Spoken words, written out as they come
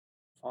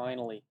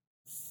Finally,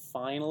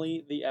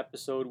 finally, the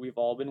episode we've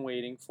all been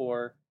waiting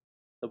for.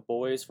 The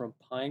boys from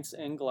Pints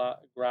and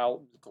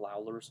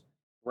Growlers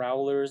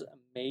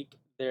make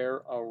their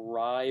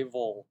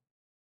arrival.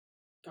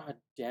 God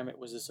damn it,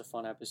 was this a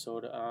fun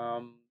episode?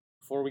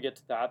 Before we get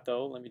to that,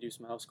 though, let me do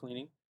some house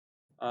cleaning.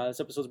 This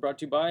episode is brought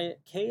to you by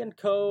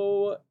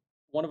K&Co,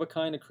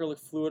 one-of-a-kind acrylic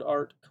fluid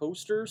art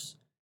coasters.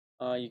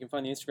 You can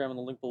find the Instagram on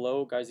the link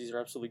below. Guys, these are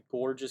absolutely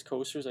gorgeous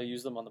coasters. I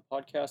use them on my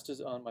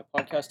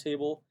podcast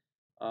table.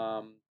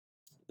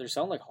 They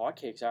sound like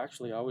hotcakes,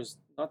 actually.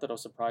 Not that I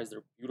was surprised,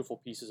 they're beautiful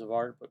pieces of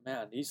art, but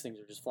man, these things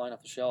are just flying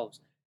off the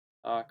shelves.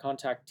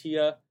 Contact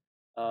Tia,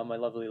 my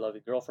lovely, lovely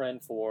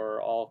girlfriend,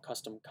 for all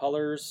custom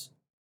colors.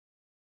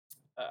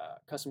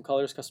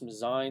 Custom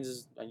designs,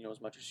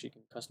 as much as she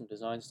can custom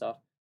design stuff.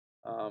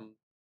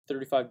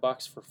 35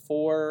 bucks for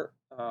four.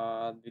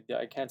 I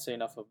can't say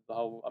enough of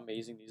how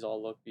amazing these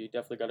all look. You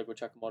definitely got to go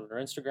check them out on our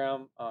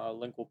Instagram.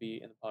 Link will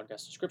be in the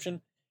podcast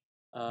description.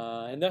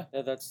 And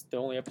that's the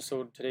only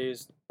episode today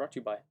is brought to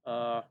you by.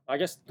 I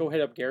guess go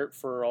hit up Garrett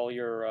for all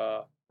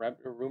your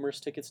Rumors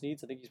tickets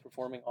needs. I think he's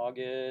performing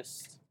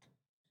August.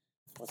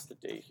 What's the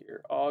date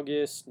here?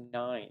 August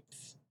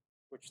 9th,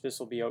 which this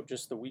will be out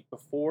just the week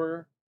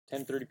before,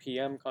 10:30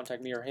 p.m.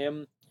 Contact me or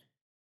him.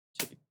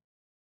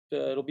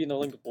 It'll be in the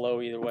link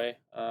below either way.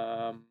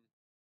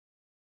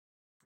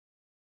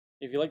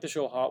 If you like the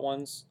show Hot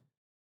Ones,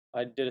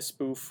 I did a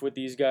spoof with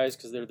these guys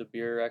because they're the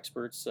beer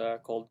experts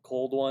called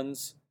Cold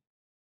Ones.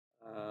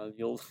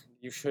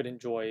 You should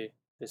enjoy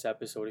this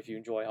episode if you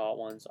enjoy Hot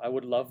Ones. I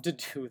would love to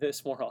do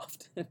this more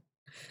often.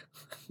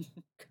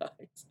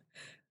 Guys,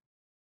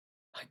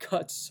 I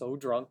got so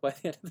drunk by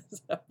the end of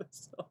this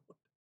episode.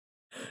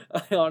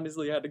 I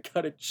honestly had to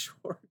cut it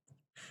short.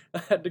 I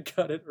had to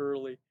cut it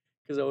early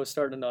because I was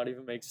starting to not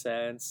even make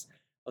sense.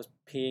 I was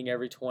peeing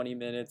every 20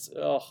 minutes.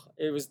 Oh,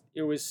 it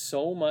was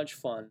so much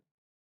fun.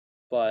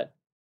 But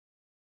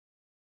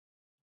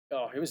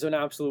it was an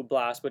absolute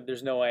blast, but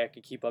there's no way I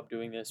could keep up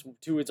doing this.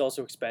 Two, it's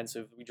also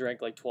expensive. We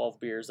drank like 12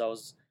 beers. That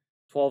was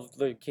 12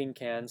 the king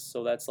cans,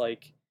 so that's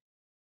like,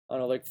 I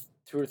don't know, like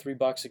 $2 or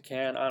 $3 a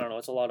can. I don't know,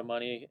 it's a lot of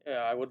money.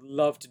 I would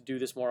love to do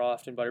this more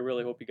often, but I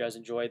really hope you guys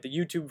enjoy it. The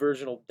YouTube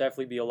version will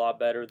definitely be a lot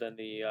better than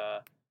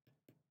the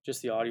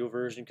just the audio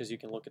version because you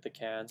can look at the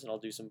cans and I'll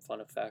do some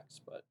fun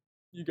effects. But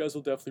you guys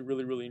will definitely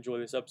really, really enjoy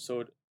this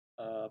episode.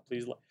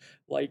 Please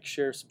like,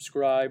 share,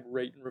 subscribe,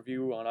 rate, and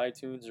review on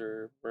iTunes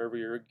or wherever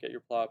you get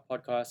your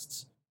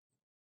podcasts.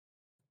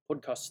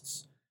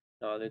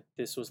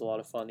 This was a lot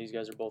of fun. These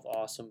guys are both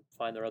awesome.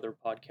 Find their other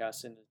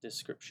podcasts in the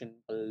description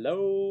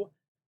below.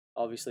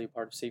 Obviously,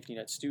 part of Safety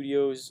Net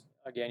Studios.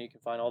 Again, you can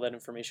find all that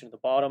information at the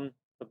bottom.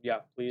 But yeah,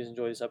 please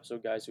enjoy this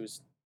episode, guys. It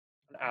was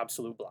an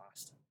absolute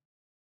blast.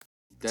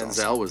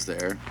 Denzel was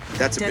there.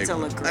 That's a big Denzel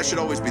one. looked That great. should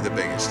always be the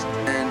biggest.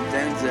 And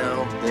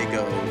Denzel, they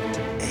go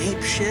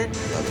ape shit.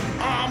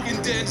 I'm in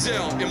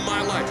Denzel in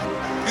my life.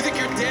 You think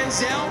you're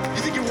Denzel?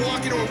 You think you're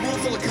walking into a room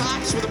full of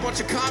cops with a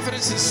bunch of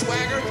confidence and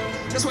swagger?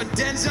 That's what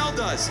Denzel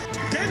does.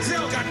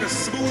 Denzel got the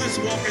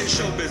smoothest walk in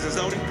show business,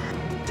 don't he?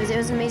 It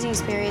was an amazing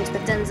experience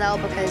with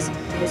Denzel because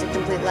he was a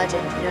complete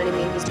legend. You know what I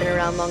mean? He's been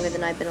around longer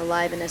than I've been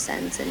alive in a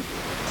sense. And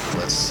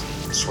let's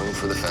swing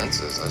for the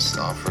fences. Let's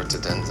offer it to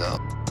Denzel.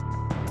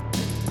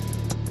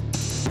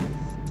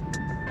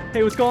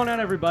 Hey, what's going on,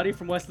 everybody?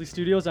 From Wesley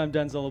Studios, I'm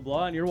Denzel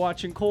LeBlanc, and you're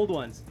watching Cold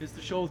Ones. It's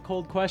the show with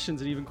cold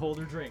questions and even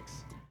colder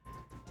drinks.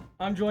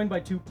 I'm joined by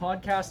two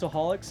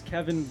podcastaholics,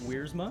 Kevin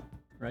Wiersma.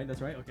 Right, that's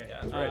right? Okay. Yeah,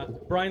 that's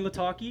right. Brian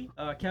Lataki.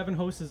 Kevin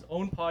hosts his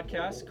own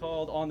podcast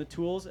called On the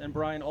Tools, and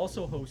Brian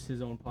also hosts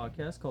his own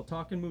podcast called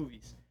Talkin'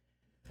 Movies.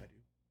 I do.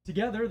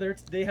 Together,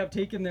 they have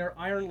taken their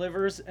iron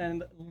livers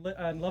and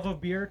love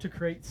of beer to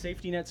create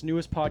Safety Net's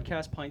newest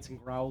podcast, Pints and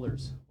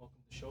Growlers. Welcome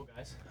to the show,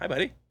 guys. Hi,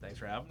 buddy. Thanks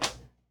for having me.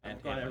 I'm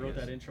glad I wrote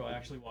that intro. I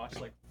actually watched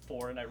like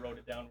 4 and I wrote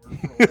it down word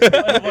for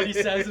word. What he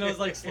says, and I was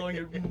like slowing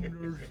it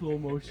slow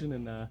motion.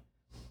 And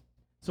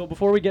so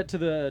before we get to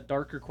the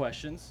darker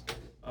questions,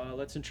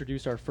 let's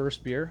introduce our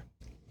first beer.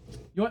 You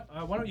know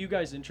what? Why don't you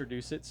guys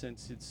introduce it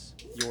since it's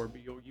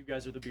you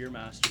guys are the beer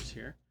masters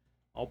here.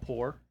 I'll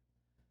pour.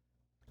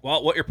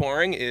 Well, what you're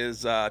pouring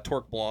is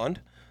Torque Blonde,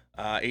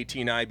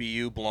 18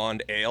 IBU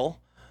Blonde Ale.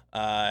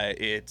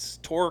 It's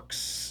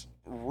Torque's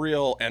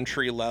real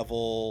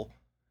entry-level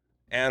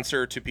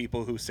answer to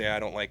people who say I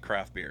don't like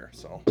craft beer.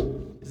 So,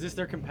 is this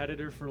their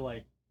competitor for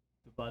like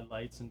the Bud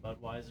Lights and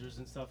Budweisers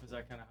and stuff? Is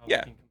that kind of how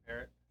Yeah. we can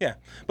compare it? yeah,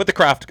 but the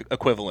craft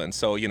equivalent.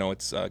 So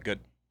it's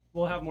good.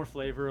 We'll have more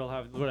flavor. I'll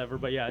have whatever.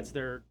 But yeah, is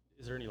there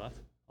any left?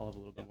 I'll have a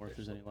little bit more if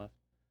there's any left.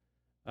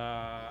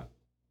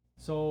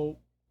 So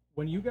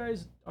when you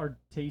guys are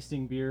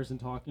tasting beers and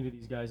talking to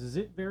these guys, is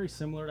it very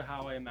similar to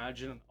how I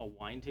imagine a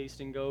wine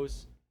tasting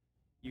goes?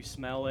 You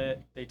smell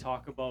it. They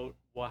talk about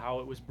how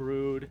it was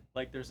brewed.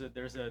 Like there's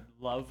a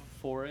love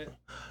for it.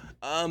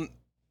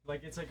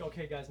 Like it's like,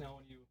 okay, guys, now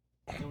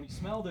when you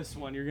smell this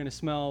one, you're gonna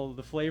smell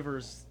the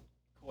flavors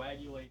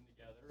coagulating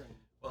together. And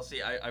well,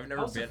 see, I've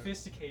never how been.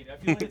 Sophisticated. I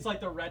feel like it's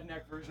like the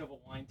redneck version of a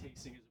wine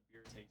tasting is a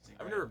beer tasting.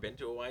 I've right? never been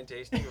to a wine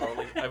tasting.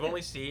 I've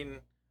only seen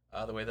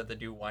the way that they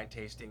do wine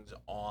tastings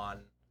on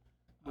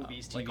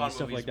Movies, like TV, on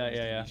stuff movies, like that. movies,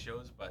 Yeah, TV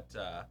shows. But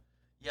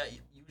yeah,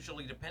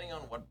 usually depending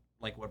on what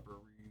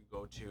brewery you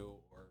go to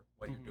or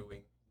what Mhm. you're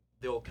doing,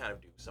 they'll kind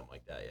of do something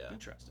like that. Yeah.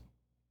 Interesting.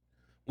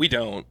 We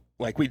don't.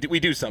 Like we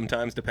do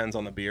sometimes, depends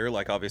on the beer.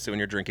 Like obviously when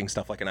you're drinking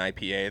stuff like an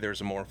IPA,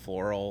 there's a more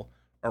floral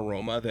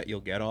aroma that you'll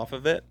get off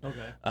of it.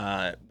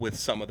 Okay. With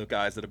some of the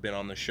guys that have been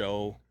on the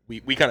show, we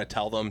kind of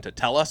tell them to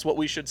tell us what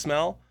we should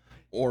smell,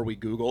 or we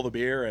Google the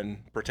beer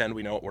and pretend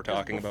we know what we're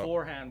talking about.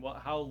 Beforehand,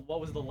 what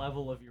was the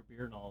level of your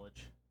beer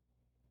knowledge?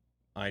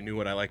 I knew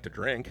what I like to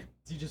drink.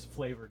 So you just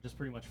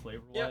pretty much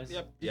flavor Yep, wise.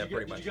 yep, Did yeah, you,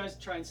 pretty Did much. you guys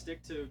try and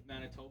stick to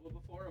Manitoba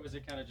before, or was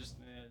it kind of just?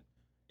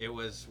 It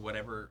was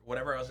whatever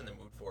I was in the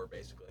mood for,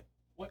 basically.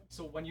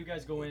 So when you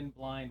guys go in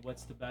blind,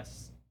 what's the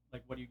best?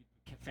 Like, what do you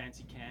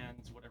fancy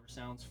cans? Whatever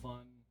sounds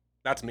fun.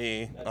 That's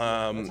me. That's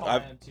how I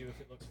I've am too.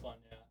 If it looks fun,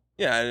 yeah.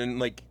 yeah, and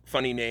like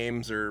funny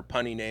names or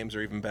punny names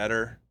are even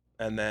better.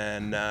 And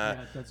then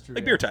Yeah, that's true.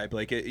 like yeah. beer type,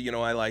 like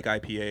I like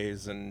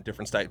IPAs and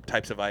different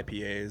types of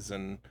IPAs,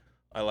 and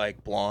I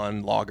like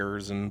blonde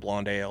lagers and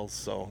blonde ales.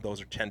 So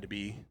those tend to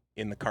be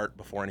in the cart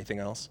before anything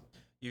else.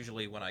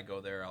 Usually when I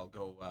go there, I'll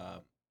go.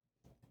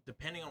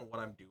 Depending on what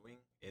I'm doing,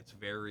 it's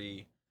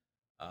very.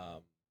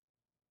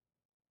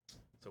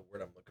 It's a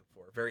word I'm looking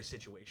for. Very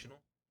situational,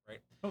 right?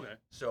 Okay.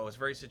 So it's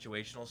very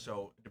situational.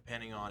 So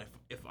depending on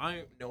if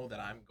I know that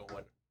I'm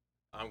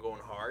going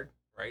hard,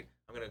 right?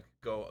 I'm gonna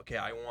go. Okay,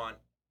 I want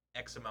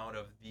X amount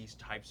of these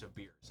types of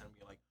beers, and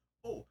be like,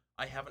 oh,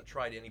 I haven't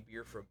tried any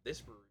beer from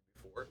this brewery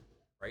before,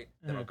 right?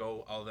 Then I'll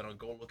go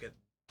look at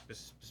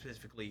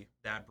specifically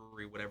that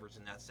brewery, whatever's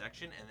in that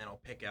section, and then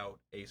I'll pick out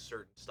a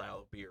certain style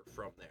of beer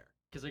from there.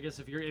 Because I guess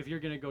if you're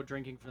gonna go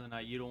drinking for the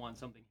night, you don't want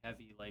something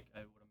heavy like I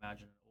would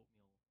imagine an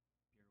oatmeal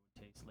beer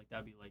would taste. Like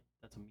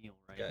that's a meal,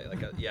 right?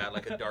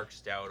 Like a dark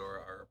stout or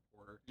a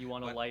porter. You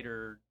want a But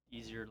lighter,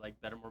 easier, like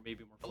better,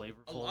 maybe more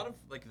flavorful. A lot of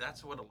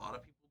that's what a lot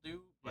of people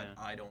do, but Yeah.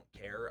 I don't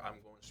care.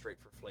 I'm going straight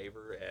for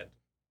flavor, and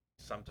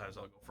sometimes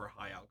I'll go for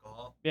high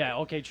alcohol. Yeah.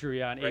 Okay. True.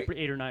 Yeah. And Right.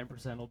 8 or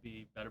 9% will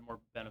be better, more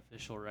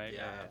beneficial, right?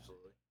 Yeah,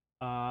 absolutely.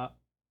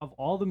 Of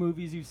all the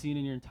movies you've seen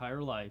in your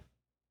entire life,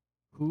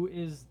 who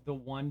is the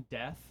one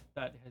death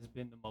that has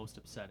been the most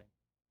upsetting?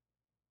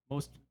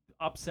 Most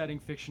upsetting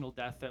fictional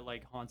death that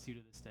like haunts you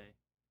to this day?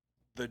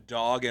 The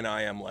dog in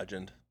I Am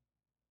Legend.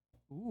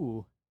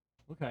 Ooh.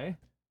 Okay.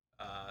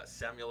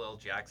 Samuel L.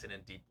 Jackson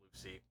in Deep Blue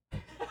Sea.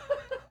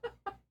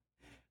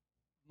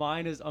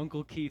 Mine is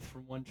Uncle Keith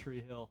from One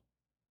Tree Hill.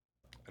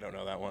 I don't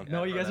know that one.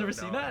 No, you guys ever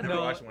seen that? I never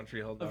No. watched One Tree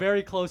Hill. A No.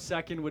 very close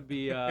second would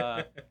be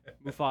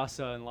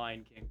Mufasa and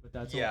Lion King, but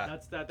that's Yeah.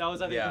 that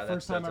was I think Yeah, the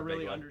first time that's I a big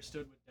really one.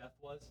 understood what death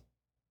was.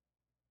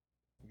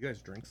 You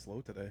guys drink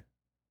slow today.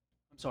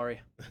 I'm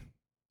sorry.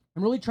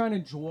 I'm really trying to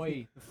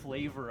enjoy the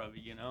flavor of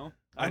it, you know.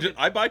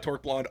 I buy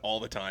Torque Blonde all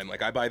the time.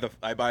 Like I buy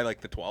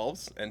like the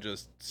 12s and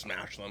just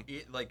smash them.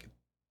 Like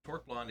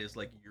Torque Blonde is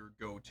like your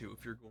go-to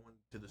if you're going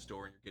to the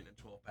store and you're getting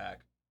a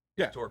 12-pack.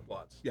 Yeah. Torque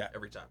Blondes. Yeah.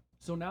 Every time.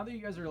 So now that you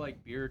guys are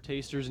like beer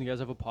tasters and you guys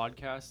have a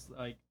podcast,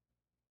 like,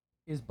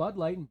 is Bud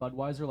Light and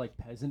Budweiser like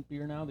peasant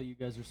beer now that you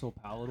guys are so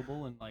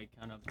palatable and like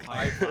kind of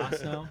high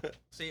class now?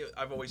 See,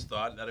 I've always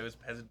thought that it was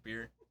peasant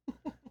beer.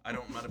 I'm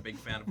not a big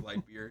fan of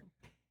light beer.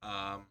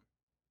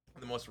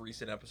 The most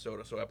recent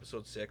episode, so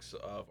episode 6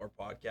 of our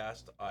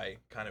podcast, I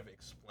kind of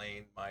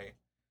explained my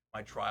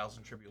trials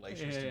and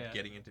tribulations to Yeah.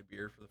 getting into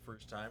beer for the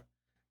first time,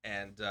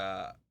 and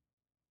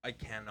I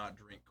cannot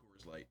drink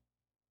Coors Light.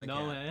 I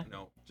No, can't. eh?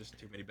 No, just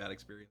too many bad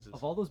experiences.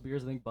 Of all those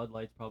beers, I think Bud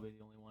Light's probably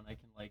the only one I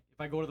can like.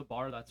 If I go to the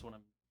bar, that's when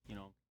I'm, you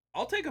know.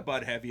 I'll take a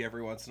Bud Heavy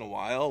every once in a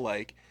while.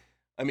 Like,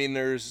 I mean,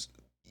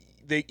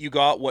 you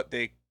got what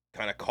they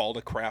kind of called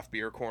a craft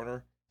beer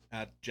corner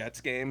at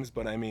Jets games,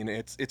 but I mean,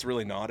 it's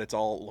really not. It's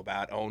all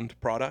Labatt owned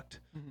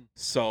product. Mhm.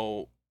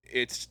 So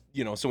it's,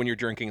 so when you're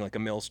drinking like a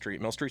Mill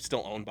Street's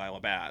still owned by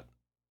Labatt,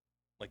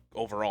 like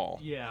overall.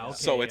 Yeah. Okay.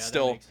 So it's yeah,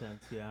 still- that makes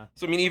sense. Yeah.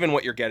 So I mean, even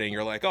what you're getting,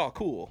 you're like, oh,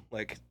 cool,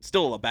 like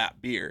still a Labatt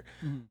beer.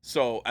 Mhm.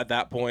 So at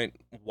that point,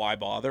 why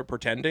bother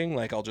pretending?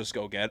 Like I'll just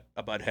go get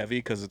a Bud Heavy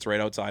because it's right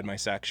outside my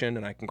section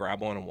and I can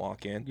grab one and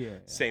walk in. Yeah.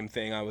 Same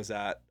thing. I was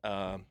at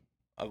a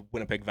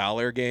Winnipeg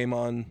Valor game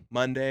on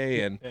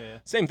Monday, and Yeah.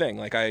 same thing.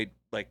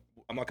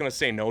 I'm not gonna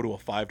say no to a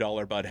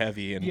 $5 Bud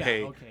Heavy and Yeah.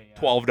 pay Okay. Yeah.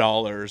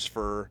 $12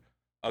 for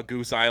a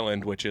Goose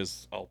Island, which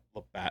is a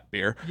Labatt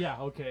beer. Yeah.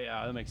 Okay.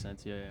 Yeah. That makes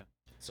sense. Yeah.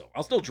 So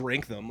I'll still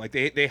drink them. Like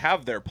they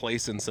have their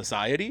place in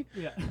society.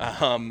 Yeah.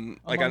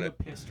 Like Among the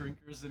piss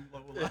drinkers and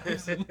low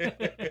lives.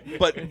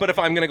 but if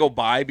I'm gonna go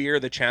buy beer,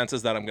 the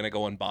chances that I'm gonna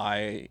go and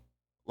buy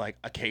like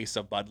a case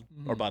of Bud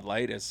or Mhm. Bud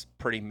Light is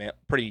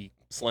pretty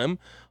slim.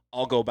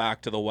 I'll go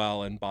back to the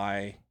well and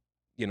buy,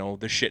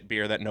 the shit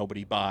beer that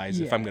nobody buys.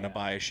 If I'm gonna Yeah.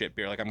 buy a shit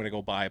beer, like I'm gonna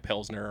go buy a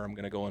Pilsner, or I'm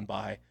gonna go and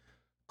buy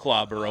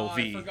Club or OV.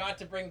 I forgot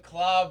to bring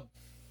Club.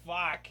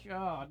 Fuck.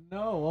 God,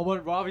 no. Well,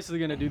 we're obviously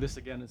gonna do this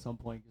again at some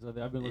point because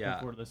I've been looking Yeah.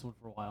 forward to this one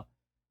for a while.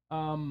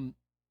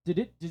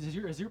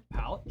 Has your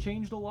palate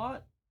changed a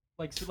lot?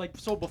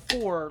 So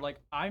before,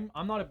 like I'm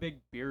not a big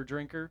beer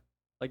drinker.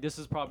 Like this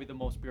is probably the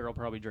most beer I'll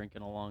probably drink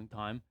in a long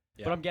time.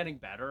 Yeah. but I'm getting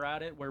better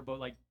at it. Where, but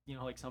like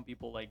like some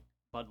people like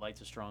Bud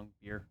Light's a strong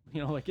beer.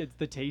 Like it's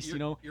the taste.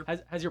 You're-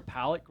 Has your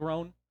palate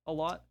grown a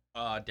lot?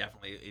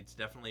 Definitely, it's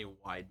definitely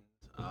widened.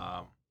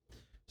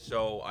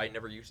 So I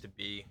never used to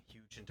be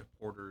huge into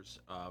porters,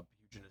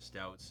 huge into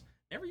stouts.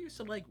 Never used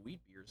to like wheat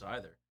beers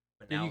either.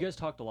 But Yeah, now, you guys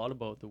talked a lot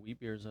about the wheat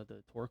beers at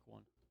the Torque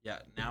one. yeah,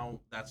 now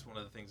that's one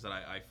of the things that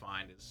I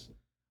find is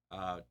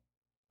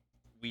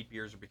wheat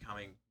beers are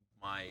becoming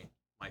my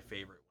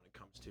favorite when it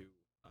comes to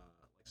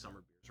like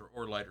summer beers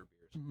or lighter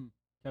beers. Mm-hmm.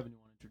 Kevin, you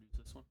want to introduce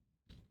this one?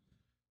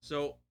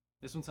 So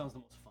This one sounds the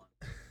most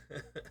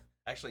fun.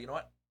 actually, you know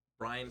what?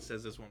 Brian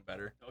says this one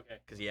better Okay.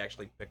 because he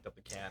actually picked up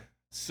the can.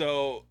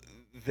 So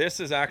this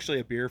is actually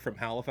a beer from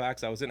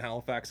Halifax. I was in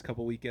Halifax a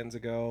couple weekends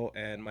ago,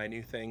 and my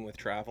new thing with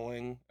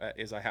traveling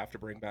is I have to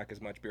bring back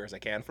as much beer as I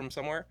can from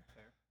somewhere.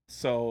 Fair.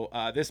 So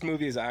this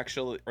movie is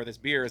actually, or this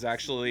beer is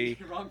actually.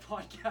 Wrong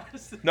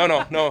podcast.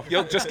 No.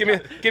 You'll just give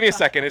me a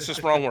second. It's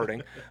just wrong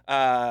wording.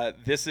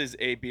 This is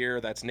a beer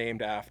that's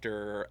named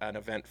after an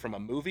event from a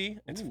movie.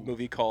 It's a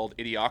movie called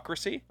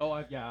Idiocracy. Oh,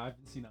 I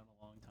haven't seen that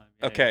in a long time.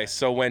 Yeah, Okay, yeah.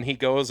 so when he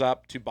goes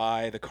up to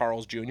buy the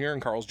Carl's Jr.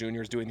 and Carl's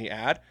Jr. is doing the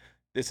ad,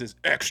 this is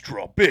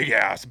extra big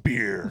ass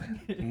beer.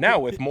 Now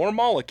with more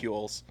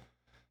molecules.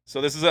 So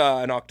this is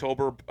an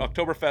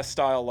Oktoberfest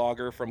style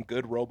lager from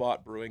Good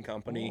Robot Brewing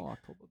Company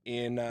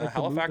in Like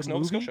Halifax, the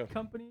Nova movie Scotia.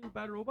 company,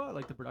 Bad Robot,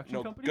 like the production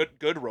No, company.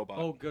 Good Robot.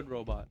 Oh, Good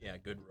Robot. Yeah,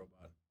 good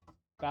robot.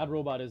 Bad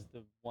Robot is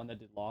the one that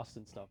did Lost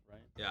and stuff, right?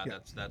 Yeah,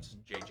 that's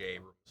J.J.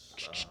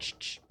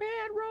 Abrams.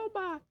 Bad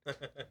Robot.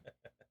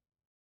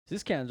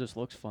 This can just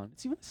looks fun.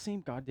 It's even the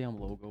same goddamn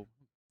logo.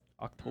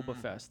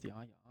 Oktoberfest. Yeah.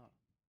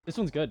 This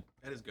one's good.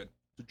 That is good.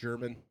 It's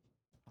German.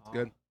 Ah.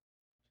 good.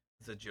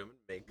 It's a German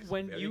make.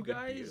 When very you good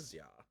guys- beers,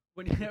 yeah.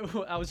 When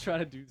I was trying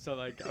to do so,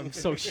 like I'm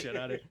so shit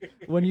at it.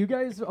 When you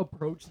guys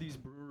approach these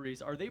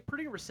breweries, are they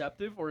pretty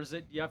receptive, or is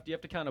it you have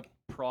to kind of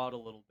prod a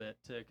little bit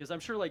to? Because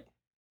I'm sure like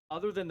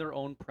other than their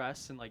own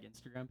press and like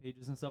Instagram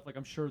pages and stuff, like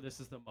I'm sure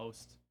this is the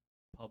most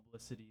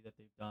publicity that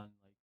they've done.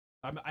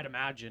 Like I'd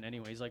imagine,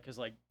 anyways. Like because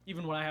like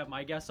even when I have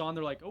my guests on,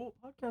 they're like, "Oh,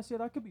 podcast, yeah,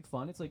 that could be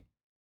fun." It's like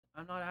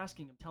I'm not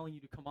asking, I'm telling you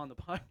to come on the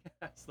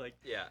podcast. Like,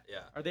 Yeah.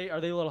 are they a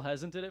little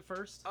hesitant at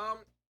first?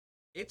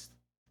 It's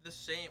the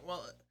same.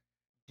 Well,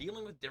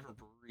 dealing with different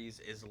breweries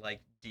is like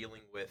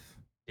dealing with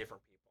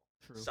different people.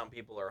 True. Some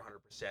people are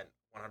 100%,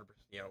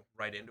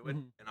 right into it,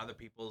 Mhm. and other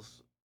people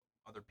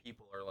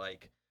are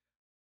like,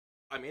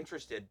 I'm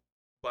interested,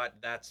 but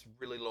that's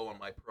really low on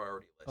my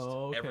priority list.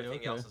 Oh, okay, Everything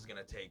okay. else is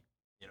gonna take,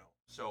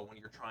 So when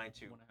you're trying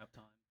to, When I have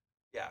time.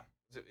 yeah,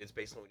 it's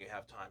basically when you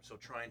have time. So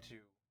trying to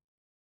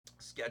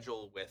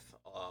schedule with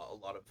a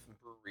lot of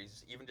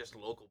breweries, even just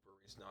local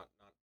breweries, not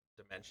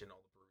to mention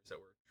all the breweries that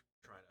we're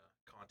trying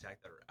to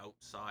contact that are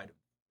outside of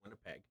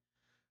Winnipeg.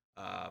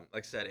 Like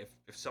I said,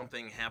 if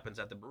something happens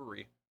at the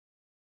brewery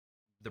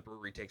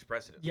takes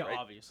precedence. Yeah, right?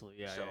 obviously.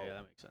 Yeah, So,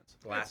 that makes sense.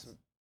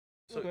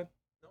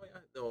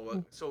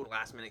 So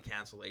last minute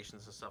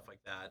cancellations and stuff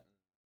like that.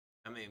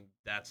 I mean,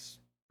 that's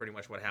pretty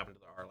much what happened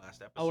to our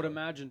last episode. I would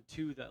imagine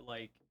too that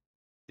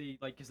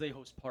because they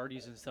host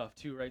parties and stuff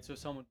too, right? So if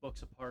someone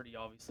books a party,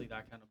 obviously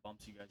that kind of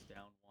bumps you guys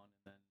down one,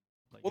 and then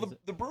like. Well,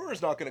 the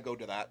brewer's not going to go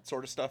to that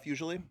sort of stuff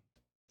usually.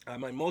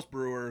 Most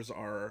brewers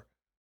are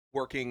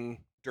working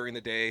during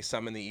the day,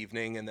 some in the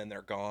evening, and then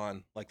they're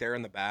gone. Like they're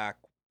in the back,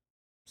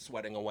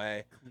 sweating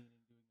away. Cleaning,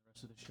 doing the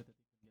rest of the shit that they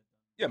can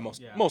get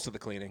done. Yeah, most of the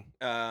cleaning.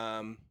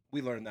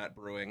 We learned that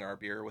brewing our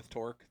beer with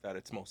Torque that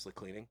it's mostly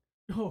cleaning.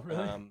 Oh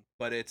really?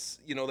 But it's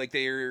like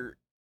they're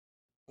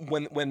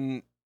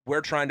when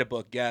we're trying to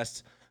book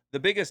guests, the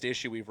biggest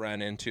issue we've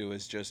ran into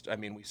is just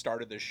we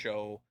started this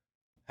show,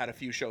 had a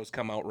few shows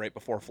come out right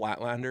before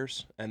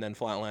Flatlanders, and then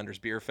Flatlanders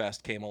Beer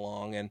Fest came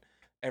along, and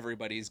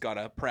everybody's got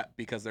to prep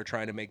because they're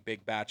trying to make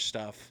big batch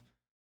stuff.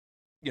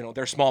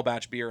 They're small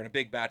batch beer in a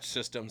big batch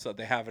system so that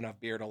they have enough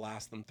beer to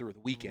last them through the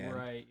weekend.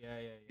 Right.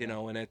 Yeah.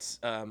 And it's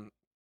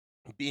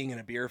being in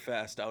a beer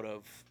fest out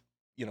of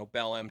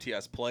Bell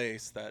MTS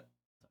Place that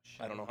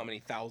I don't know how many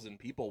thousand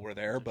people were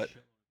there, but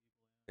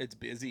it's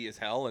busy as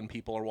hell and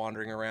people are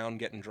wandering around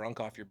getting drunk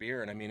off your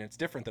beer. And it's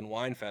different than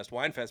Wine Fest.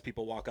 Wine Fest,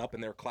 people walk up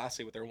and they're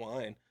classy with their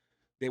wine.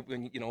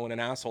 When an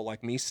asshole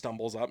like me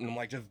stumbles up and I'm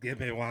like, just give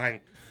me wine.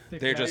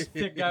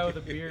 Thick guy with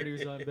a beard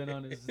who's been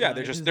on his. Yeah,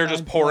 they're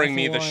just pouring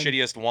me the wine.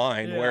 shittiest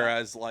wine. Yeah.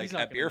 Whereas He's like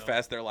not at gonna Beer know.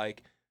 Fest, they're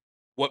like,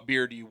 what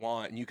beer do you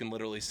want? And you can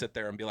literally sit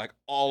there and be like,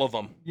 all of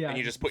them. Yeah, And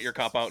you just put your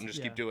cup out and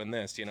just keep doing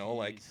this,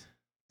 like. Jeez.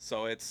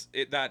 So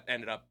that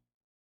ended up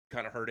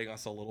kind of hurting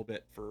us a little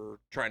bit for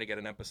trying to get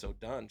an episode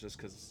done, just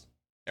because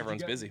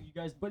everyone's busy.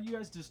 You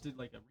guys just did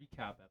like a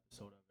recap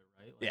episode of it,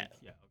 right? Yeah.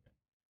 Yeah.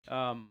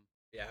 Okay.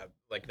 Yeah,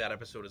 like that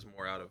episode is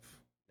more out of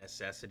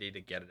necessity to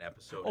get an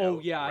episode. Oh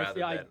out yeah, rather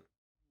than,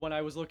 when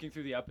I was looking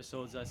through the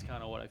episodes, that's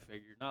kind of what I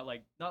figured. Not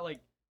like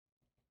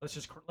let's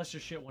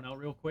just shit one out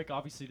real quick.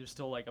 Obviously, there's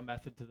still like a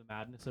method to the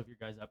madness of your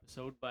guys'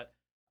 episode, but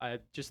I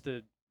just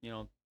the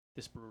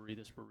this brewery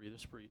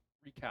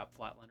recap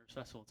Flatlanders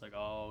Festival. It's like,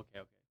 oh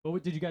okay.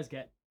 But did you guys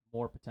get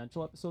more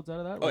potential episodes out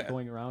of that, Oh, like yeah.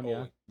 going around. Oh,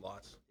 Yeah,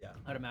 lots. Yeah.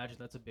 I'd imagine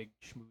that's a big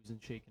schmooze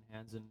and shaking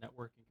hands and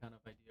networking kind of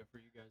idea for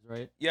you guys,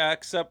 right? Yeah,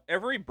 except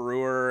every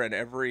brewer and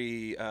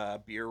every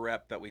beer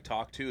rep that we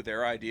talk to,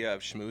 their idea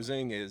of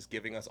schmoozing is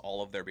giving us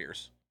all of their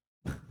beers.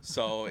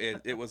 So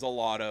it was a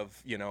lot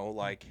of,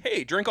 like,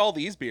 hey, drink all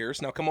these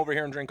beers. Now come over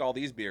here and drink all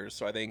these beers.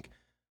 So I think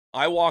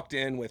I walked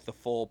in with the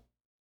full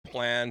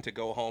plan to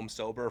go home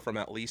sober from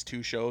at least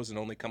 2 shows and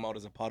only come out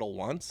as a puddle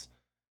once.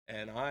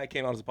 And I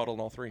came out as a puddle in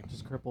all 3.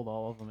 Just crippled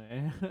all of them,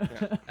 eh?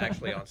 Yeah.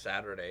 Actually, on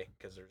Saturday,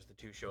 because there's the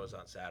 2 shows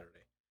on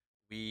Saturday,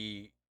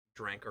 we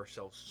drank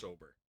ourselves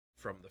sober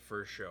from the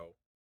first show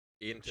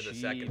into the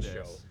second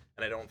show, Jeebus.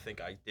 and I don't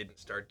think I didn't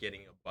start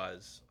getting a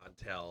buzz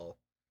until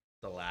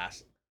the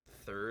last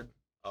third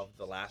of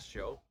the last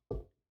show.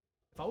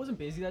 If I wasn't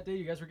busy that day,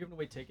 you guys were giving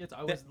away tickets.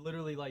 I was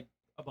literally like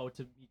about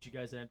to meet you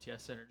guys at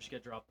MTS Center, just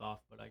get dropped off,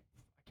 but I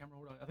can't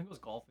remember what I think it was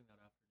golfing that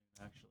afternoon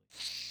actually.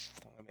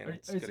 I mean,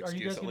 it's a good Are you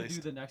excuse guys at gonna do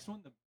least. the next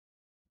one?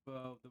 The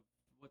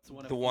what's the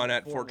one? The one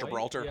at Fort Fort White?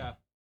 Gibraltar? Yeah.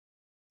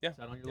 Yeah. Is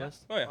that on your Yeah.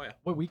 list? Oh, yeah. Oh yeah.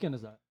 What weekend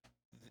is that?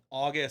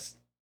 August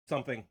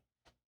something.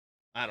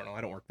 I don't know.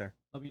 I don't work there.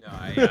 Let me, No,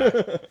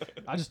 I,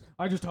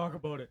 I just talk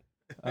about it.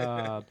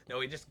 no,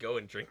 we just go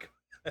and drink.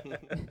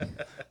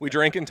 We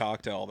drink and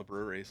talk to all the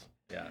breweries,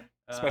 Yeah.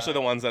 especially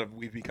the ones that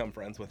we've become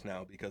friends with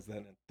now, because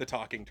then the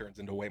talking turns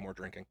into way more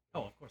drinking.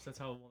 Oh, of course. That's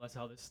how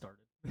this started.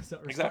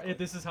 Exactly.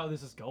 This is how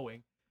this is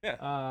going.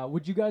 Yeah.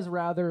 Would you guys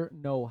rather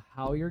know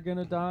how you're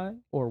gonna die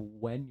or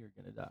when you're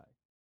gonna die?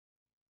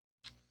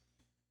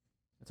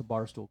 That's a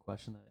barstool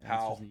question that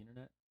How? answers the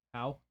internet.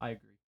 How? I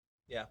agree.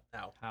 Yeah.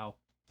 How? How?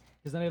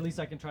 Because then at least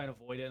I can try and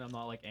avoid it, and I'm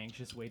not like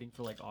anxious waiting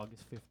for like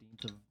August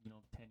 15th of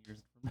 10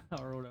 years from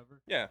now or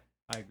whatever. Yeah.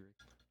 I agree.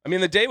 I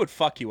mean, the day would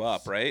fuck you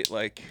up, right?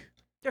 Like,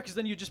 Yeah, because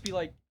then you'd just be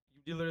like,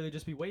 you literally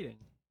just be waiting.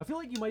 I feel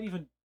like you might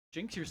even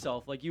jinx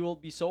yourself. Like you will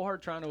be so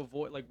hard trying to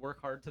avoid, like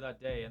work hard to that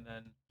day, and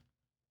then,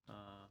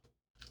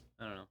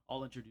 I don't know.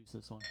 I'll introduce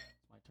this one.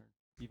 It's my turn,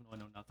 even though I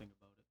know nothing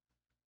about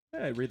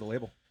it. hey, read the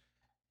label.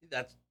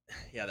 That's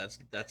literally.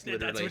 That's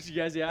what you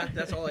guys, yeah.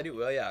 That's all I do.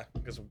 Well, yeah,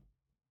 because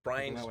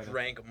Brian's That way then.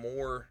 drank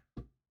more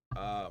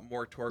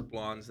Torque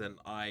Blondes than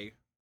I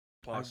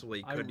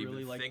possibly I couldn't really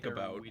even like think their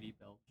about. Witty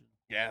Belgian.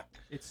 Yeah.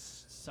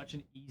 It's such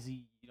an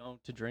easy,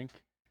 to drink.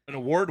 An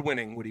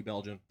award-winning Woody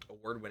Belgian.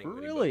 Award-winning. Witty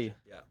Really? Belgian.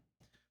 Yeah.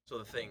 So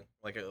the thing,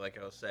 like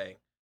I was saying,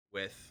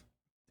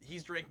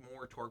 he's drank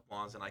more Torque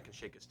Blondes than I can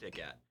shake a stick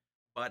at.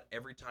 But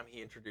every time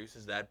he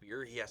introduces that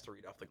beer, he has to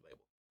read off the label.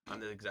 I'm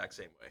the exact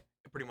same way.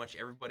 Pretty much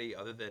everybody,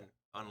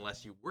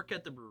 unless you work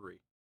at the brewery.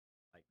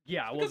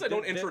 Yeah, well, Because I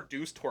don't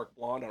introduce Torque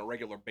Blonde on a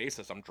regular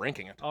basis, I'm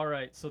drinking it. All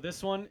right, so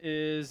this one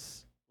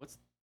is what's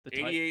the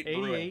type? 88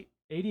 Brewing.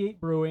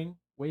 88 Brewing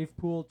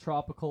Wavepool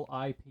Tropical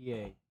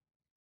IPA.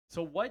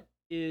 So what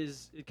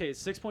is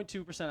it's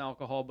 6.2%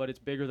 alcohol, but it's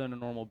bigger than a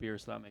normal beer,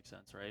 so that makes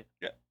sense, right?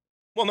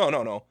 Well,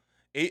 no.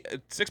 6.2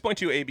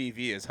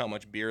 ABV is how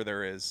much beer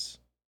there is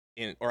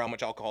in, or how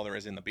much alcohol there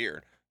is in the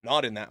beer,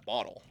 not in that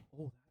bottle.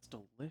 Oh, that's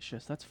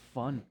delicious. That's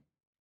fun.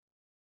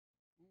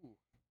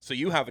 So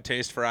you have a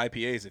taste for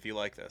IPAs if you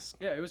like this.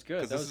 Yeah, it was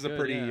good. Because That this was is a good,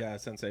 pretty yeah.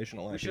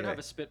 sensational IPA. We should have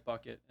a spit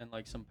bucket and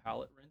like some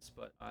palate rinse,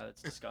 but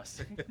that's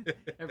disgusting.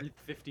 Every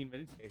 15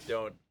 minutes.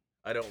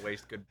 I don't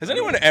waste good. Has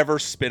anyone ever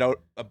spit out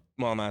a...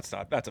 Well, that's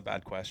a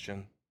bad question.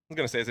 I was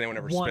going to say, has anyone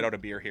ever One. spit out a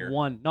beer here?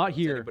 One, not Has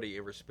here. anybody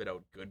ever spit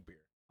out good beer?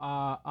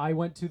 I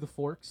went to the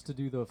Forks to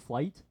do the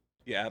flight.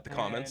 Yeah, at the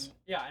comments. And-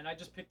 Yeah, and I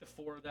just picked the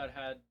 4 that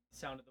had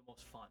sounded the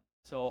most fun.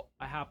 So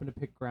I happened to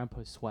pick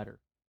Grandpa's Sweater.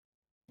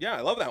 Yeah,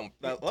 I love that one.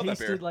 I It love that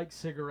tasted beer. like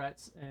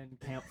cigarettes and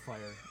campfire.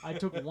 I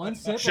took one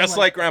sip. Just I'm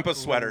like Grandpa's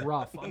sweater.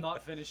 Rough. I'm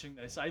not finishing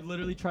this. I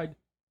literally tried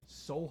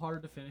so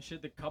hard to finish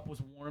it. The cup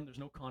was warm. There's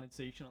no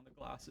condensation on the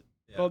glass.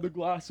 Yeah. On the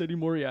glass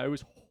anymore. Yeah, it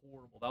was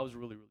horrible. That was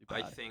really, really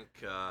bad. I think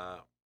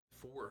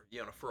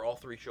for all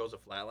 3 shows of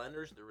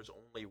Flatlanders, there was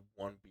only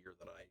one beer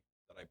that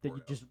I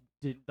poured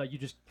that you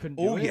just couldn't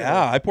Oh, do it?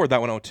 yeah. or- I poured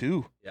that one out,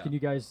 too. Yeah. Can you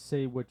guys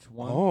say which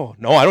one? Oh,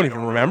 no, I don't I even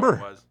don't remember. what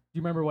it was. Do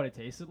you remember what it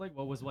tasted like?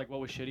 What was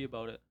shitty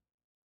about it?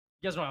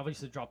 You guys don't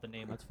obviously drop the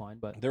name. That's fine,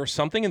 but There was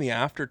something in the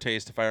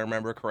aftertaste, if I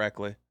remember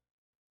correctly,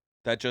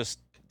 that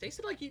just... It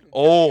tasted like eating.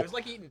 Oh. It was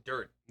like eating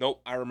dirt.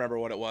 Nope, I remember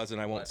what it was, and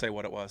I won't What? say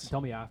what it was.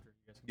 tell me after. You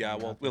guys can Yeah, tell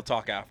me well, after. we'll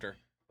talk after.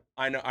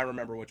 I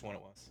remember which one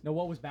it was. No,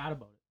 what was bad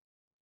about it?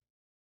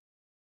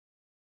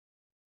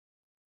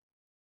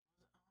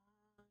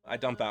 I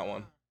dumped that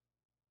one.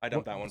 I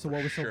dumped that one So for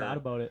what was sure. so bad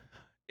about it?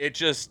 It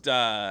just it's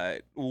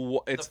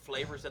The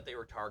flavors that they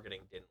were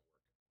targeting didn't work.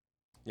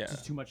 yeah.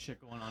 Just too much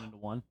shit going on into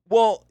one.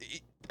 Well,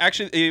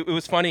 actually, it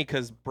was funny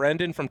because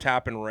Brendan from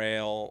Tap and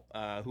Rail,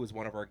 who was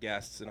one of our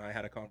guests, and I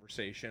had a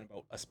conversation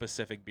about a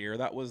specific beer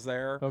that was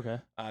there Okay.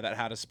 that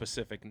had a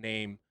specific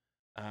name.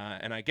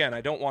 And again,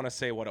 I don't want to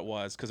say what it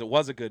was because it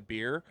was a good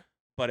beer,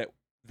 but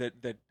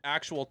the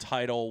actual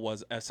title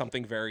was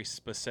something very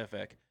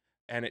specific,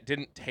 and it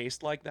didn't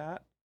taste like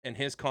that. And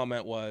his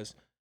comment was,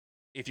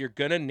 if you're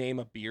gonna name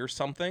a beer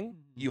something,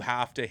 you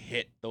have to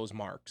hit those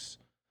marks.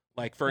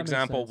 Like for That makes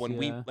example, sense, when yeah.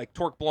 we like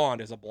Torque Blonde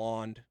is a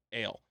blonde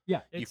ale.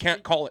 Yeah, You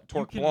can't call it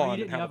Torque you can Blonde read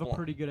it and and you have have a a blonde.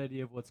 pretty good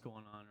idea of what's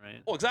going on,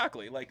 right? Well,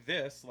 exactly. Like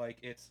this,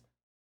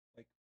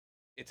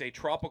 it's a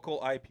tropical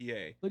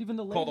IPA. But even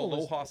the called label is-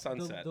 Aloha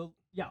Sunset.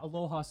 Yeah,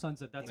 Aloha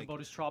Sunset. That's Like-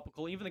 about as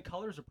tropical. Even the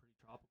colors are pretty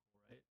tropical,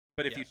 right?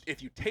 But if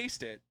Yes. you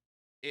taste it,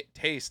 it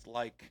tastes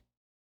like,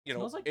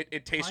 Smells like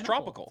it tastes Pineapple.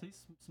 tropical.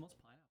 Smells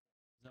pineapple.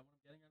 Is that what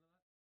I'm getting out of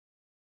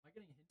that? Am I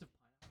getting a hint of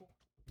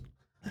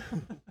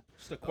pineapple?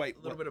 Just a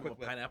A little bit of quick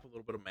whiff. pineapple, a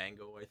little bit of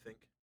mango, I think.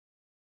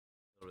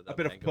 A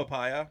bit of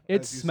papaya.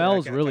 It as you say. I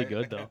smells can't really ta-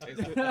 good, I though. can't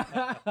taste it.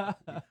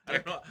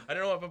 I don't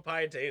know what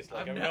papaya tastes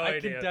like. I have no I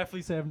idea. can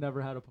definitely say I've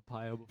never had a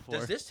papaya before.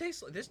 Does this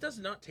taste? This does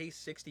not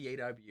taste 68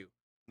 IBU.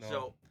 No.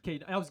 So Okay,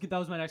 that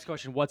was my next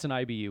question. What's an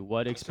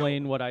IBU?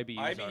 Explain what IBUs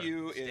are.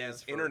 IBU Stands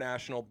is for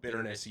International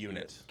Bitterness Bitterness Unit.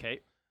 Unit. Okay.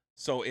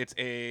 So it's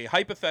a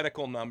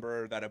hypothetical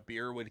number that a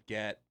beer would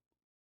get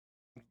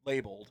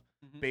labeled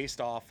Mhm. based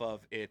off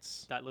of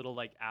its. That little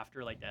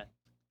after that.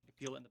 You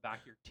feel it in the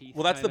back of your teeth.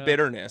 Well, that's the kinda.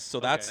 bitterness. So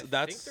Okay. that's I think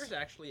that's there's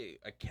actually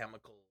a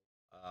chemical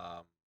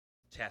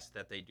test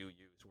that they do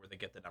use where they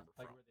get the number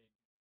Like from. where they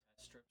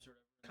test strips or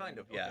whatever. Kind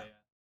of, Okay, yeah.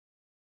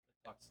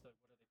 What are they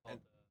called?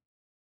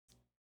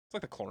 it's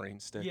like the chlorine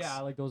sticks. Yeah,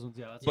 I like those ones.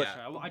 Yeah, that's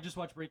But- what I just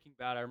watched Breaking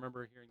Bad. I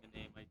remember hearing the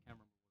name. I can't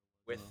remember.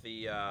 What it was, With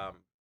though. the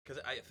because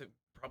I think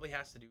probably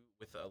has to do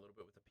with a little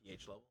bit with the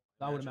pH level.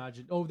 I would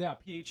imagine. Oh, yeah,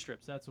 pH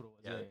strips. That's what it was.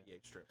 Yeah, Yeah. the yeah.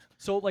 pH strips.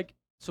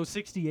 So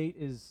 68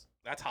 is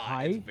that's high.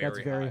 high. It's That's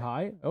very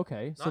high.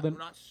 Okay, so Not, then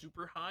not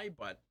super high,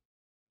 but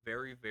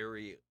very,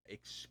 very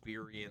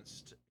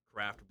experienced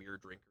craft beer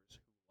drinkers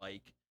who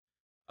like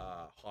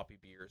hoppy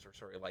beers, or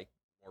sorry, like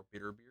more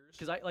bitter beers.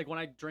 because when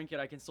I drink it,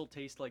 I can still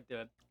taste at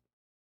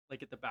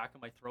the back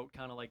of my throat,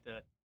 kind of like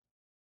the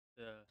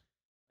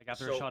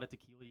after a So- shot of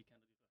tequila, you kind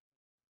of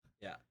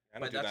do yeah, I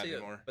don't but do that's that the,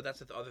 anymore. but that's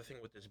the other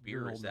thing with this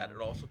You're beer an is old that man.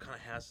 it also kind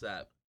of has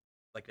that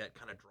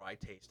kind of dry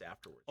taste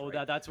afterwards. Oh,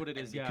 right? that's what it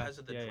And is. Yeah. because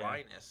of the yeah, yeah.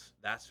 dryness,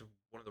 that's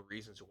one of the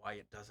reasons why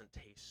it doesn't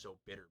taste so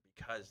bitter,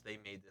 because they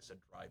made this a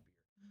dry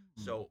beer.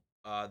 Mm. So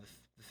the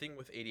thing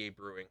with 88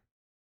 Brewing,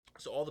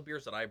 so all the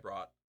beers that I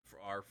brought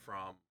are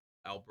from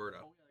Alberta.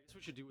 Oh, yeah, I guess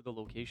we should do with the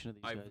location of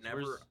these guys. I've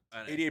never Where's-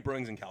 88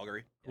 Brewing's in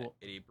Calgary. yeah, Cool.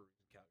 88 Brewing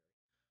in Calgary.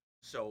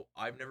 So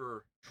I've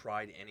never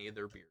tried any of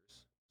their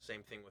beers.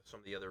 Same thing with some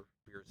of the other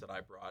beers that I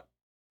brought.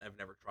 I've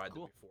never tried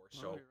Cool. them before.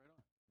 All So right, right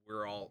on.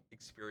 we're all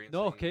experiencing.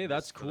 No, okay, this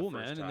that's for the cool,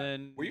 first man. time. And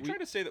then Were you trying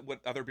to say that what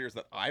other beers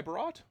that I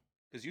brought?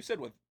 Because you said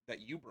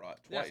that you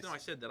brought twice. Yes, no, I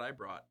said that I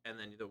brought, and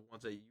then the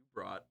ones that you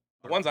brought.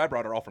 The ones I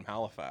brought are all from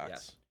Halifax.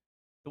 Yes.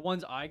 the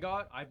ones I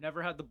got, I've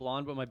never had the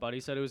blonde, but my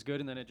buddy said it was good,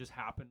 and then it just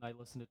happened. I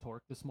listened to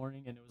Torque this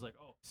morning, and it was like,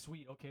 oh,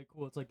 sweet, okay,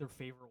 cool. It's like their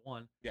favorite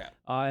one. Yeah.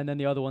 And then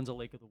the other one's a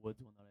Lake of the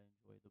Woods one that I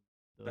enjoy.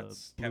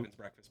 That's blue- Kevin's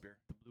breakfast beer.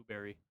 the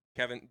blueberry.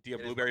 Kevin, do you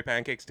have It is blueberry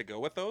pancakes to go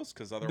with those?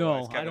 Because otherwise, No,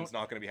 I Kevin's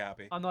don't- not going to be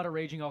happy. I'm not a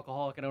raging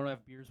alcoholic, and I don't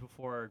have beers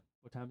before.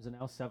 What time is it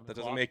now? 7 That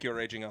o'clock. doesn't make you a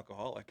raging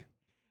alcoholic.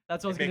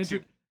 That's what I was it gonna. makes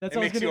you- That's It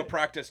what I was makes you a gonna.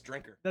 practiced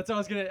drinker. That's what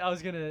I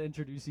was gonna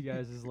introduce you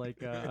guys as like.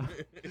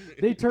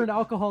 They turned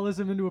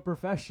alcoholism into a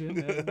profession.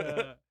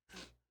 And,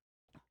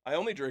 I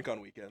only drink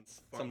on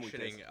weekends. Some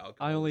Functioning weekends.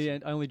 alcohol.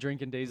 I only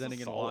drink in days This is ending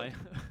in solid.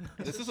 Y.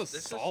 This is a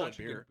solid such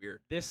a beer. good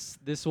beer.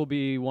 This will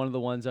be one of the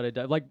ones that I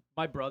do. Like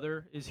my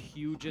brother is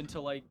huge into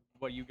like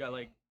what you got,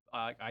 like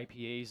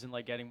IPAs and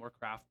like getting more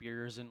craft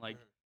beers and like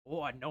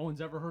no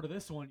one's ever heard of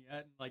this one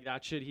yet, and like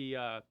that shit. He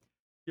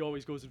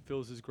always goes and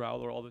fills his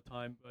growler all the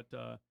time,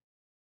 but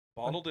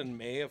Bottled in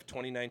May of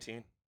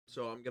 2019.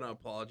 So I'm gonna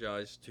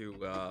apologize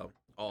to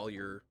all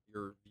your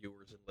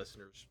viewers and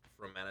listeners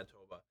from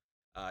Manitoba.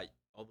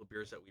 All the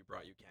beers that we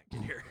brought you can't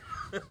get here.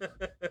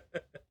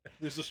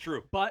 This is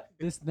true. But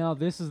this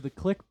is the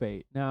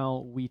clickbait. Now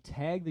we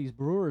tag these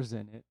brewers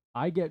in it.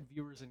 I get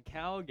viewers in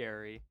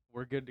Calgary.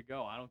 We're good to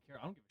go. I don't care.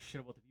 I don't give a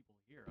shit about the people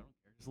here. I don't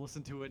care. Just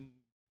listen to it and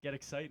get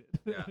excited.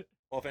 Yeah.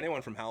 Well, if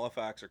anyone from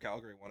Halifax or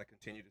Calgary want to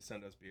continue to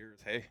send us beers,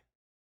 hey,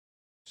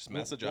 just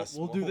message us.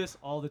 We'll do this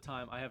all the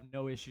time. I have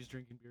no issues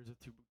drinking beers with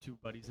two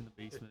buddies in the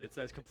basement.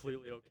 That's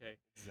completely okay.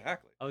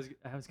 Exactly. I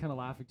was kind of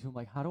laughing to him,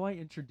 like, how do I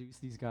introduce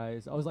these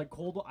guys? I was like,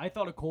 I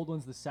thought a cold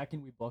one's the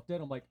second we booked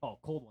it. I'm like, oh,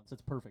 cold ones,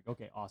 that's perfect.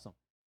 Okay, awesome.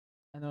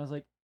 And then I was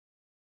like,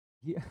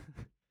 yeah.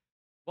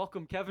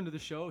 Welcome Kevin to the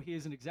show. He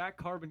is an exact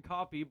carbon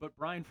copy, but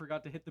Brian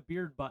forgot to hit the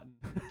beard button.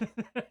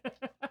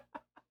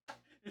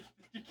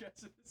 You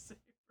guys are the same.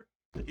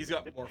 He's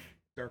got more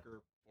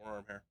darker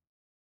forearm hair.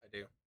 I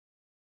do.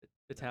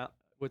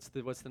 What's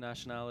the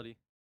nationality?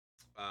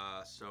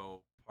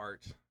 So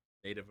part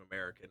Native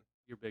American.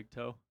 Your big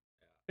toe.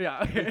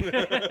 Yeah.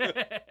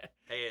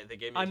 Hey, they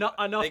gave me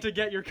enough to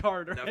get your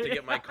card. Right? enough to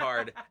get my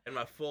card and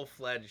my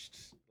full-fledged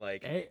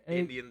Hey,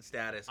 Indian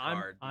status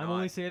card. I'm not-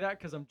 only saying that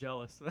because I'm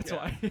jealous. That's Yeah.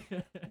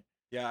 why.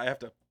 Yeah, I have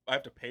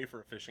to pay for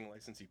a fishing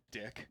license, you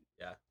dick.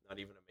 Yeah, not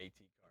even a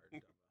Métis card. I'm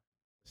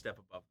a step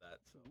above that.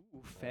 So.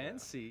 Ooh,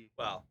 fancy.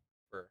 Well,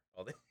 for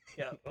all the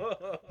yeah.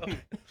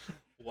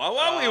 Wah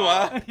wah wee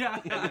wah. Yeah.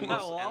 And then,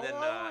 after that,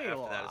 Wah, it's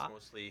wah.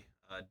 mostly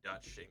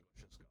Dutch, English,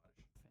 and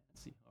Scottish.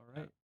 Fancy.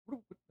 All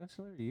right.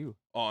 similar to you.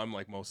 Oh, I'm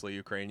like mostly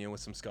Ukrainian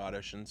with some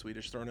Scottish and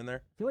Swedish thrown in there.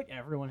 I feel like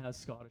everyone has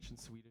Scottish and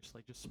Swedish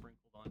like just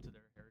sprinkled onto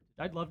their heritage.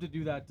 I'd love to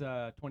do that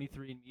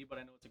 23andMe, but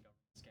I know it's a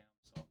government scam.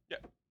 So Yeah,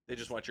 they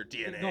just want your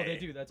DNA. no, they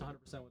do. That's 100%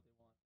 what they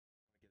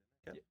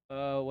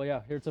want. Well,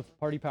 yeah. Here, it's a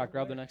party pack.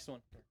 Grab the next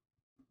one.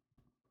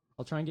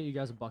 I'll try and get you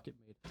guys a bucket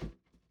made.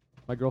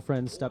 My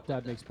girlfriend's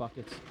stepdad makes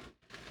buckets.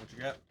 What you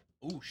got?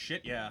 Oh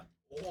shit, yeah.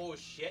 Oh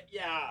shit,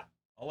 yeah.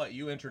 I'll let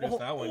you introduce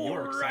that one. You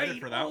were excited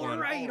for that one.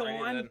 Right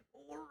on.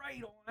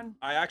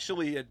 I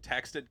actually had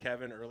texted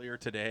Kevin earlier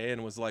today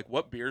and was like,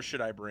 "What beers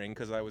should I bring?"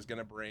 Because I was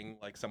gonna bring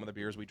like some of the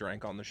beers we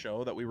drank on the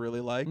show that we really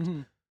liked,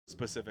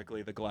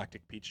 specifically the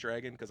Galactic Peach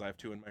Dragon, because I have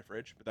 2 in my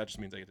fridge. But that just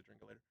means I get to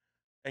drink it later.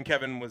 And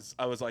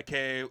I was like,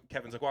 "Hey,"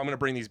 Kevin's like, "Well, I'm gonna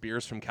bring these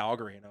beers from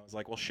Calgary," and I was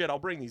like, "Well, shit, I'll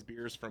bring these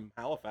beers from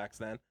Halifax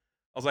then."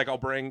 I was like, "I'll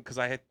bring," because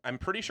I'm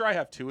pretty sure I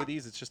have 2 of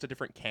these. It's just a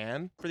different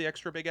can for the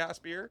extra big ass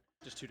beer.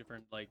 Just 2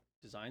 different like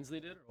designs they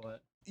did, or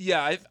what?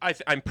 Yeah,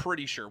 I'm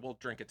pretty sure we'll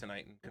drink it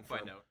tonight and confirm.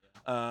 Find out.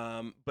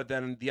 But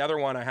then the other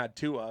one I had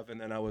 2 of, and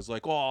then I was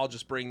like, "Oh, I'll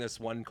just bring this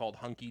one called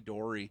Hunky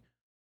Dory."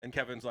 And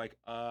Kevin's like,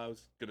 "I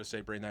was gonna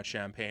say bring that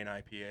champagne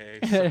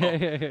IPA." So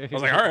I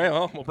was like, "All right,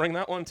 well, we'll bring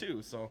that one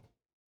too." So,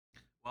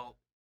 Well,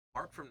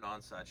 Mark from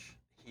Nonsuch,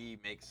 he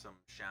makes some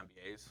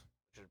Chambiers,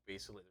 which are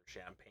basically their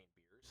champagne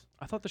beers.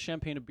 I thought the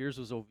champagne of beers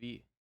was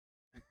OV.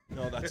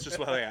 no, that's just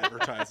why they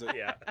advertise it.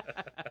 Yeah.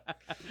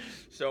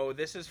 So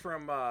this is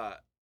from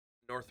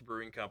North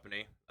Brewing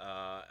Company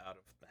out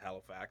of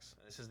Halifax.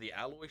 This is the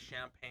Alloy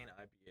Champagne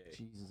IPA.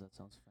 Jesus, that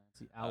sounds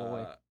fancy.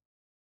 Alloy.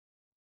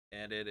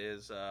 And it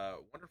is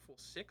wonderful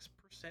 6%.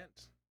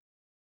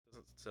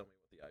 Doesn't tell me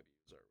what the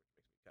IBUs are, which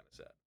makes me kind of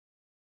sad.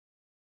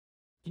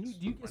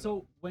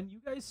 So when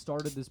you guys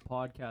started this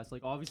podcast,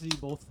 like obviously you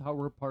both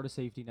were part of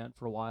Safety Net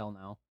for a while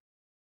now.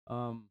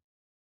 Even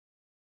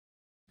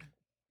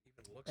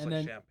looks like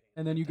champagne.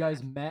 And then you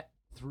guys met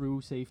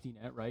through Safety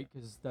Net, right?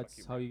 Because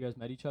that's how you guys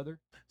met each other.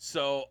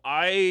 So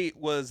I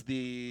was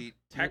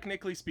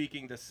technically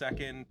speaking, the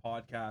second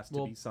podcast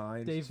to be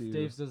signed.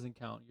 Dave's doesn't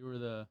count. You were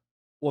the.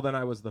 Well, then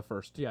I was the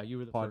first. Yeah, you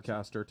were the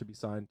podcaster to be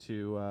signed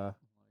to.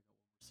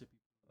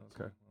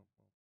 Okay,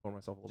 pour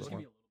myself a little bit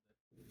more.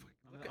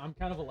 I'm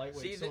kind of a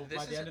lightweight, See, so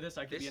by the end of this,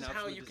 I could be an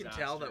absolute This is how you can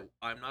tell that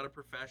I'm not a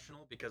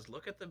professional, because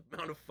look at the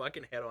amount of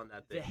fucking head on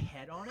that thing. The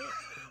head on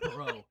it,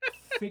 bro.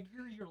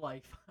 Figure your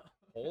life out.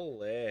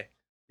 Holy.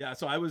 Yeah,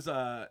 so I was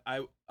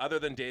other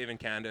than Dave and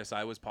Candace,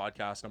 I was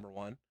podcast number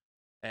 1,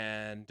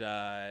 and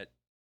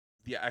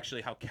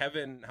actually how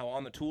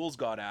On the Tools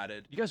got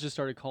added. You guys just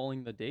started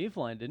calling the Dave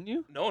line, didn't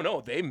you?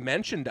 No, they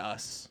mentioned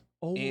us.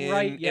 Oh,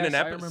 right. Yes, in an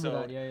I remember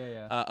episode that.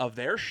 Yeah. Of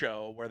their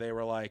show where they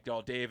were like,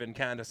 "Oh, Dave and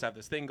Candace have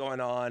this thing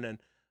going on, and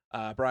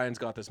Brian's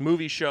got this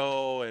movie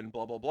show, and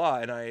blah blah blah."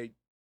 And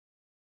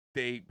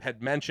they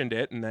had mentioned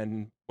it, and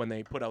then when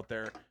they put out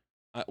their,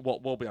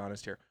 we'll be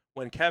honest here,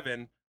 when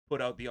Kevin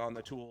put out the On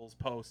the Tools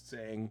post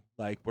saying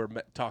like we're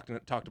talked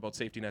about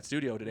Safety Net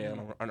Studio today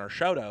on our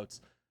shout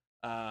outs,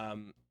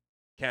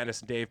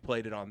 Candace and Dave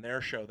played it on their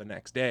show the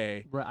next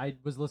day. Right, I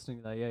was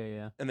listening to that.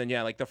 Yeah. And then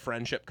like the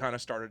friendship kind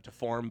of started to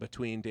form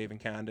between Dave and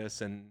Candace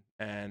and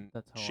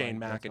Shane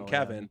Mack and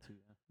Kevin.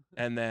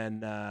 And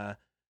then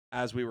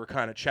as we were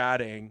kind of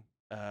chatting,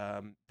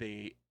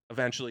 they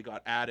eventually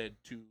got added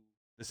to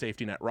the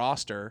Safety Net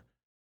roster.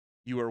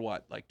 You were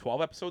what, like 12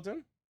 episodes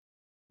in?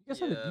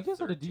 You guys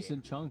had a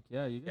decent chunk.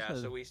 Yeah, you guys.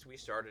 Yeah, so we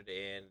started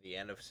in the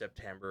end of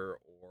September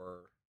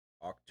or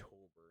October,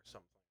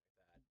 something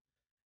like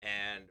that.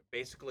 And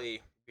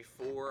basically,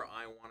 before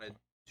we wanted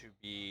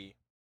to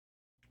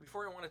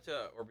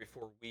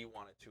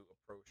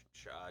approach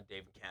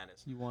Dave and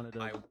Candace,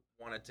 I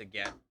wanted to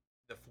get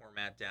the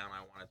format down.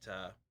 I wanted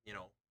to,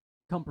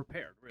 come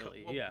prepared,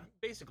 really. Well, yeah.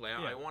 Basically,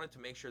 I wanted to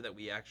make sure that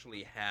we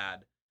actually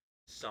had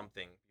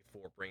something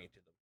before bringing it to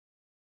them.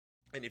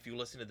 And if you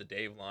listen to the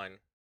Dave line,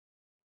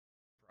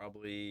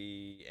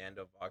 probably end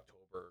of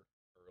October,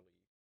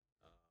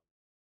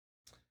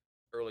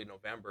 early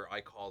November, I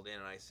called in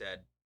and I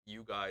said,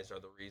 "You guys are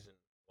the reason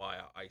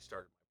why I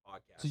started my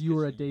podcast." So you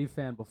were a Dave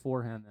fan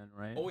beforehand, then,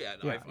 right? Oh yeah,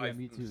 yeah,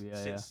 me too.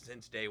 Yeah,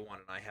 since day one,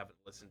 and I haven't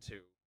listened to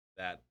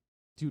that.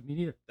 Dude, me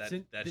neither. That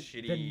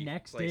shitty. The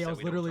next day, I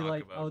was literally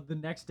like,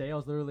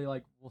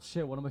 well,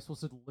 shit, what am I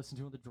supposed to listen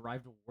to on the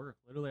drive to work?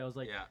 Literally, I was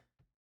like, yeah.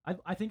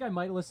 I think I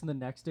might listen the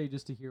next day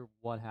just to hear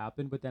what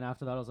happened, but then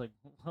after that, I was like,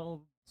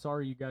 well,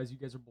 sorry, you guys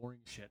are boring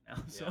as shit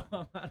now. So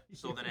I'm out of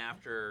So here. then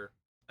after,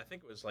 I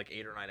think it was like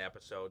 8 or 9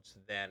 episodes,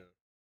 then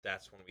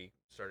that's when we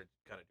started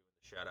kind of doing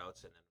the shout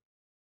outs, and then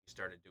we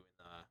started doing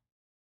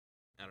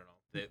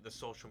the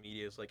social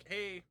media is like,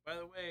 hey, by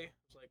the way,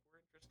 it's like, we're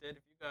interested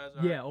if you guys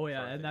are. Yeah, oh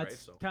yeah, and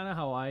that's kind of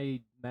how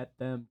I met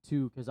them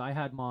too, because I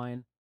had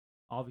mine,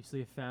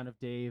 obviously a fan of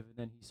Dave, and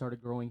then he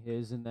started growing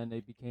his, and then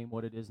it became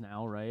what it is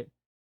now, right?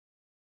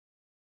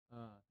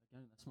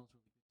 Again, that smells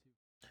really good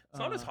too. It's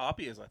not as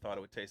hoppy as I thought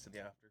it would taste in the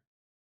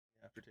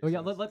aftertaste. Oh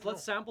yeah,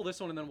 let's sample this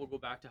one, and then we'll go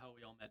back to how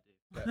we all met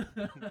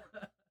Dave.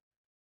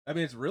 I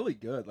mean, it's really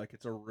good. Like,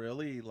 it's a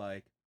really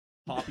like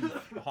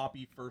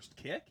hoppy first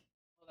kick.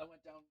 Oh, that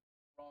went down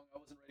wrong. I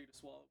wasn't ready to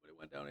swallow, but it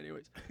went down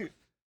anyways. Yeah,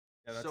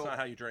 that's So- not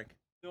how you drink.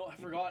 No, I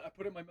forgot. I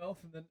put it in my mouth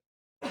and then.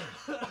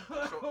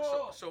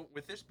 So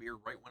with this beer,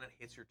 right when it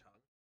hits your tongue,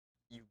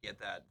 you get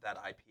that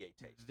IPA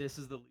taste. This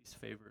is the least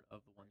favorite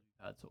of the ones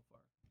we've had so far.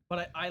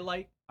 But I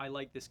like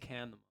this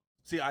can the most.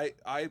 See, I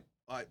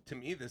to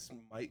me this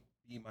might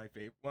be my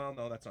favorite. Well,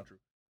 no, that's not true.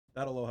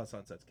 That Aloha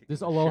Sunset's kicking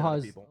This the shit out of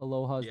Aloha's people.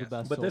 Aloha's Yes. the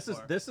best. But so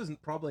this far. is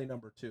probably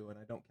number 2, and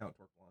I don't count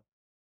Torque Blonde.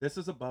 This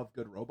is above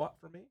Good Robot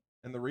for me,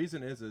 and the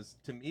reason is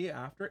to me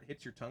after it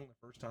hits your tongue the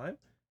first time,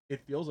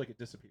 it feels like it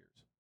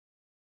disappears.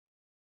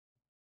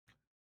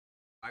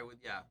 I would,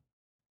 yeah.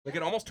 Like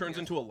it almost turns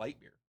Yes. into a light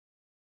beer.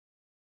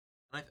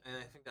 And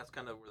I think that's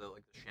kind of where the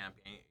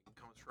champagne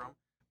comes from.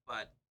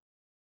 But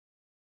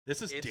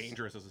This is It's-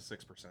 dangerous as a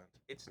 6%.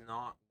 it's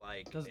not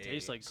like It doesn't a-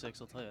 taste like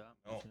 6. I'll tell you that.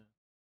 No. much, yeah.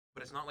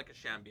 But it's not like a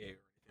Chambier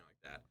or anything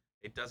like that.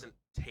 It doesn't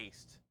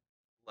taste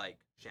like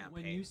champagne.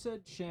 When you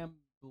said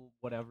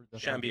whatever the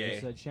fuck Chambier. you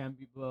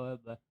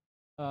said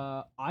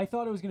I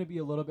thought it was gonna be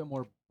a little bit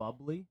more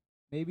bubbly.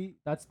 Maybe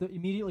that's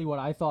immediately what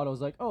I thought. I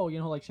was like, oh,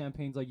 like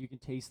champagne's like you can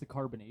taste the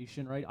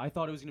carbonation, right? I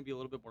thought it was gonna be a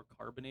little bit more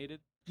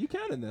carbonated. You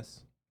can in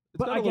this. It's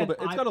But got a again, little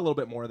bit. It's got a little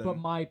bit more than. But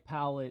my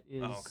palate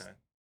is Oh, okay.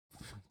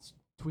 it's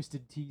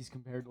twisted teas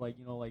compared to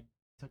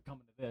to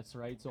coming to this,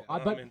 right? So Yeah,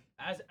 but I mean,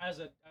 as a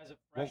fresh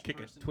won't kick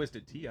person, a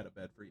twisted tea out of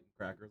bed for eating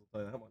crackers. I'll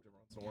tell you that much every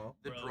once in a while.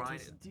 the Bro,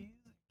 dryness, twisted teas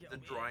get the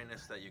me.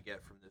 dryness that you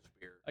get from this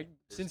beer.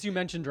 Since you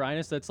mentioned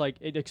dryness, that's like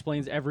it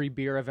explains every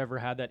beer I've ever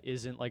had that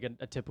isn't like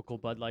a typical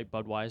Bud Light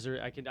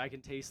Budweiser. I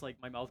can taste like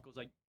my mouth goes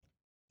like,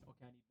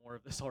 okay, I need more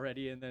of this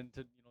already, and then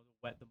to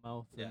wet the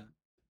mouth. Yeah.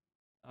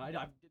 And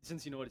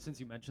since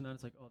you mentioned that,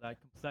 it's like, oh,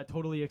 that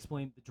totally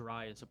explained the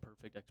dry is a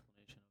perfect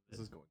explanation of it. This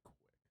is going quick.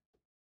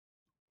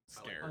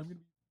 Scared. I'm gonna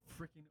be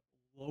freaking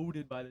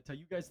loaded by the time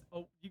you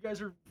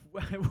guys are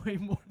way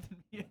more than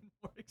me and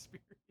more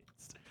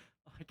experienced.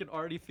 I can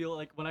already feel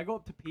like when I go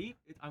up to pee,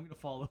 I'm gonna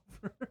fall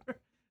over.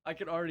 I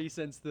can already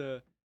sense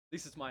at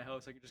least it's my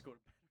house. I can just go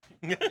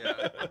to bed.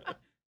 Yeah.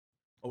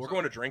 Oh, we're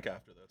going to drink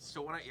after this.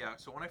 So when I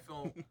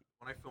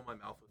fill my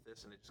mouth with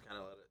this and it just kind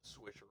of let it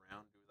swish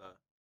around, do the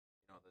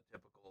the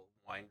typical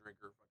wine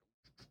drinker.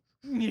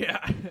 Yeah.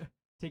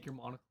 Take your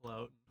monocle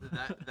out.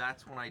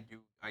 That's when I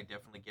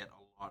definitely get a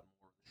lot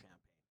more of the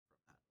champagne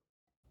from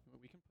that.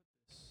 We can put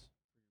this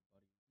for your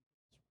buddy.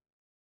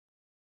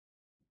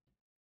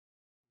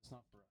 It's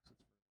not for us. It's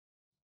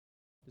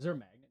for. Is there a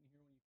magnet in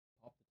here when you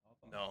pop the top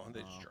off? No,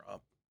 they just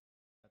drop.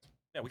 That's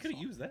Yeah, we could have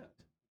soft. used that.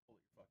 Pull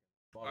your fucking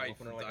bottle I-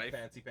 opener like I- a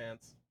fancy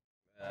pants.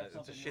 It's a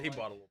something you shitty like?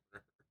 bottle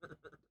opener.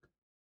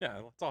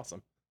 Yeah, that's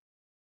awesome.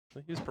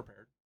 He was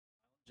prepared.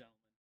 Gentlemen.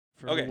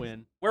 For Okay. the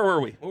win. Where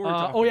were we? What were we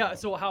talking about?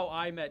 So how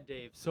I met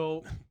Dave.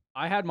 So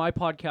I had my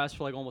podcast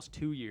for like almost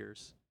 2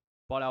 years,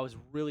 but I was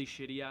really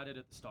shitty at it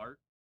at the start.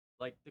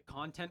 Like the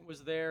content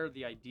was there,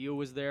 the idea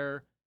was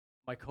there.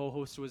 My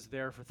co-host was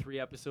there for 3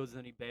 episodes, and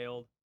then he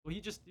bailed. Well,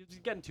 he was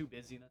getting too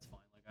busy, and that's fine.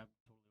 Like I'm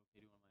totally okay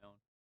doing it on my own.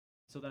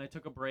 So then I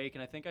took a break,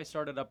 and I think I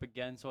started up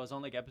again. So I was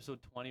on like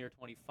episode 20 or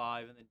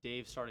 25, and then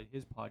Dave started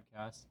his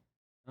podcast.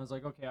 And I was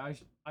like, okay,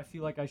 I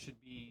feel like I should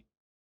be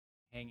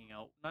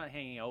not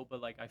hanging out,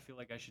 but like I feel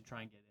like I should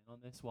try and get in on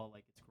this while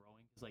like it's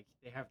growing, because like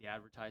they have the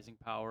advertising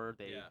power,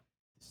 the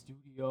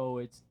studio,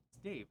 it's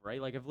Dave,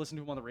 right? Like I've listened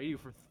to him on the radio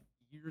for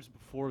years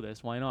before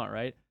this. Why not,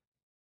 right?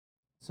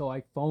 So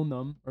I phoned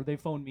them, or they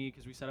phoned me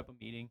because we set up a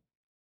meeting,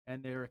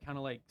 and they were kind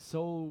of like,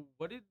 so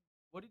what did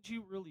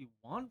you really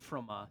want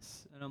from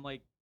us? And I'm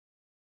like,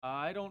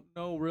 I don't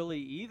know really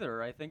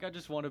either. I think I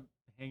just want to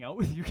hang out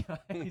with you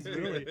guys,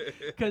 really,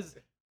 because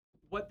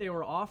what they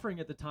were offering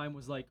at the time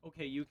was like,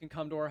 okay, you can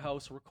come to our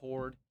house,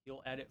 record,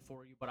 he'll edit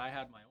for you. But I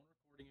had my own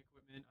recording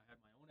equipment, I had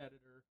my own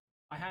editor,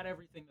 I had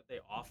everything that they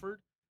offered.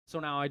 So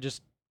now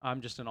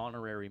I'm just an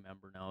honorary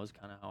member now. Is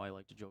kind of how I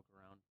like to joke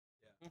around.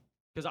 Yeah.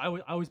 Because I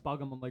always bug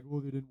them. I'm like, oh,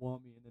 they didn't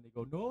want me, and then they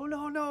go,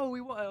 no, we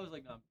want. I was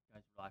like, no,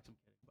 guys, relax, I'm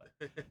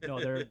kidding. But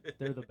no,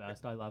 they're the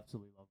best. I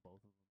absolutely love both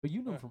of them. But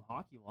you know from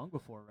hockey long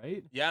before,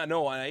 right? Yeah,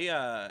 no,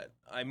 I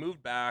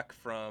moved back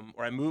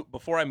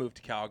before I moved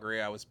to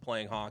Calgary. I was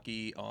playing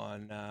hockey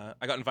on.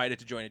 I got invited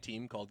to join a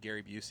team called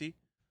Gary Busey,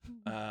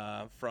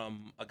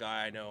 from a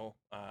guy I know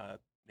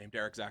named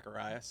Derek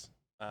Zacharias.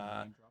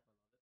 Well,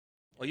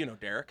 you know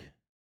Derek.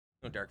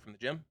 You know Derek from the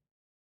gym.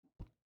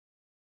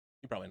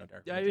 You probably know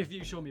Derek. Yeah, from the if gym.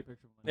 you show me a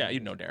picture of him. Yeah,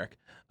 you'd know Derek.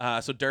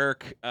 So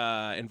Derek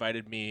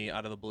invited me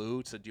out of the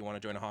blue, said, do you want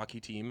to join a hockey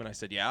team? And I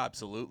said, yeah,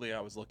 absolutely.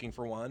 I was looking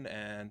for one.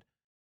 And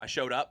I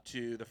showed up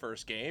to the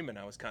first game, and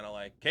I was kind of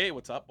like, hey,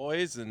 what's up,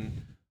 boys?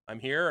 And I'm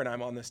here, and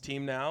I'm on this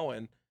team now.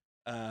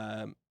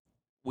 And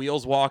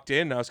Wheels walked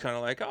in, and I was kind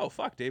of like, oh,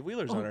 fuck, Dave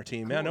Wheeler's on our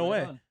team. Cool, Yeah, no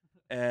right way. on.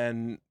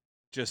 And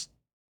just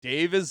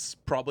Dave is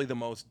probably the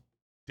most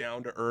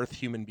down-to-earth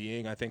human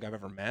being I think I've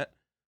ever met.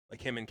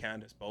 Like him and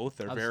Candace both.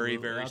 They're very,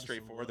 very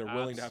straightforward. They're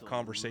willing to have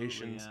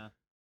conversations. Yeah.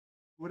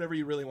 Whatever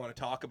you really want to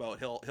talk about,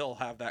 he'll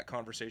have that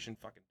conversation,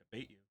 fucking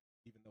debate you,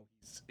 even though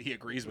he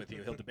agrees with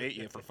you. He'll debate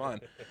you for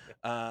fun.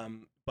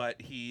 But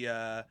we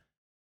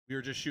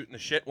were just shooting the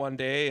shit one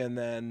day, and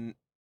then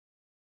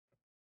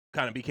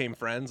kind of became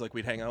friends. Like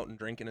we'd hang out and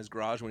drink in his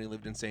garage when he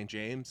lived in St.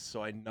 James.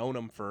 So I'd known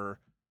him for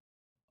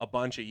a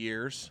bunch of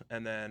years,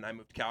 and then I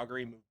moved to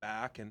Calgary, moved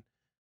back, and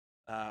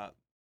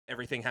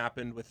everything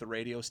happened with the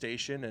radio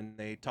station, and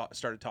they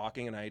started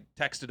talking, and I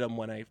texted him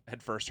when I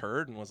had first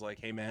heard and was like,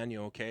 "Hey man,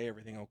 you okay?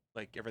 Everything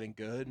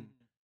good?"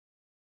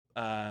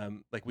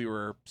 Like we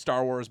were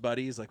Star Wars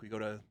buddies. Like we go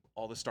to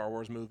all the Star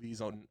Wars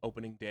movies on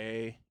opening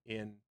day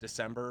in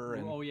December,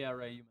 and oh yeah,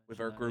 right. You with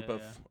our mentioned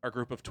group that, our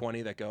group of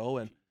 20 that go,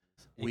 and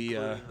we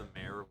Including the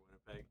mayor of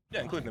Winnipeg.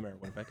 yeah, including the mayor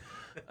of Winnipeg,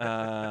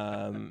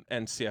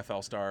 and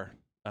CFL star.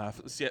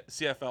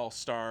 CFL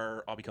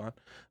star Abby Khan.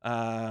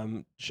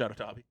 Shout out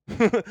to Abby.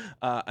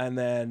 And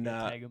then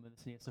tag him and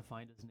he has to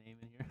find his name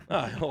in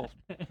here.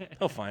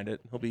 he'll find it.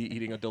 He'll be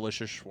eating a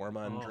delicious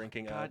shawarma and Oh,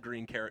 drinking God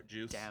green carrot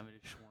juice. Damn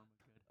it,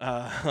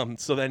 shawarma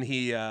good. So then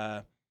he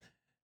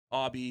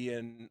Abby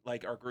and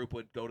like our group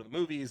would go to the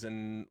movies,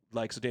 and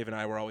like so Dave and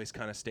I were always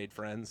kind of stayed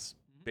friends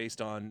based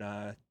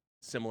on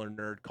similar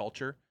nerd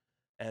culture.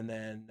 And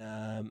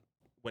then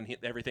when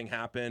everything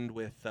happened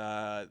with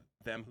them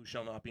who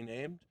shall not be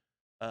named,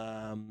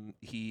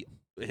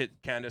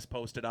 Candace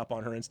posted up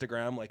on her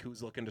Instagram like,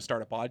 who's looking to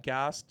start a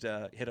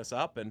podcast, hit us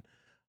up. And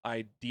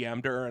I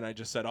DM'd her and I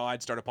just said,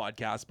 I'd start a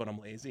podcast, but I'm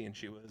lazy. And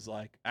she was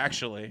like,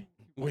 actually,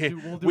 we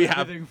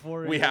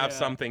have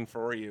something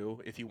for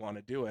you if you want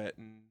to do it.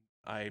 And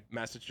I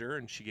messaged her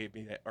and she gave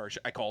me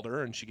I called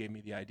her and she gave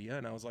me the idea,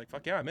 and I was like,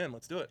 fuck yeah, I'm in,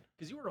 let's do it.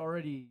 Because you were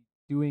already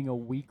doing a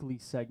weekly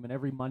segment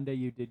every Monday.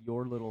 You did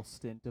your little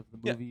stint of the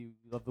movie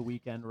of the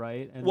weekend,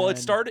 right? And well, then...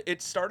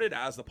 it started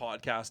as the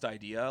podcast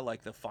idea,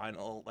 like the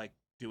final, like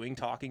doing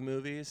talking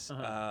movies.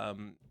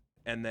 And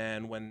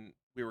then when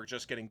we were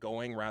just getting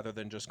going, rather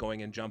than just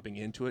going and jumping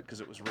into it,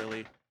 because it was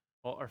really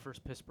our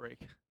first piss break.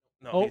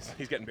 No,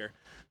 he's getting beer.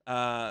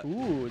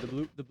 Ooh,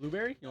 the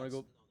blueberry. You want to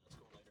go?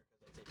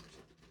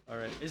 All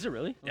right. Is it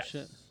really? Oh yeah.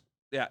 Shit.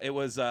 Yeah, it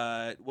was.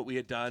 What we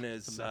had done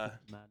is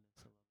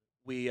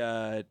we.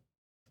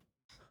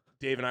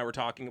 Dave and I were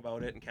talking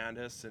about it, and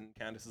Candace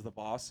is the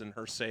boss, and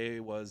her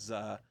say was,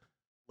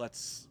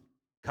 "Let's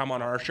come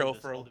on our show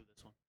for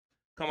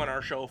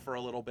a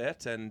little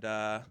bit." And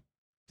that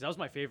was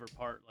my favorite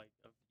part, like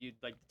of you,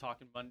 like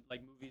talking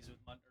like movies with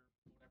or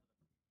whatever,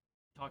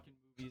 talking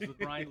movies with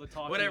Brian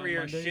Lataki. Whatever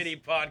your Mondays.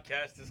 shitty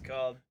podcast is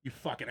called. You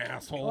fucking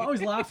asshole! Well, I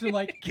always laughed and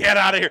like, get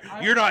out of here!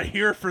 You're not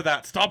here for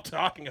that. Stop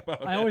talking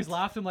about it. I always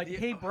laughed and like,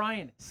 hey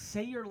Brian,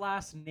 say your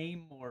last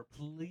name more,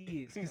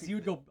 please, because you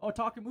would go,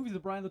 talking movies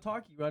with Brian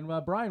Lataki,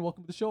 and Brian,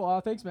 welcome to the show. Oh,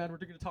 thanks, man. We're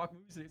going to talk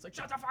movies today. It's like,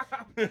 shut the fuck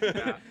up.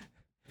 Yeah.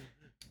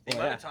 The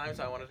amount of times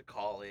I wanted to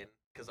call in,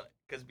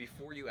 because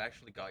before you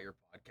actually got your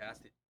podcast,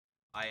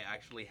 I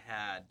actually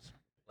had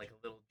like a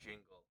little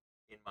jingle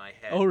in my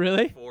head. Oh,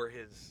 really? For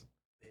his.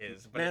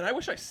 But Man, I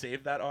wish I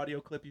saved that audio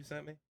clip you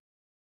sent me.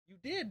 You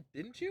did,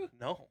 didn't you?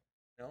 No.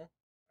 No. All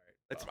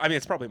right. I mean,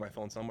 it's probably my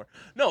phone somewhere.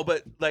 No,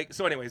 but like,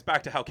 so anyways,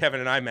 back to how Kevin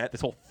and I met. This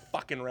whole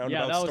fucking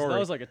roundabout story. That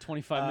was like a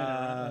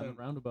 25-minute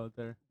roundabout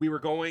there. We were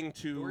going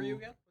to. Who are you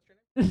again?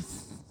 What's your name?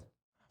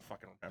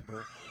 Fucking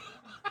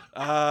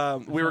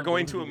remember. We were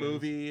going to a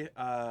movie,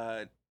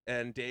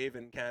 and Dave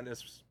and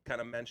Candace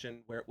kind of mentioned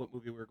what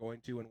movie we were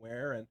going to and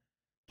where, and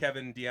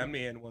Kevin DM'd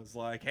me and was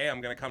like, "Hey,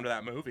 I'm gonna come to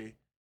that movie."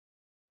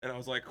 And I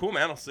was like, "Cool,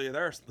 man. I'll see you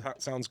there.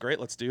 That sounds great.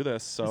 Let's do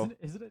this." So,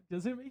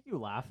 does it make you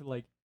laugh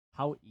like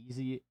how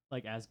easy,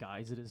 like as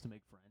guys, it is to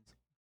make friends?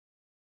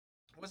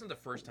 It wasn't the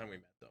first time we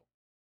met though.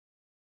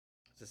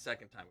 It's the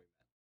second time we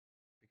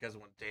met, because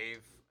when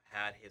Dave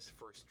had his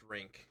first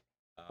drink.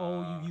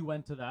 You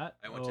went to that?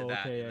 I went to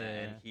that, okay,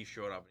 and he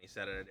showed up and he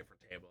sat at a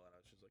different table, and I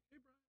was just like, "Hey,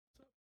 Brian, what's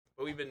up?"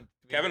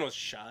 But Kevin was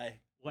shy.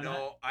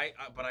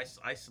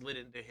 I slid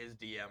into his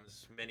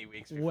DMs many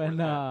weeks before when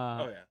that.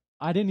 Oh yeah.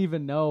 I didn't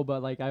even know,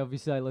 but like I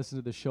listened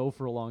to the show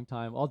for a long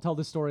time. I'll tell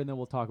the story and then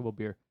we'll talk about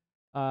beer.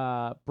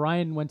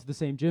 Brian went to the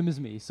same gym as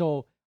me,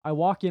 so I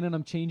walk in and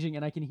I'm changing,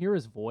 and I can hear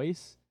his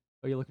voice.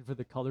 Are you looking for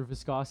the color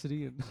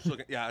viscosity? And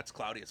Yeah, it's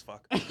cloudy as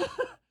fuck.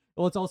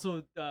 Well, it's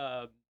also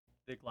the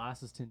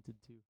glass is tinted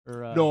too.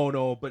 Or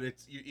no, but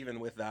it's even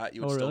with that,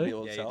 you would still really? be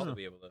able to Yeah, tell. you'd still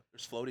be able to.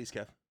 There's floaties,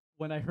 Kev.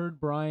 When I heard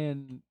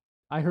Brian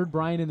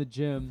in the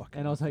gym, Fucking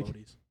and I was like,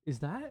 floaties. "Is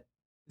that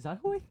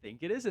who I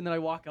think it is?" And then I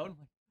walk out and I'm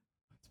like,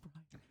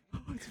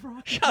 it's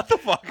Brian. Shut the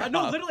fuck up.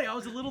 No, literally, I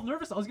was a little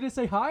nervous. I was gonna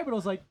say hi, but I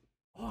was like,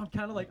 I'm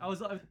kind of like, I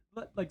was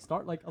like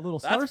start like a little.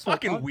 That's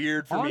fucking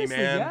weird for honestly,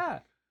 me, man. Yeah.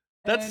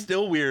 That's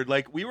still weird.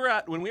 Like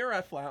when we were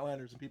at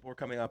Flatlanders and people were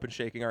coming up and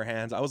shaking our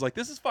hands, I was like,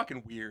 this is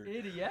fucking weird.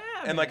 Yeah.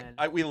 And man.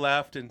 like we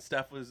left, and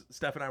Steph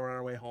and I were on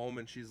our way home,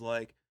 and she's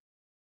like,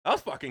 that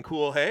was fucking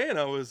cool, hey? And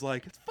I was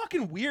like, it's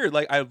fucking weird.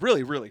 Like I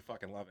really, really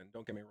fucking love it.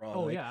 Don't get me wrong.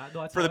 Oh like, yeah.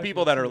 No, that's for how the I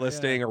people feel that are too,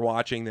 listening yeah. or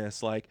watching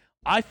this, like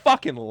I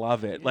fucking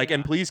love it. Like,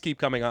 and Yeah. please keep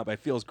coming up. It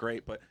feels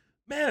great, but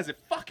man, is it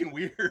fucking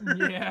weird.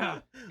 Yeah.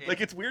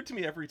 Like it's weird to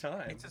me every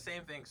time. It's the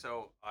same thing.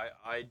 So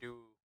I do.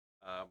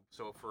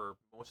 So for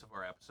most of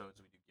our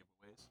episodes, we do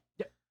giveaways.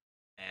 Yep.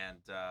 And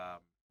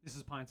This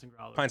is Pints and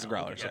Growlers. Pints and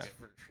now. Growlers, yes,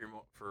 yeah.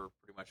 for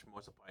pretty much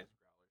most of Pints and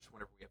Growlers,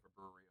 whenever we have a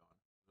brewery on,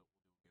 we'll do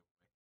a giveaway.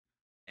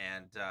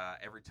 And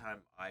every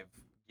time I've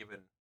given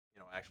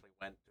actually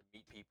went to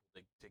meet people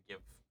to give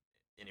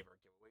any of our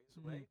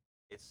giveaways away.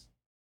 It's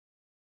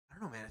I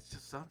don't know, man. It's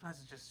just sometimes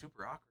it's just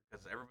super awkward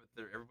because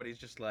everybody's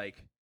just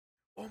like,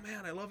 "Oh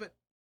man, I love it.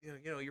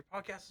 Your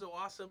podcast is so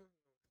awesome.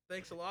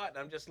 Thanks a lot." And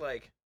I'm just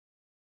like,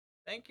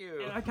 "Thank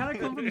you." And I kind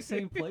of come from the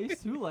same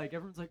place too. Like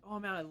everyone's like, "Oh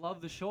man, I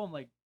love the show." I'm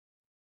like,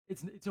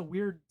 it's a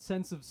weird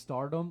sense of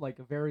stardom, like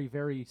a very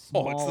very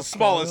small. Oh, it's the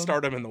smallest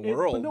stardom in the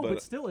world.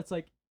 But still, it's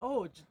like,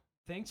 oh,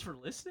 thanks for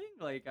listening.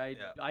 Like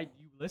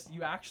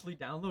you actually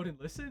download and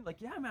listen. Like,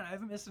 yeah, man, I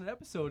haven't missed an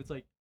episode. It's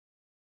like,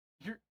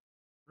 you're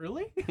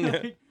really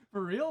like,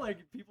 for real?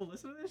 Like people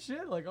listen to this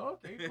shit? Like, oh,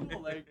 okay,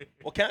 cool. Like,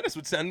 well, Candace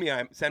would send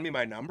me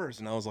my numbers,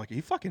 and I was like, "Are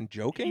you fucking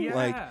joking?" Yeah.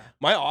 Like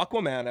my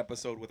Aquaman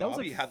episode with that was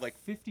Abby like had like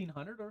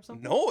 1,500 or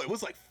something. no, it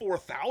was like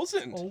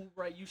 4,000. Oh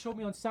right, you showed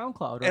me on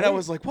SoundCloud, right? And I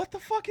was like, "What the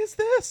fuck is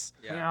this?"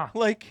 Yeah.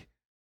 Like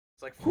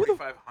it's like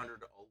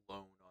 4,500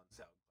 alone on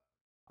SoundCloud.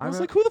 I was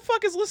like, "Who the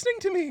fuck is listening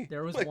to me?"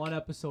 There was like, one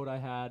episode I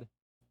had,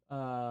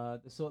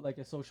 like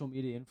a social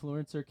media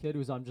influencer kid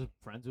who's I'm just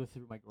friends with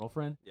through my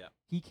girlfriend. Yeah.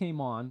 He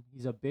came on.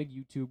 He's a big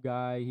YouTube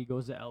guy. He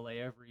goes to LA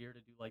every year to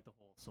do like the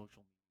whole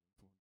social media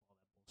influence, all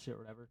that bullshit,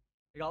 whatever.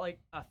 They got like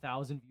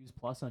 1,000 views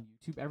plus on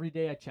YouTube. Every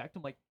day I checked.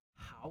 I'm like,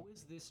 how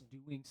is this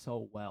doing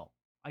so well?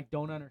 I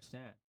don't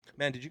understand.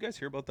 Man, did you guys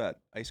hear about that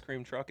ice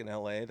cream truck in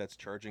LA that's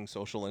charging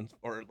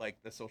or like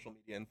the social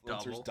media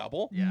influencers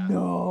double? Yeah.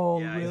 No,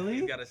 Yeah, really?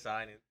 he's got a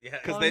sign. Yeah.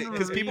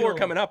 Because people were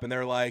coming up and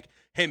they're like,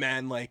 "Hey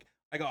man, like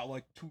I got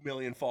like 2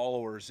 million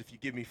followers if you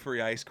give me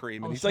free ice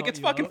cream." And I'll he's like, shout "It's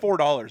you fucking out."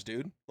 $4,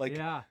 dude. Like,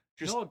 yeah.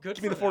 just no, good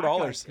give me for the that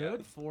guy. $4."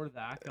 Good for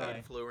that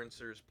guy.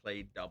 Influencers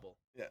play double.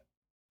 Yeah.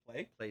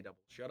 Play double.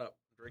 Shut up.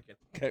 I'm drinking.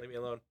 Okay. Leave me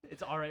alone.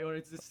 It's all right.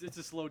 It's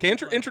a slow. Okay,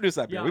 decline. introduce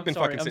that beer. Yeah, We've been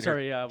fucking I'm sitting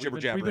sorry. here Yeah, we've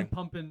been jibber-jabbering.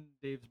 pumping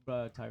Dave's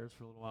tires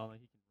for a little while. Now he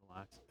can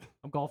relax.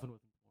 I'm golfing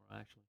with him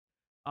tomorrow,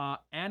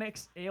 actually.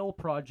 Annex Ale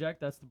Project.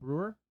 That's the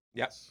brewer.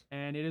 Yes.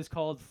 And it is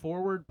called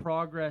Forward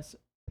Progress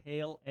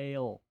Pale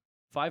Ale.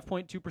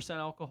 5.2%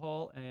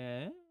 alcohol,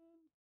 and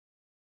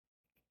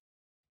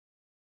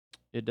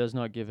it does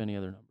not give any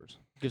other numbers.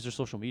 It gives their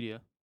social media.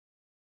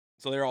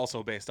 So they're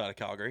also based out of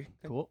Calgary.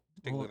 Cool.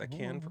 Take a look at that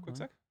can for a quick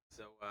sec.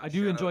 So I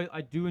do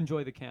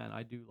enjoy the can.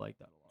 I do like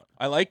that a lot.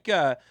 I like.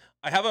 I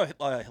have a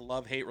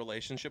love-hate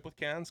relationship with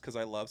cans because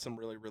I love some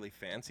really really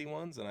fancy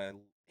ones, and I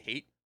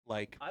hate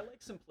like. I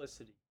like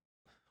simplicity.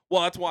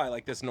 Well, that's why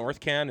like this North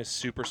can is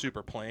super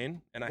super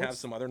plain, and I have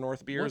some other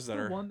North beers that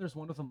are. There's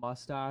one with a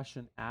mustache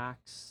and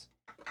axe.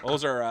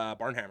 Those are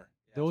Barnhammer.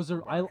 Those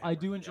are I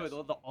do enjoy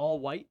the all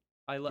white.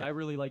 I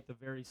really like the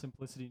very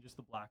simplicity and just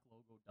the black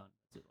logo done.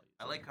 That's it.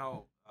 I like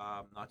how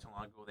not too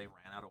long ago they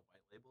ran out of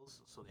white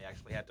labels, so they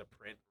actually had to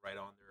print right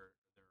on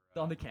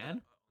their on the can,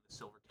 on the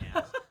silver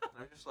cans. And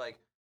I'm just like,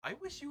 I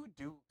wish you would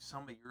do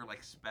some of your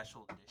like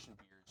special edition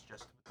beers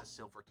just with the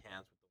silver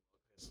cans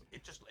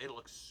with the logo. It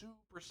looks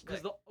super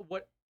slick.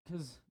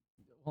 Because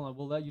hold on,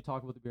 we'll let you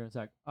talk about the beer in a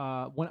sec.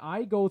 When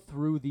I go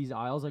through these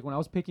aisles, like when I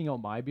was picking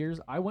out my beers,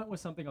 I went with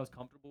something I was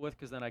comfortable with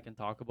because then I can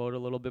talk about it a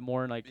little bit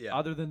more. And like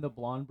other than the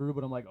blonde brew,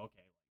 but I'm like,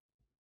 okay,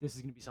 this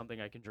is gonna be something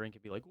I can drink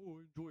and be like, oh,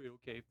 enjoy it.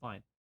 Okay,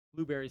 fine.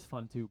 Blueberry's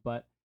fun too,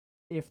 but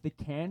if the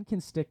can can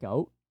stick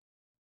out,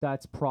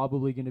 that's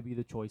probably gonna be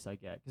the choice I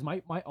get. Because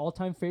my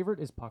all-time favorite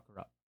is Pucker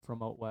Up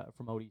from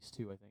out east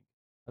too.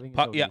 I think.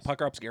 It's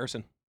Pucker Up's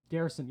Garrison.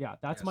 Garrison, yeah,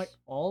 that's my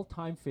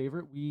all-time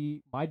favorite.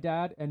 My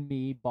dad and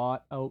me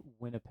bought out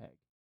Winnipeg.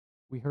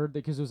 We heard that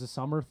because it was a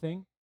summer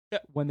thing. Yeah.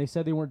 When they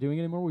said they weren't doing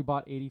it anymore, we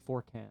bought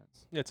 84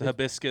 cans. Yeah, it's a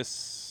hibiscus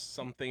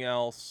something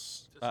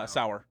else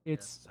sour.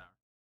 It's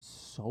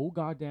so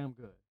goddamn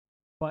good,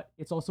 but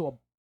it's also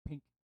a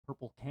pink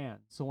purple can.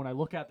 So when I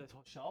look at this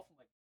whole shelf, I'm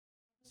like,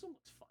 this one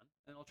looks fun,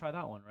 and I'll try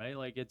that one, right?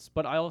 Like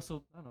but I don't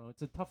know.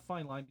 It's a tough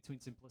fine line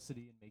between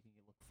simplicity and making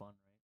it look fun,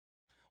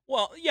 right?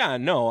 Well, yeah,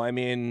 no, I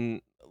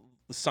mean.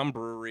 Some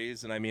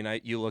breweries, and I mean,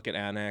 you look at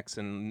Annex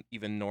and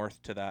even North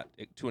to that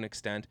to an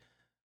extent.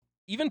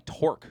 Even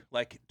Torque,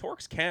 like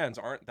Torque's cans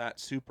aren't that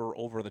super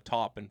over the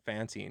top and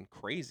fancy and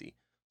crazy.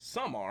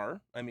 Some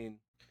are. I mean,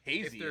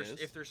 Hazy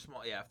if they're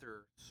small, if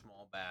they're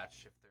small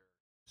batch, if they're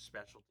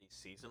specialty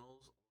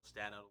seasonals,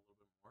 stand out a little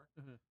bit more.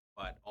 Mm-hmm.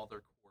 But all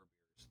their core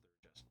beers,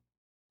 they're just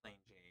plain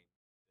Jane.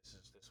 This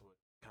is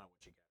kind of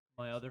what you get.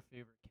 My other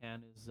favorite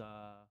can is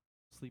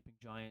Sleeping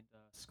Giant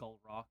Skull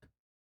Rock.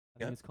 I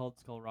think it's called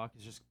Skull Rock.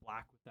 It's just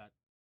black with that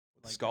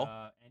skull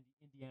and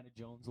Indiana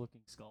Jones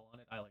looking skull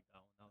on it. I like that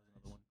one. That was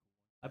another one.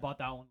 I bought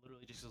that one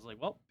literally just because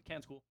like, well, the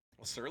can's cool.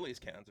 Well, Surly's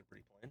cans are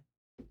pretty plain.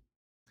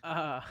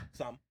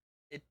 Some.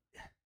 It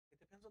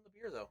depends on the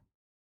beer though.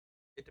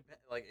 It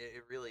depends. Like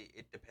it really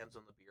depends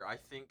on the beer. I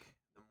think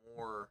the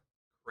more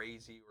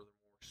crazy or the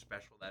more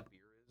special that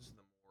beer is,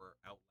 the more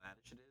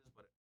outlandish it is.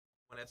 But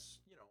when it's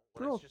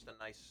it's just a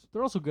nice.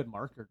 They're also good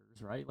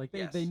marketers, right? Like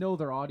they know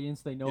their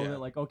audience. They know that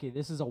like, okay,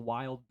 this is a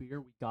wild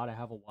beer. We gotta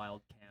have a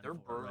wild can. Their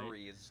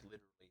brewery is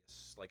literally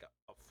like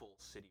a full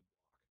city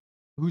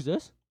block. Who's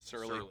this?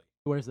 Surly.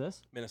 Where's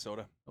this?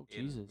 Minnesota. Oh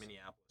Jesus.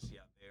 Minneapolis.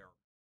 Yeah, they are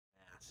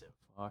massive.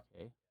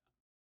 Okay.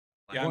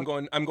 Yeah,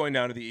 I'm going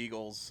down to the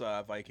Eagles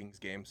Vikings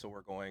game, so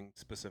we're going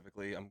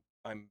specifically. I'm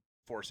I'm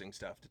forcing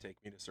Steph to take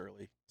me to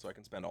Surly so I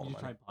can spend all Did the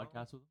you money. try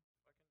podcasts with him?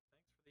 Thanks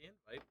for the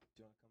invite. Do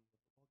you want to come to the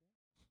football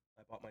game?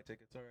 I bought my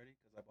tickets already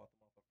because I bought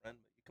them off a friend,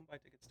 but you can buy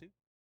tickets too.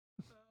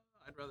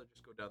 I'd rather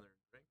just go down there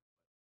and drink.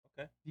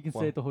 Okay. You can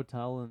Well, stay at the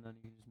hotel and then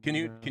you can just. Can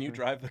move you around can you there.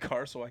 drive the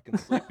car so I can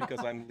sleep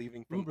because I'm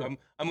leaving from Uber.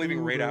 I'm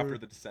leaving right after Uber.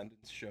 the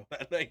Descendants show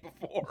that night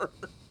before.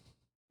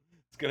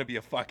 It's gonna be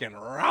a fucking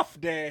rough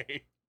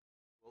day.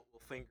 We'll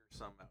finger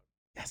some out.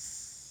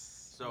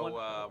 Yes. So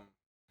One-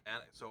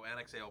 so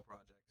Annex Ale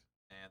Project,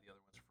 and the other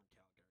ones are from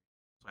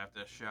Calgary. So I have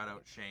to shout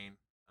out Shane,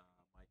 my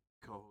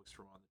co-host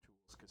from On the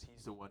Tools, because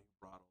he's the one who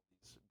brought all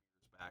these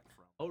beers back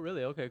from. Oh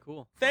really? Okay,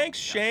 cool. Thanks,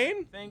 Yeah.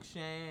 Shane. Thanks,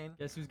 Shane.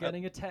 Guess who's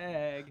getting a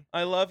tag?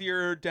 I love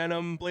your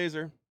denim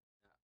blazer.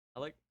 I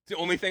like. It's the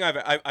only thing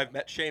I've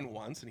met Shane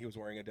once, and he was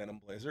wearing a denim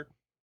blazer.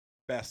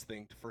 Best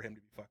thing for him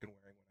to be fucking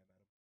wearing when I met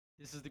him.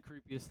 This is the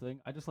creepiest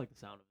thing. I just like the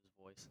sound of his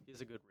voice. He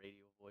has a good radio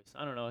voice.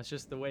 I don't know. It's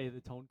just the way the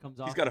tone comes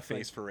off. He's got a It's like-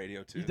 face for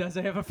radio too. He does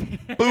have a face.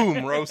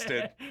 Boom,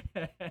 roasted.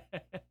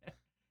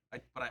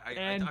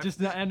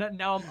 And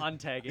now I'm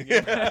untagging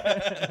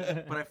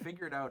him. But I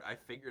figured out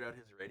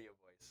his radio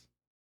voice.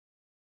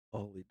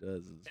 All he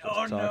does is just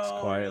Oh, talks no,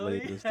 quietly,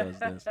 really? just does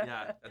this.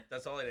 Yeah,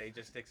 that's all it is. He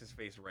just sticks his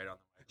face right on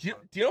the Do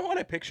microphone. you know what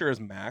I picture as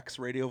Mac's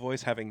radio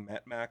voice, having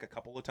met Mac a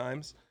couple of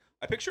times?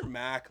 I picture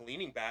Mac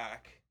leaning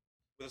back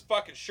with his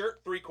fucking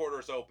shirt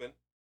 3/4 open,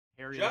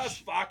 Harry as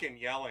just fucking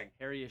yelling.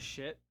 Harry as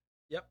shit.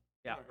 Yep.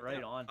 Yeah,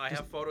 right on. I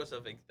Just- have photos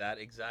of that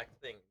exact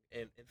thing,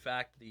 and in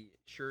fact, the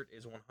shirt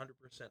is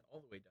 100%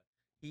 all the way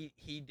done.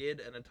 He did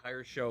an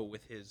entire show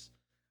with his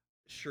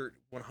shirt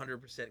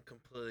 100%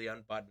 completely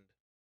unbuttoned,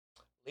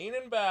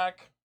 leaning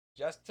back,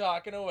 just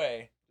talking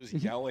away. Just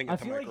yelling I at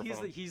the feel like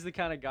microphone. he's the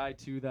kind of guy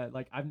too that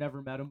like I've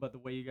never met him, but the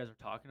way you guys are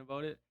talking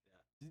about it,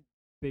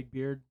 big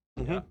beard,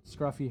 Mhm.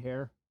 scruffy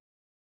hair.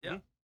 Yeah.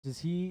 Does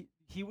he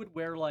would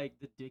wear like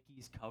the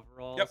Dickies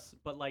coveralls,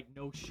 but like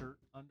no shirt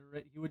under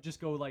it. He would just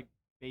go like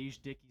beige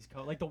Dickies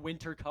coat, like the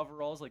winter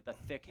coveralls, like the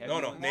thick heavy.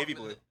 No, ones. navy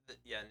blue.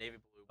 Yeah, navy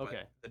blue. But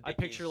Okay. the I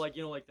picture Dickies-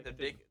 like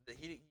like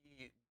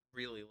he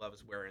really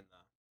loves wearing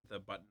the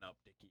button up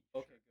Dickie.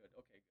 Okay, good.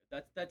 Okay,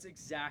 good. That's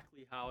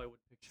exactly how I would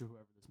picture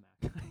whoever this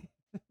Mac guy.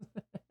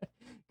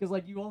 Because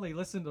like you only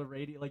listen to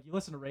radio, like you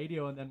listen to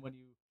radio, and then when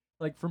you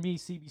like for me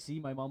CBC,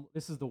 my mom.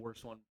 This is the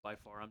worst one by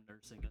far. I'm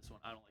nursing this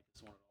one. I don't like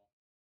this one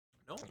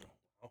at all.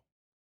 No.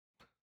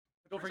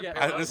 Don't forget.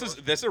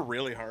 This is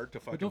really hard to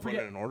But fucking don't put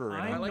forget, in an order right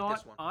I now. I'm like not.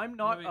 this one. I'm I'm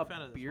not a a big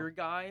fan of this beer one.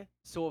 guy.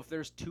 So if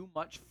there's too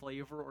much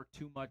flavor or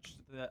too much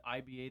the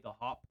IBA, the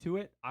hop to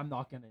it, I'm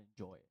not gonna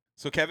enjoy it.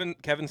 So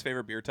Kevin's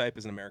favorite beer type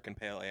is an American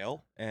Pale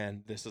Ale,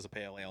 and this is a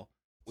Pale Ale,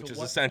 which So is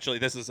what-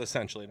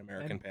 essentially an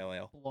American And Pale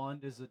Ale.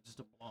 Blonde is just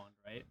a blonde,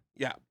 right?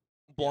 Yeah.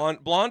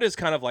 Blonde is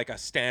kind of like a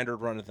standard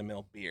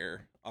run-of-the-mill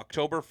beer.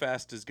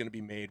 Oktoberfest is going to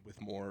be made with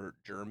more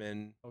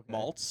German Okay.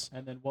 malts.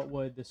 And then what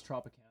would this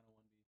Tropicana one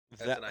be?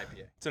 That's an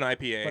IPA. It's an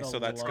IPA, But a so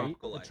that's light,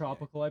 tropical a IPA.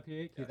 tropical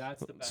IPA. Okay, Yes.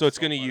 that's the best. So it's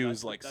gonna far. use,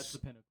 That's the- like, that's the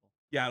pinnacle.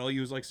 yeah, it'll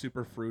use like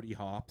super fruity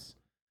hops.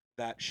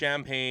 That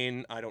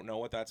champagne, I don't know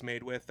what that's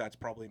made with. That's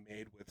probably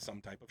made with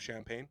some type of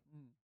champagne.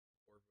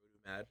 Or Voodoo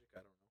Magic. I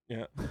don't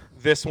know. Yeah.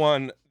 This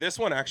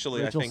one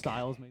actually, Rachel I think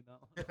Styles made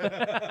that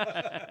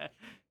one.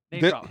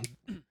 Name Thi- drop.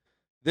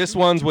 this Two-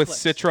 one's two with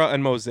flips. Citra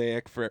and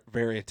Mosaic for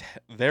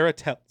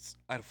Veritels.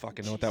 I don't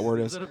fucking know what that word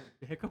Jesus, is. Was that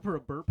a hiccup or a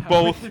burp?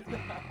 Both.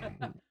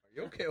 Are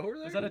you okay over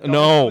there? Was that a No.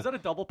 double, Was that a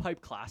double pipe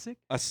classic?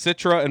 A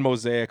Citra and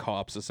Mosaic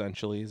hops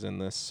essentially is in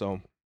this.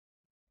 So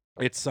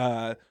it's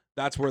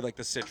that's where like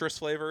the citrus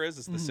flavor is.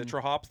 It's the Mhm.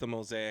 Citra hops. The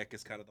Mosaic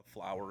is kind of the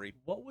flowery.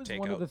 What was Take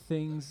one out. of the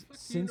things Fuck do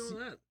you since? know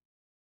that?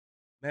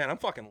 Man, I'm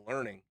fucking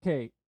learning.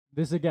 Okay,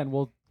 this again.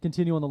 We'll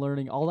continue on the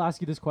learning. I'll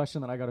ask you this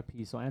question, then I got to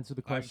pee. So answer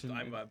the question.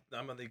 I'm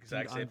on the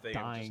exact Dude, same I'm thing.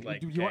 dying. I'm just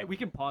like, Do you okay. want, we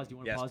can pause. Do you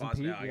want to Yes, pause and pause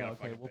pee? now. I Yeah. gotta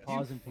Okay, fucking we'll piss.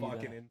 pause and pee. Fucking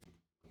then. in.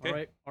 All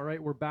right. All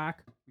right. We're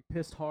back. We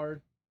pissed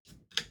hard.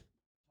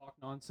 Talk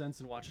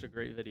nonsense and watched a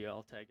great video.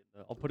 I'll tag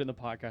it. I'll put it in the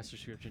podcast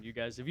description. You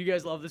guys, if you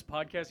guys love this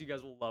podcast, you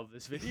guys will love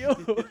this video.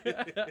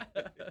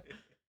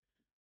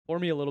 Pour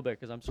me a little bit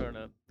because I'm starting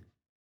to.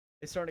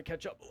 It's starting to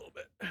catch up a little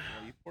bit. Yeah,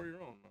 you pour your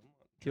own. I'm not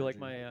Do you like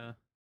judging you. my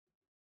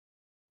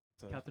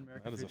It's a- Captain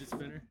America that is a fidget f-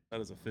 spinner?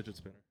 That is a fidget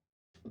spinner.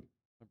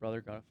 My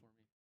brother got it for me.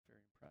 Very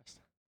impressed.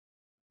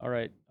 All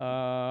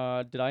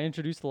right. Did I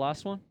introduce the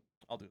last one?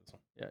 I'll do this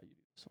one. Yeah, you do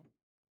this one.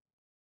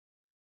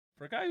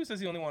 For a guy who says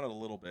he only wanted a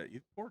little bit,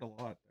 you poured a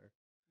lot there.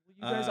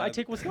 You guys, I Uh,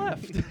 take what's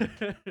left.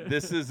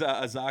 This is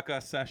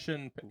Azaka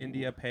Session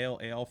India Pale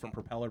Ale from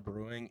Propeller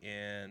Brewing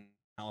in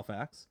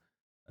Halifax.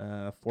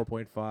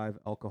 4.5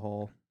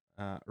 alcohol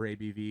or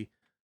ABV.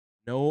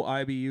 No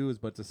IBUs,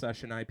 but it's a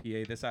session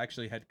IPA. This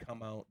actually had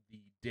come out the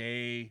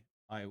day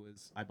I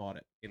bought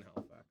it in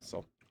Halifax.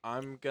 So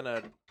I'm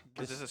gonna.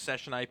 This is a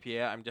session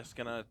IPA. I'm just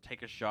gonna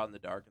take a shot in the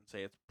dark and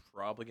say it's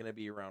probably gonna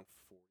be around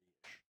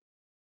 40-ish.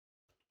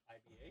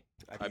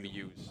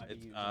 IBUs.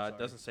 It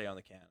doesn't say on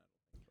the can.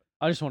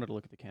 I just wanted to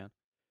look at the can.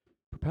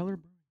 Propeller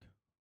Brewing.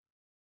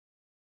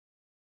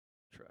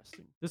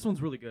 Interesting. This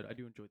one's really good. I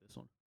do enjoy this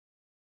one.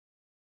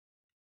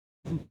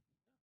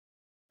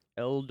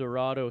 El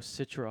Dorado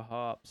Citra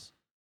hops.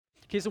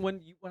 Okay, so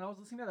when I was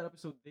listening to that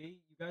episode, you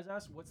guys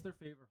asked what's their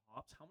favorite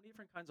hops. How many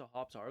different kinds of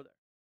hops are there?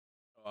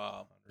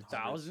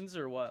 Thousands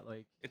or what?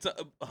 Like It's a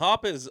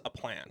hop is a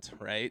plant,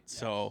 right? yes.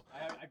 So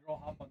I grow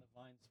hop on the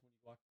vines when you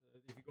walk.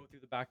 If you go through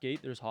the back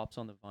gate, there's hops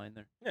on the vine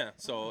there. yeah,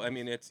 so I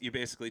mean, it's you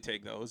basically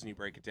take those and you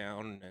break it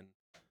down, and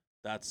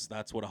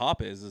that's what a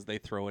hop is they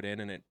throw it in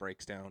and it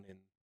breaks down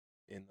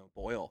in the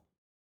boil,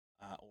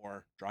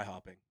 or dry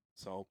hopping.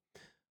 So,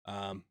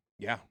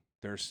 yeah,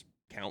 there's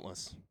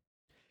countless.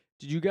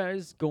 Did you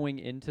guys going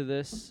into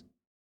this?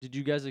 Did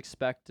you guys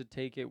expect to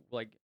take it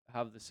like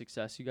have the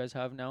success you guys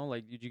have now?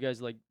 Like, did you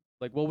guys like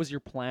what was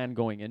your plan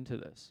going into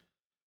this?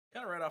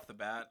 Kind of right off the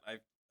bat,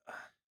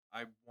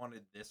 I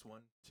wanted this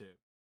one to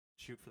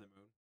shoot for the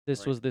moon.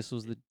 This was the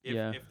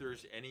if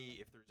there's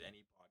any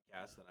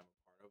podcast that I'm a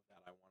part of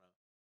that I want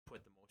to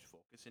put the most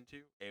focus into,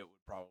 it's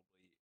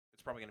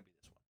probably gonna be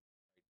this one.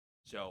 Right?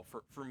 So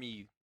for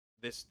me,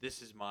 this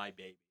is my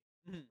baby,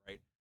 right?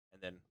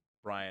 And then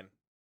Brian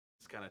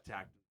has kind of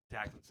tacked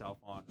himself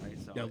on, right?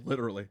 So Yeah,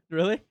 literally.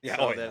 Really? Yeah.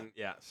 So Oh, then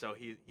so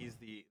he's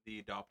the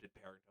adopted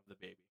parent of the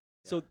baby.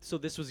 So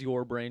this was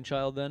your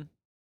brainchild then?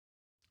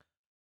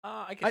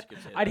 I guess you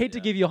could say I'd that, hate to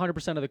yeah. give you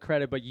 100% of the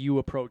credit, but you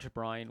approached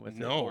Brian with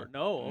No. it. Or,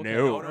 no. Okay.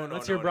 No.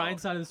 Let's hear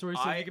Brian's side of the story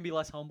so you can be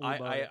less humble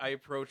about it. I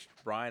approached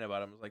Brian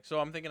about him. I was like, so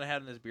I'm thinking of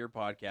having this beer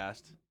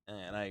podcast,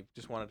 and I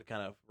just wanted to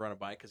kind of run it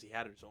by because he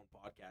had his own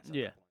podcast. At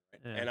Yeah. that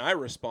point, right? And I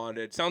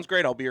responded, "Sounds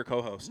great. I'll be your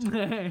co-host."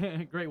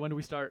 Great. When do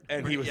we start?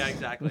 And he was Yeah,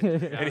 exactly.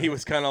 and he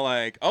was kind of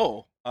like,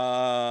 "Oh,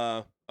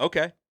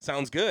 okay,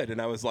 sounds good."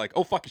 And I was like,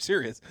 "Oh, fuck, you're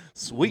serious?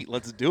 Sweet,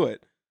 let's do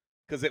it."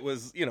 Because it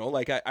was,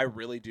 like I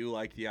really do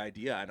like the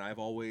idea, and I've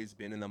always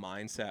been in the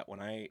mindset when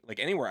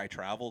anywhere I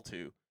travel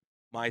to,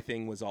 my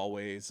thing was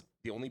always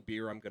the only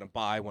beer I'm gonna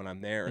buy when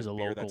I'm there is a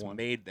beer local that's one.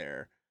 made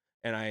there.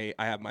 And I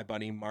have my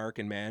buddy Mark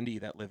and Mandy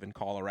that live in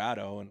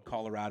Colorado. And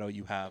Colorado,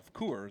 you have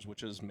Coors,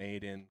 which is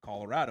made in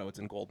Colorado. It's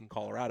in Golden,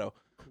 Colorado.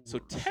 So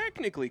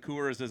technically,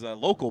 Coors is a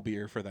local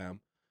beer for them.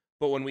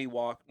 But when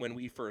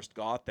we first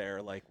got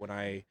there,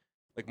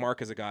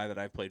 Mark is a guy that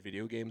I've played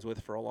video games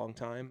with for a long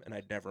time, and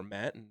I'd never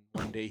met. And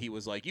one day he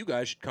was like, "You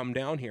guys should come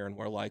down here," and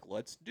we're like,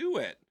 "Let's do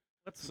it."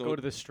 Let's So- go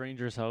to this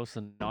stranger's house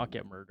and not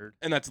get murdered.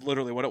 And that's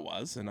literally what it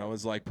was. And I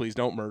was like, "Please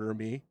don't murder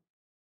me,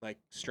 like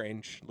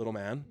strange little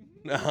man."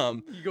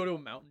 You go to a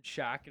mountain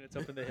shack and it's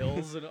up in the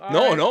hills. And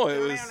No, it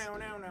was.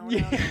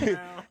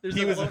 There's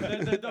He was-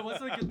 what's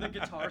the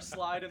guitar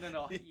slide and then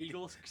an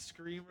eagle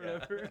scream or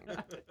whatever.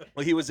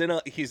 Well,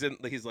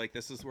 he's like,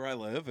 "This is where I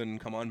live, and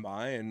come on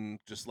by and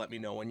just let me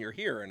know when you're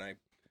here." And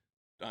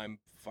I'm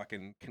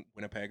fucking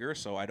Winnipegger,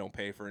 so I don't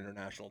pay for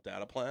international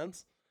data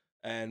plans.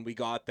 And we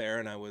got there,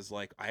 and I was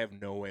like, I have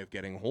no way of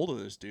getting a hold of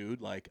this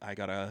dude. Like, I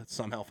gotta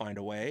somehow find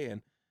a way.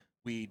 And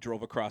we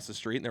drove across the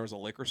street, and there was a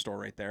liquor store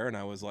right there. And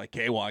I was like,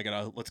 "Okay, well,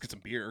 let's get some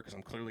beer because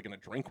I'm clearly gonna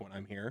drink when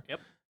I'm here." Yep.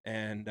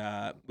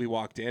 And we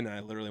walked in, and I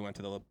literally went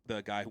to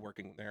the guy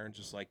working there and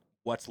just like,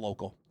 "What's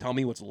local? Tell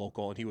me what's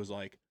local." And he was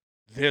like,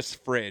 "This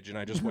fridge." And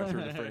I just went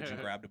through the fridge and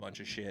grabbed a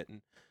bunch of shit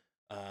and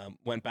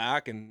went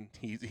back. And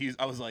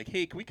I was like,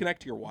 "Hey, can we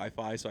connect to your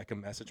Wi-Fi so I can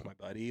message my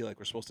buddy? Like,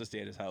 we're supposed to stay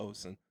at his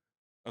house." And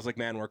I was like,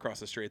 "Man, we're across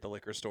the street at the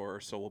liquor store,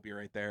 so we'll be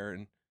right there."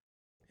 And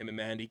him and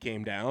Mandy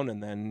came down,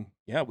 and then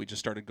we just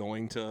started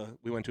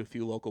we went to a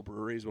few local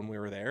breweries when we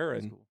were there,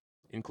 and cool.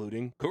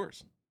 including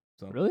Coors.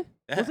 So Really?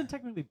 yeah. Wasn't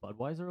technically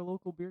Budweiser a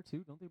local beer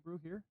too? Don't they brew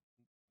here?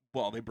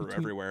 Well, they brew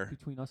everywhere.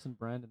 Between us and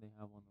Brandon, they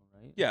have one though,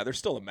 right? Yeah, there's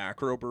still a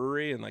macro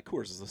brewery, and like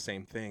Coors is the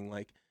same thing.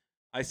 Like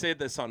I said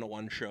this on the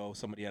one show,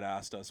 somebody had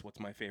asked us what's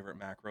my favorite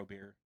macro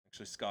beer.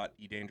 Actually, Scott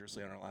E.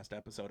 Dangerously on our last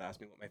episode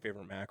asked me what my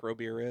favorite macro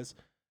beer is.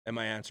 And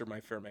my answer,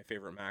 my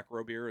favorite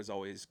macro beer is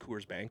always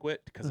Coors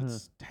Banquet because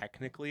it's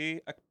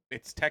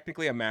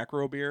technically a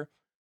macro beer,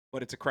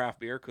 but it's a craft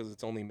beer because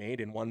it's only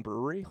made in one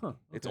brewery. Huh,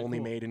 It's okay, only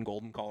cool. made in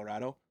Golden,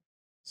 Colorado,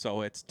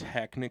 so it's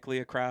technically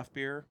a craft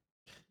beer.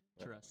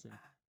 Interesting.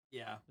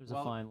 Yeah. There's a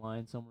fine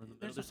line somewhere in the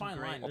middle. There's a some fine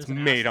great- line. Well, it's there's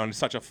an made ast- on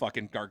such a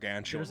fucking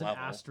gargantuan There's an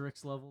level.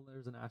 asterisk level.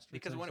 There's an asterisk.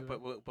 Because next to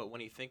it. but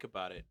when you think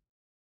about it,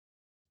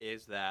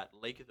 is that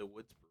Lake of the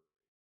Woods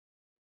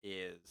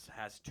Brewery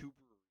has 2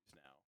 breweries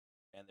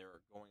now, and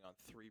they're going on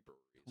 3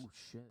 breweries. Oh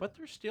shit. But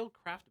they're still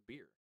craft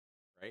beer,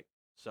 right?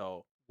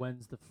 So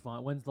When's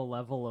the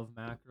level of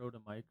macro to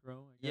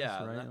micro? I guess,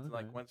 yeah, right? that's Okay.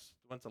 like when's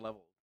the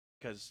level?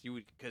 Because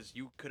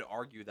you could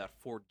argue that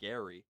Fort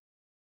Garry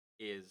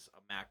is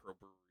a macro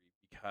brewery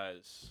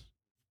because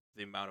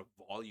the amount of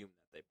volume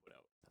that they put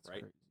out, That's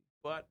right? crazy.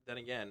 But then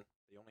again,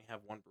 they only have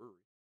 1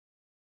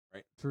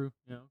 brewery. True.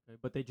 Yeah. Okay.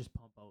 But they just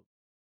pump out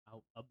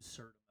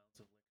absurd amounts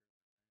of liquor.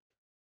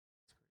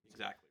 It's crazy.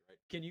 Exactly, right?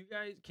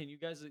 Can you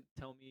guys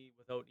tell me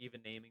without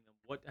even naming them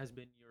what has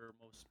been your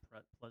most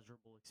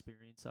pleasurable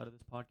experience out of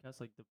this podcast?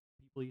 Like the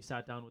people you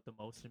sat down with the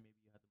most and maybe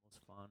you had the most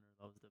fun, or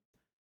that was the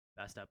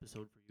best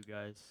episode for you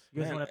guys. You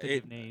guys Man, don't have to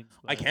give names.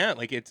 I but- can't.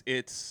 Like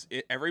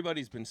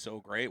everybody's been so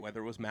great.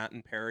 Whether it was Matt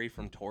and Perry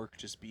from Torque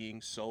just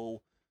being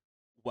so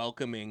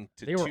welcoming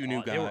to They were two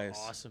new They were guys.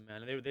 awesome,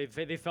 man.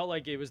 They felt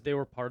like they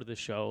were part of the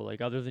show.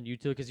 Like other than you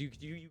two, because you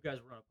guys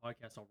were on a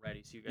podcast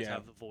already, so you guys Yeah.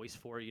 have the voice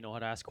for it. You know how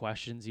to ask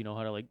questions. You know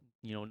how to like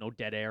no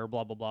dead air,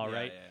 blah blah blah, Yeah,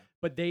 right? yeah.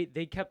 But they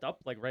kept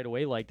up like right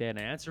away. Like they had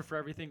an answer for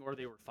everything, or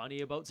they were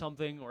funny about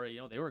something, or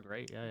they were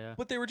great. Yeah, yeah.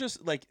 But they were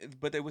just like,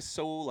 but it was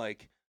so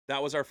like,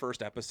 that was our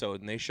first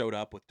episode, and they showed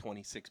up with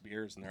 26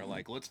 beers, and they're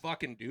like, let's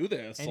fucking do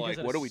this. And you Like, guys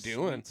had what a are we sweet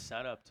doing?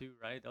 Setup too,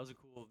 right? That was a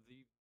cool.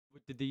 They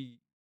took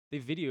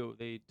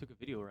a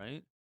video,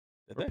 right?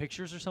 Did Or they?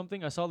 pictures or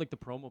something. I saw like the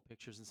promo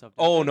pictures and stuff.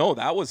 Oh didn't they? no,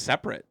 that was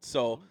separate.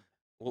 So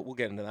we'll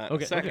get into that in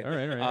Okay, a second.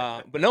 okay, all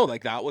right. But no,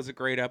 like that was a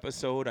great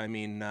episode. I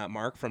mean,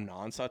 Mark from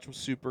Nonsuch was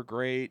super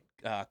great.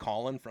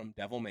 Colin from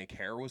Devil May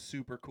Care was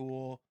super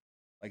cool.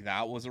 Like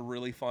that was a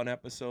really fun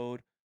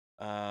episode.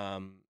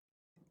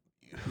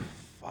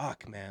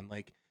 Fuck man,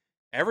 like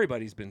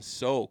everybody's been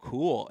so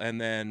cool. And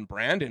then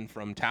Brandon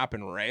from Tap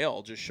and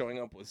Rail just showing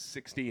up with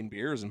 16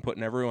 beers and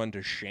putting everyone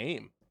to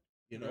shame.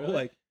 You know, Really?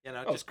 like Yeah,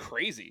 no, that was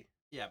crazy.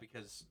 Yeah,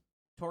 because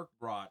Torque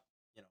brought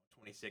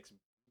 26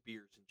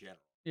 beers in general,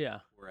 Yeah.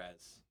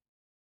 whereas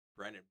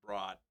Brendan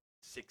brought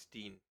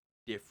 16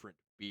 different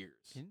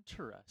beers.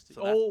 Interesting.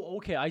 So that's- Oh,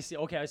 okay. I see.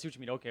 Okay, I see what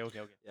you mean. Okay.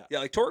 Yeah,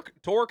 like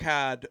Torque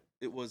had,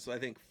 it was I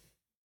think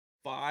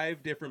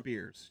 5 different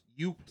beers.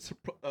 You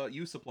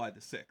supplied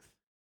the 6th,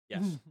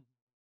 Yes.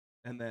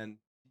 and then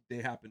they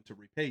happened to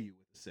repay you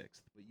with the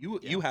 6th. But you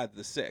Yeah. had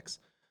the 6th.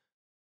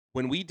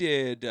 When we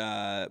did,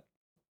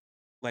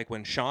 like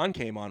when Sean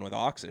came on with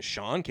Oxus,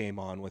 Sean came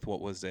on with,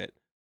 what was it,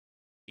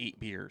 8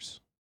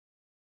 beers,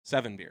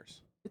 7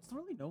 beers. It's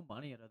really no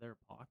money out of their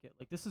pocket.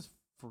 Like this is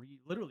free,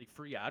 literally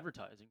free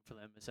advertising for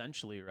them,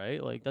 essentially,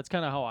 right? Like that's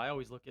kind of how I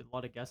always look at a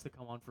lot of guests that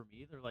come on for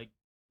me. They're like,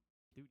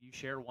 dude, you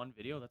share one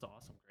video, that's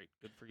awesome, great,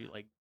 good for you.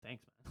 Like,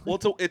 thanks, man.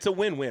 Well, it's a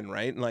win-win,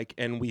 right? Like,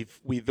 and we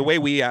the way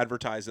we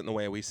advertise it and the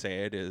way we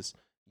say it is,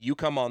 you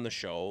come on the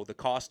show, the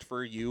cost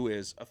for you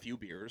is a few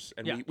beers,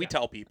 and we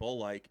tell people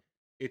like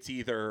it's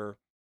either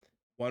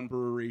one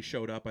brewery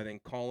showed up, I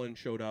think Colin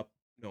showed up.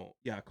 No,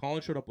 yeah,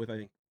 Colin showed up with I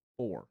think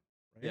 4.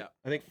 Right? Yeah.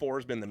 I think 4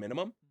 has been the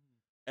minimum,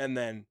 and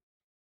then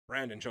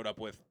Brandon showed up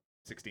with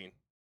 16,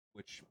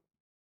 which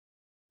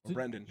So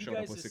Brendan you showed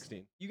up guys with is-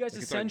 16. You guys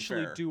Like, it's not even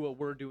essentially fair. do what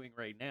we're doing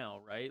right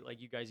now, right? Like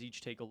you guys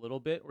each take a little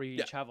bit, or you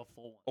Yeah. each have a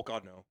full one. Oh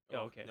God, no. Yeah,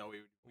 okay. No, we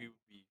would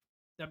be.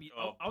 I mean,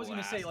 Oh, I was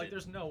gonna say like, blasted.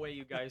 there's no way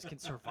you guys can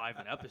survive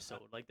an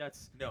episode. Like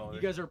that's No,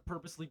 you there's- guys are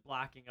purposely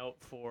blacking out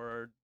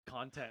for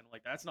content.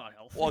 Like that's not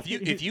healthy. Well,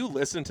 if you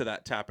listen to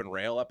that Tap and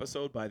Rail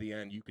episode, by the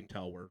end you can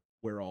tell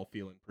we're all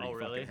feeling pretty Oh,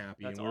 really? fucking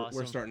happy, That's and we're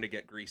awesome. starting to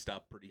get greased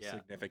up pretty Yeah.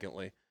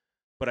 significantly.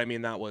 But I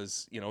mean, that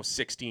was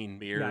 16 Yeah,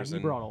 beers, he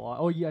and brought a lot.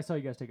 Oh yeah, I saw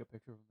you guys take a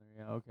picture of him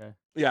there. Yeah, okay.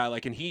 yeah,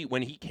 like, and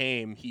when he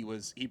came, he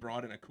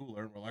brought in a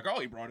cooler, and we're like, oh,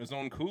 he brought his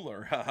own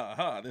cooler, ha ha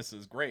ha, this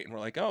is great. And we're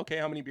like, oh, okay,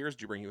 how many beers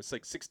did you bring? He was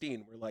like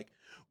 16. We're like,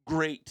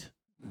 great.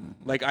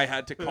 Like I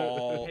had to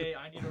call. Hey,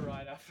 I need a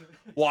ride after this.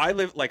 Well, I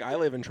live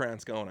in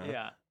Transcona.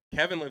 Yeah.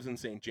 Kevin lives in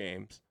St.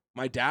 James.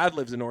 My dad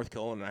lives in North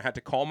Carolina, and I had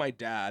to call my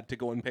dad to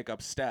go and pick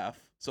up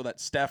Steph so that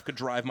Steph could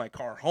drive my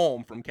car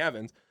home from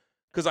Kevin's,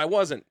 because I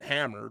wasn't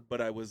hammered,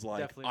 but I was like,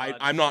 Definitely not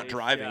I'm not safe.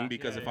 driving Yeah,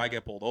 because yeah, if I yeah.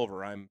 get pulled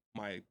over,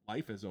 my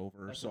life is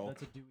over. That's so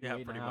that's a duty Yeah,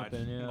 waiting to pretty much.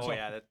 happen, yeah. Oh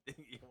yeah, that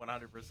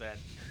 100%.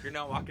 You're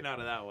not walking out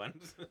of that one.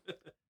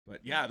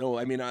 But yeah, no,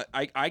 I mean,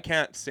 I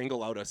can't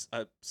single out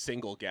a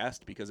single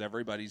guest because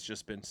everybody's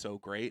just been so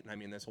great. And I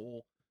mean, this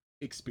whole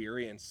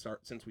experience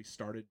since we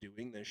started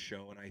doing this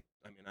show, and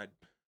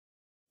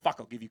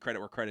I'll give you credit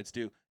where credit's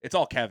due. It's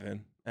all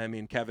Kevin. I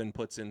mean, Kevin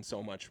puts in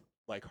so much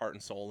like heart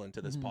and soul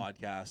into this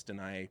podcast, and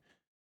I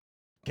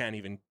can't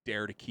even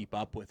dare to keep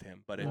up with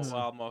him. But it's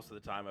Well, most of the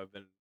time I've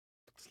been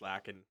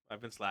slacking.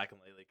 I've been slacking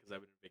lately because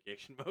I've been in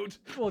vacation mode.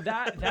 Well,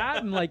 that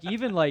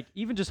and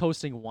even just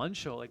hosting one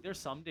show. Like there's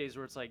some days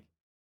where it's like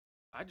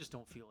I just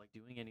don't feel like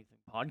doing anything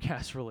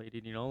podcast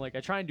related. Like I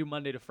try and do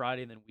Monday to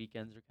Friday, and then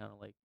weekends are kind of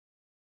like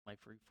my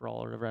free for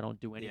all or whatever. I don't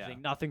do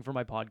anything, nothing for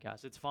my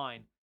podcast. It's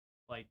fine.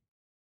 Like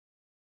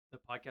the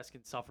podcast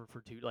can suffer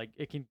for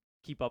it can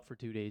keep up for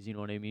 2 days. You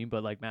know what I mean?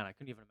 But like, man, I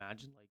couldn't even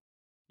imagine like.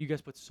 You guys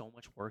put so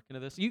much work into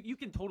this. You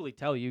can totally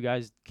tell you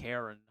guys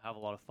care and have a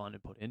lot of fun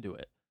and put into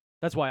it.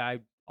 That's why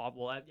I'm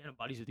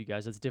buddies with you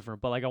guys. That's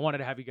different. But like I wanted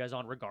to have you guys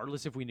on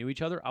regardless if we knew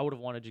each other. I would have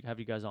wanted to have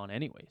you guys on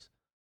anyways.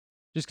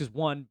 Just because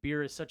 1,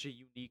 beer is such a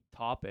unique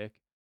topic.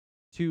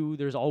 2,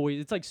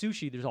 it's like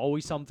sushi. There's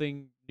always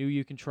something new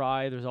you can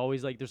try. There's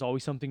always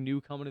something new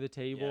coming to the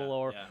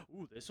table.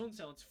 Ooh, this one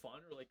sounds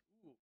fun. Or like,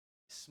 ooh,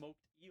 smoked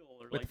eel.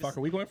 Or what like, the fuck,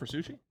 are we going for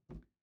sushi?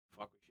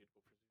 Fuck, we should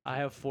go for I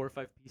have 4 or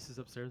 5 pieces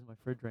upstairs in my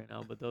fridge right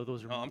now, but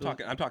those are. No, I'm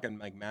talking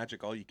like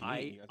magic all you can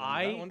eat. You guys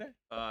wanna do that one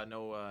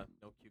day?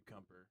 no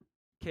cucumber.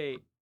 Okay,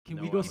 can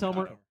No, we go I'm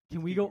somewhere? not.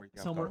 Can we go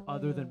somewhere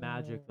other than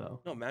Magic though?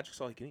 No, magic's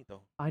all you can eat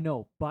though. I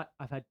know, but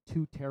I've had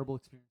 2 terrible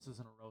experiences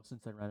in a row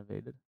since I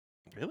renovated.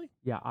 Really?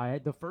 Yeah, I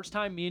had The first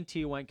time me and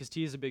Tia went, because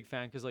Tia's a big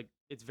fan, because like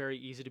it's very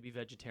easy to be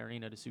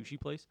vegetarian at a sushi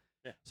place.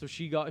 Yeah.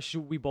 So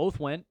we both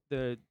went.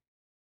 The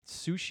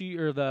sushi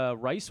or the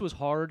rice was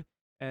hard,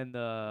 and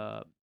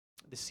the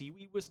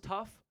seaweed was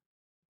tough.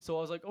 So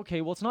I was like,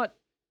 okay, well, it's not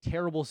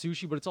terrible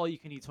sushi, but it's all you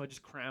can eat. So I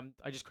just crammed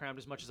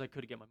as much as I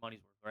could to get my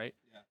money's worth, right?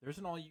 Yeah. There's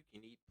an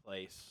all-you-can-eat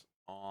place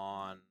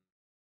on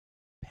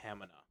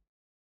Pembina,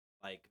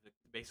 like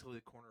basically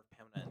the corner of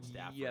Pembina and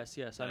Stafford. Yes,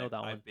 I know that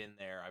one. I've been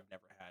there. I've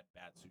never had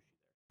bad sushi there.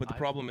 But the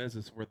problem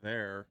is we're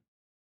there.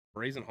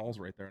 Brazen Hall's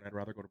right there, and I'd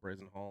rather go to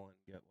Brazen Hall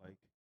and get like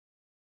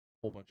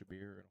a whole bunch of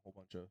beer and a whole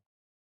bunch of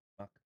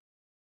fuck.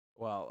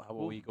 Well, how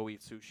about we go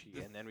eat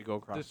sushi and then we go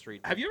across the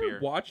street? And Have drink you ever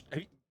beer? watched?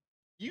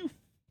 You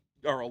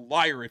are a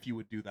liar if you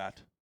would do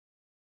that.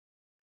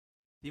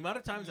 The amount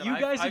of times that You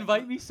guys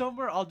invite me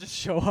somewhere, I'll just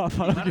show up.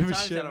 I don't give a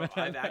shit. That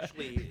I've man.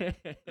 actually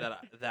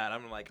that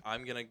I'm like,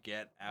 I'm gonna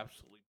get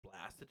absolutely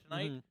blasted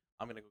tonight. Mhm.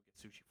 I'm gonna go get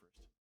sushi first.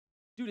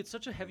 Dude, it's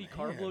such a heavy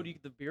carb load.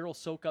 The beer will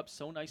soak up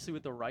so nicely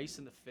with the rice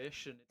and the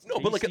fish, and it's No,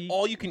 but like tasty.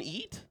 all you can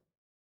eat.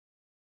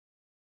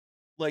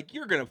 Like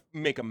you're gonna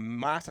make a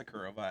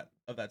massacre of that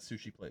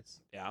sushi place.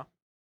 Yeah.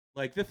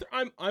 Like this,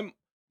 I You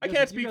can't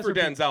guys speak are for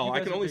big- Denzel. you I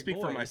guys can are only big speak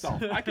for boys.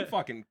 myself. I can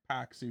fucking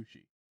pack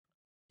sushi.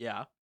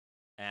 Yeah.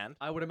 And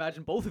I would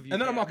imagine both of you.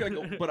 And then I'm not can.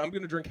 gonna go, but I'm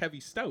gonna drink heavy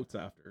stouts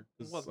after.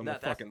 'Cause Well, I'm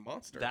that- a fucking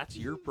monster. that's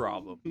your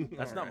problem.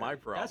 That's not my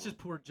problem. That's just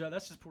poor.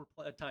 That's just poor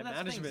time Well,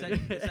 that's the thing,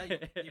 management. is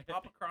that you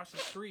pop across the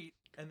street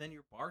and then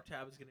your bar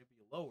tab is gonna be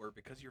lower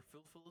because you're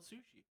full of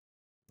sushi.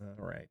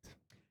 All right.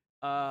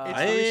 It's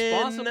the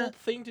responsible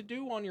thing to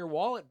do on your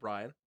wallet,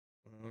 Brian.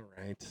 All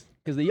right.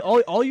 Because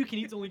all you can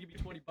eat is only give you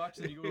 $20,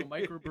 and you go to a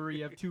microbrewery,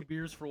 you have 2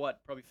 beers for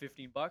what? Probably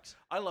 $15.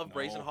 I love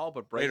Brazen No. Hall,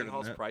 but Later Brazen than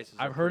Hall's that. prices.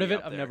 I've are heard of pretty it.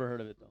 up I've there. never heard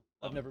of it though.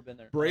 I've never been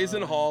there.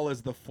 Brazen Hall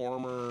is the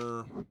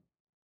former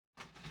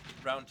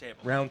Round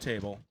Table. Round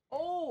Table.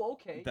 Oh,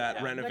 okay. That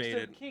yeah, renovated.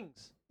 Next to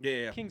Kings.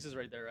 Yeah. Kings is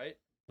right there, right?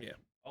 Yeah.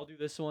 I'll do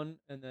this one,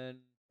 and then,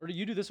 or do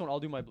you do this one? I'll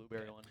do my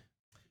blueberry one.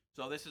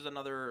 So this is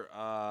another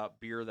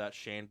beer that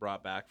Shane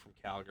brought back from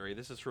Calgary.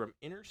 This is from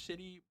Inner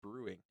City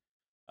Brewing.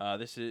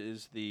 This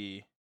is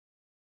the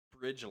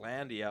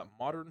Bridgelandia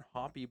Modern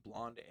Hoppy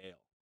Blonde Ale.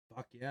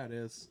 Fuck yeah, it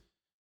is.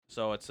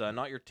 So it's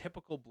not your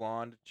typical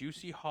blonde,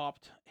 juicy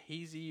hopped,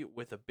 hazy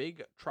with a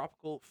big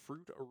tropical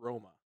fruit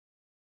aroma.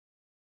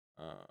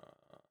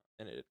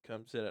 And it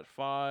comes in at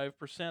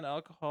 5%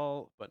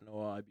 alcohol, but no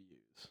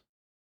IBUs.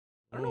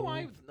 I don't know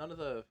why none of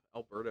the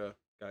Alberta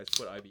guys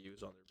put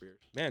IBUs on their beers.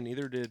 Man,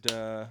 neither did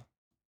the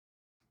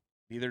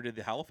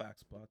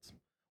Halifax butts.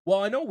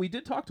 Well, I know we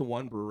did talk to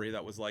one brewery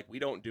that was like, we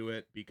don't do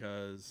it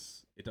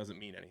because it doesn't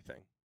mean anything.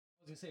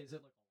 I was gonna say, is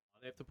it like a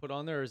lot they have to put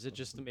on there, or is it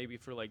just maybe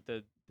for like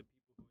the people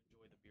who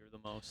enjoy the beer the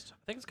most?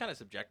 I think it's kind of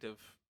subjective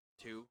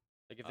too.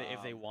 Like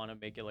if they want to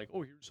make it like,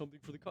 oh, here's something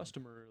for the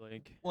customer,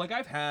 like. Like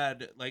I've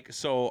had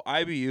so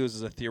IBUs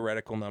is a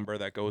theoretical number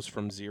that goes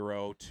from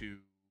 0 to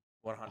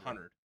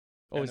 100.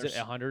 Oh, And is it there's-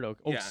 100?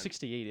 Okay. Oh, yeah.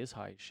 68 is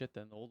high. Shit,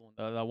 then the old one,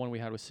 the one we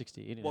had was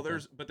 68. in Well,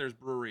 it then. there's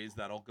breweries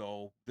that'll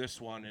go.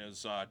 This one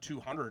is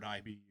 200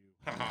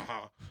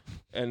 IBU,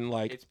 and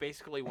like It's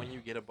basically when you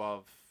get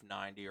above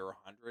 90 or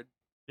 100.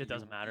 It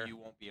doesn't matter. You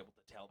won't be able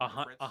to tell the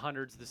difference.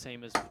 100's the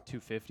same as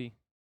 250,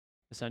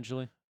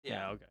 essentially.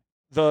 Yeah. Okay.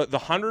 the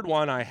 100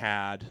 one I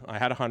had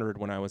 100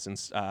 when I was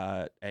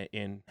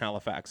in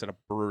Halifax at a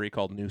brewery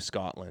called New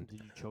Scotland.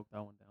 Did you choke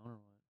that one down or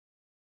what?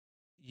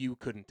 You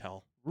couldn't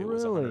tell it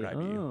was 100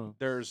 IBU. Oh.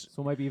 There's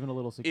So it might be even a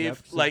little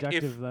if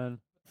subjective then.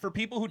 for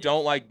people who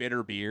don't like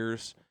bitter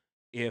beers,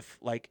 if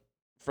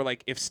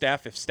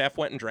Steph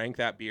went and drank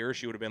that beer,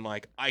 she would have been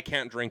like, I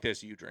can't drink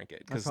this, you drink it.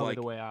 That's Because probably like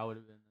the way I would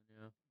have been.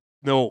 Yeah.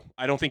 no,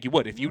 I don't think you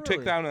would. If you took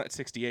Really? down at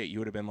 68, you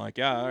would have been like,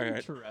 yeah, all right.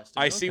 Interesting.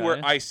 I see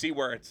okay.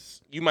 where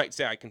it's. You might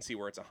say I can see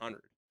where it's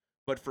 100,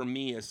 but for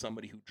me, as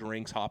somebody who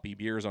drinks hoppy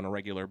beers on a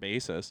regular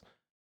basis,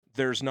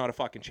 there's not a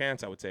fucking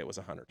chance I would say it was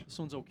 100. This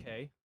one's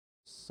okay.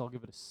 So I'll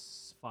give it a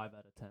 5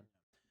 out of 10.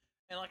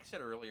 And like I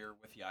said earlier,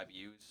 with the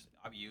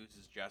IBUs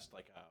is just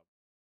like a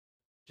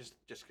just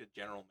a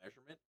general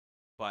measurement,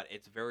 but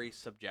it's very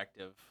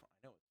subjective.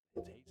 I know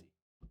it's hazy.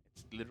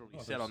 It's literally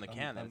said on the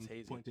can that it's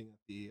hazy. Pointing at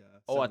the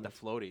At the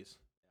floaties.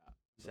 Yeah,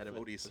 sediment.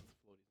 floaties. With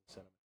the floaties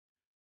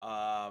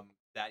and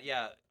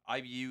sediment.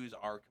 IBUs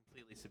are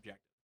completely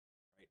subjective,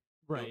 right?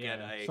 Right. You'll yeah,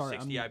 get yeah. a Sorry,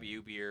 60 I'm-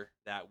 IBU beer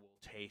that will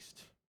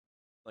taste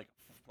like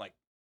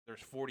there's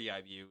 40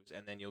 IBUs,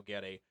 and then you'll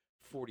get a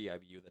 40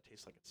 IBU that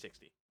tastes like it's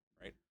 60,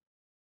 right?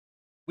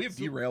 We have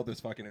derailed this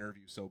fucking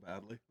interview so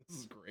badly. This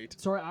is great.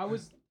 Sorry, I'm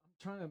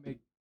trying to make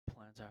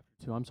plans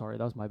after too. I'm sorry,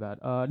 that was my bad.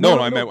 No,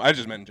 I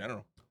just meant in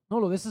general.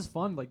 No, this is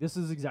fun. Like this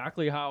is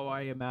exactly how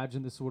I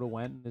imagined this would have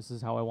went, and this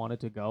is how I wanted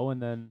to go.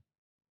 And then,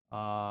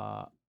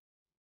 no,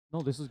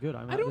 this is good.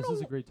 I don't this is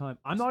know- a great time.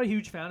 I'm not a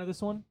huge fan of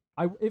this one.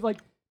 If like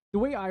the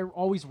way I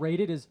always rate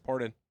it is,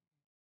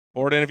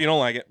 Pour it in if you don't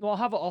like it. well,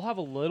 I'll have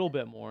a little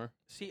bit more.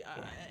 See,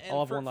 I'll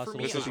have one last for little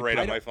me, This is bit. right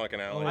I up my don't-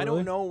 fucking alley. Oh, I really?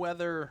 don't know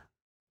whether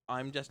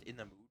I'm just in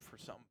the mood for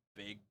something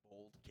big,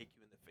 bold, kick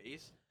you in the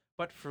face,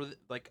 but for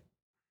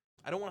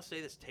I don't want to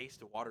say this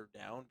tastes watered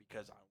down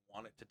because I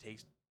want it to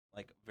taste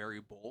like very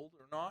bold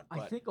or not. But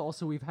I think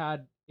also we've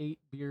had 7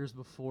 beers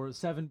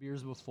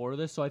before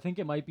this, so I think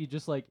it might be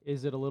just like,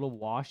 is it a little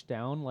washed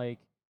down? Like,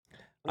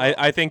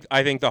 I think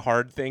the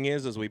hard thing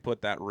is we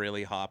put that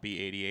really hoppy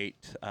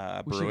 88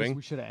 brewing.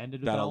 We should have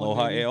ended with that that one,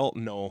 Aloha maybe. Ale.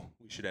 No,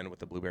 we should end with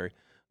the blueberry.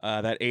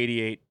 That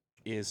 88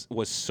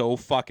 was so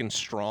fucking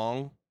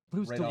strong. But it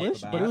was Right off the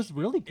delicious. But it bat. was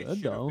really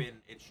good though.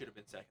 It should have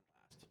been second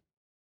last.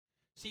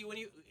 See,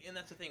 and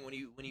that's the thing, when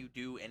you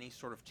do any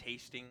sort of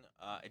tasting,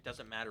 it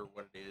doesn't matter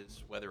what it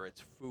is, whether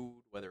it's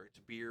food, whether it's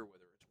beer,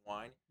 whether it's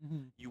wine.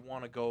 Mhm. You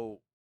want to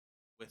go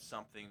with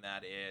something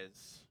that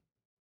is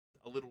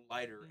a little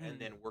lighter and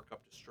then work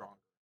up to stronger,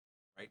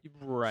 right?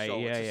 Right. So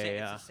yeah.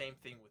 it's the same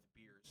thing with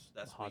beers.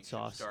 That's Hot what you should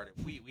have sauce.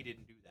 started. We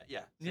didn't do that.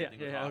 Yeah. Yeah. Same thing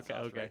with Yeah. hot Okay.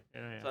 sauce, Okay. right?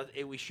 Yeah,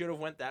 So we should have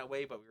went that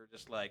way, but we were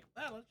just like,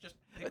 let's just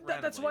pick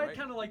That's randomly, why I right?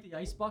 kind of like the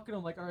ice bucket.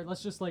 I'm like, all right,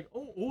 let's just like,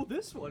 oh,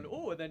 this one,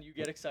 and then you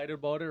get excited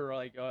about it, or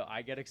like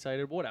I get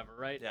excited, whatever,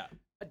 right? Yeah.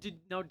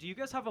 Do you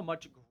guys have a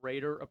much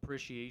greater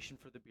appreciation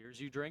for the beers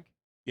you drink?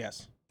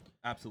 Yes.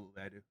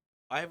 Absolutely, I do.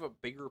 I have a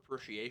bigger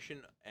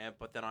appreciation,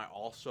 but then I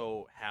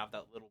also have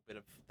that little bit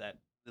of that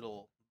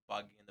little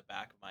bug in the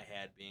back of my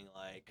head being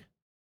like, you're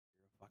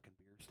a fucking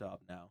beer snob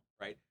now,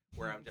 right?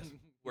 Where I'm just,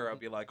 where I'll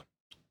be like,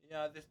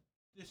 yeah,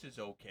 this is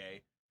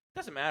okay.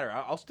 Doesn't matter.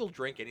 I'll still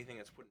drink anything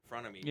that's put in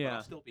front of me. But Yeah.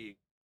 I'll still be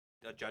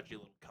a judgy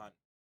little cunt.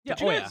 Yeah.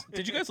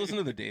 Did you guys listen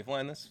to the Dave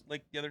line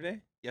the other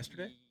day?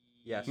 Yesterday?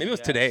 Yes. Maybe it was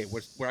today,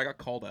 where I got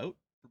called out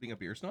for being a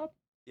beer snob.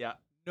 Yeah.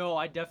 No,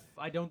 I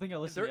don't think I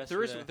listened.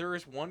 There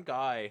is one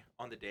guy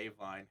on the Dave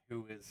line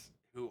who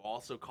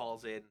also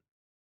calls in.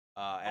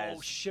 As,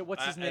 Oh shit!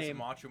 What's his as name?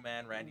 Macho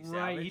Man Randy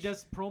Right, Savage. he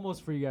does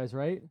promos for you guys,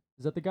 right?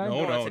 Is that the guy?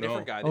 No, it's a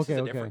different guy. This is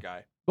a different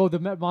guy. Oh, the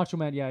Macho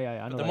Man. Yeah.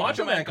 I know The that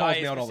Macho guy. Man calls guy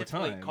me is out all the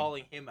specifically time.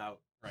 calling him out,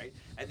 right?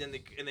 And then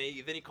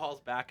he calls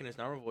back in his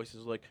normal voice,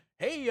 is like,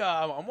 "Hey,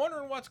 I'm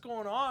wondering what's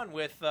going on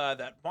with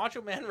that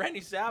Macho Man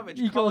Randy Savage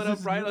He calling calls up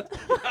his- Brian."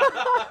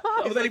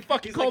 Oh, then he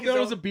fucking called me out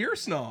as a beer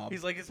snob.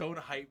 He's like his own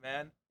hype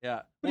man.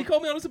 Yeah, But he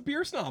called me out as a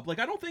beer snob. Like,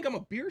 I don't think I'm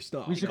a beer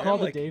snob. We should I'm call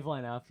the like, Dave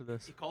line after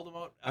this. he called him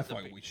out. I as a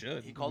thought be- we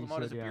should. He called We him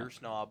out as a should, yeah. beer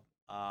snob.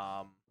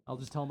 I'll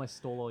just tell him I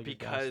stole all your guys.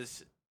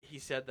 Because he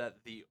said that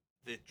the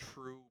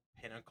true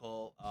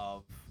pinnacle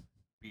of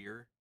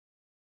beer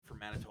for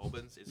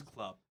Manitobans is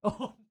club.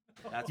 Oh,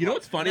 That's You know why-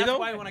 what's funny, that's though?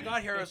 why when I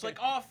got here, I was like,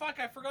 "Oh fuck,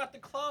 I forgot the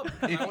club."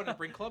 I wanted to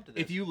bring club to this.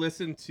 If you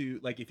listen to,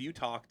 like, if you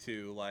talk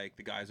to, like,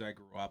 the guys I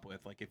grew up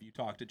with, like, if you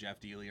talk to Jeff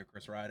Dealey or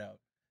Chris Rideout,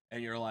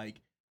 and you're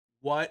like,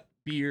 what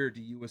beer do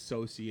you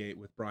associate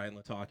with Brian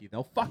Lataki?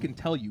 They'll fucking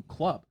tell you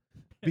Club.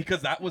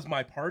 Because that was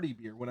my party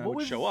beer when I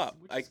would show up.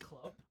 Which Like, is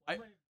Club?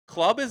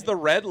 Club is the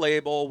red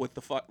label with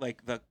the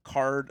like the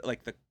card,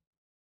 like the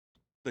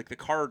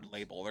card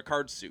label, the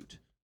card suit.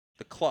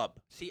 The Club.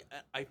 See,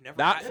 I've never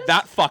That had,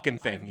 that fucking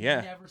thing, I've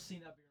yeah. never seen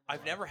that beer. in my I've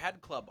life. never had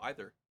club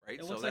either, right?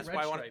 It So looks that's like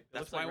why I Red wanted. Stripe. It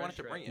That's looks why I like wanted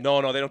to Red bring it.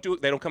 No,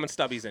 they don't come in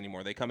stubbies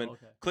anymore. They come in.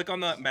 Okay. Click on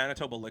the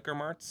Manitoba Liquor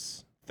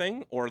Marts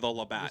thing or the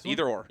Labatt, This one?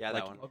 either or. Yeah,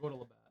 Like, that one. I'll go to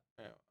Labatt.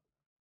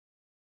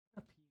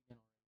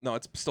 No,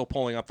 it's still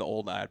pulling up the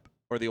old ad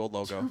or the old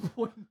logo. 2.96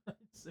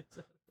 out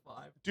of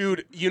 5.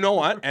 Dude, you know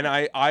what? And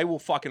I will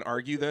fucking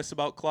argue this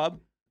about Club.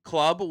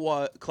 Club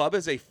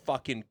is a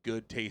fucking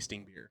good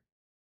tasting beer.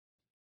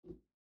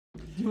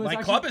 You know, it's Like,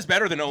 actually- Club is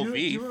better than OV.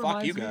 you know what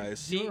Fuck you reminds me-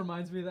 guys. you know what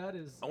reminds me of that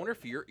is, I wonder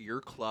if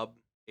your club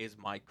is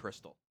my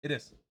crystal. It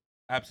is.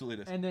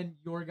 Absolutely it is. and then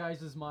your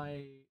guys is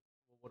my.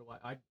 What do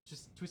I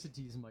just Twisted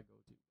Tea is my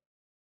go-to.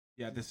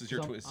 Yeah, this is your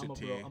 'Cause Twisted I'm a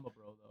Tea. bro, I'm a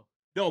bro though.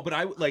 No, but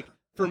I like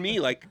for me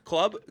like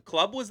Club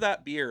was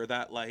that beer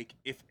that like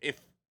if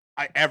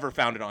I ever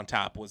found it on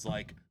tap was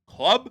like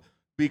Club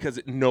because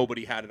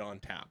nobody had it on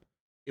tap.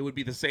 It would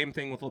be the same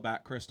thing with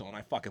Labatt Crystal, and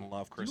I fucking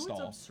love Do you know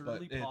Crystal. what's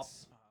absurdly but pop?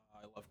 it's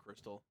I love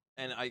crystal,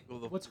 and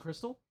What's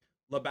Crystal?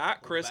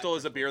 Labatt Crystal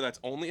is a beer that's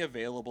only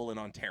available in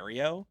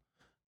Ontario.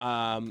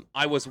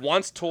 I was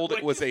once told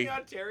it was a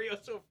Ontario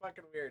so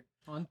fucking weird.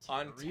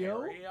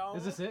 Ontario?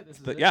 Is this it? This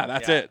is it? yeah,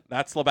 that's Yeah. it.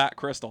 That's Labatt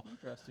Crystal.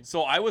 Interesting.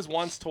 So I was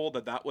once told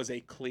that was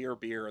a clear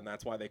beer, and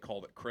that's why they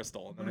called it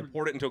Crystal. And then I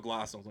poured it into a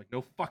glass, and I was like,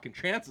 no fucking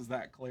chance is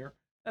that clear.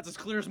 That's as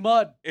clear as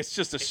mud. It's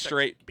just a It's a-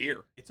 straight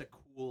beer. It's a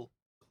cool,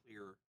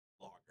 clear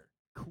lager.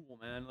 Cool,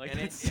 man. Like And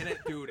it's,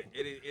 dude,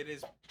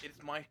 it's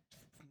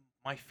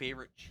my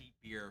favorite cheap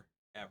beer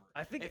ever.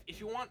 I think- if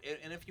you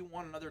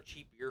want another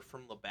cheap beer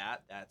from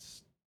Labatt,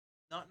 that's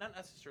not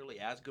necessarily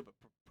as good, but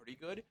pretty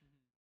good.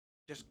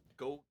 Just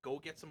go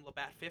get some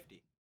Labatt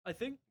 50. I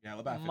think Yeah,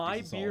 Labatt 50 's My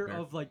a solid beer beer.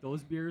 of like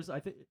those beers, I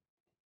think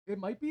it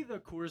might be the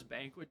Coors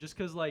Banquet, just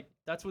because like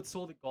that's what's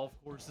sold at golf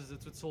courses.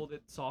 It's what's sold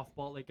at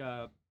softball, like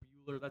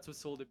Bueller. That's what's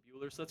sold at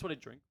Bueller. So that's what I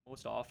drink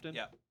most often.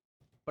 Yeah.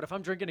 But if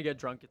I'm drinking to get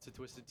drunk, it's a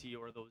Twisted Tea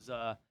or those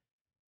the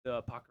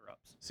pucker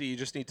ups. See, you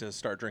just need to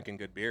start drinking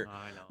good beer.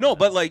 I know. No,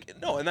 but like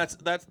no, and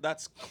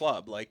that's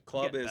Club. Like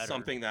Club Getting is better.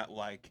 something that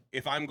like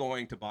if I'm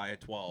going to buy a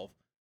 12,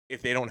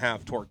 if they don't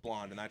have Torque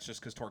Blonde, and that's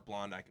just because Torque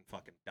Blonde I can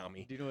fucking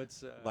dummy. Do you know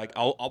it's Like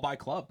I'll buy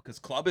Club because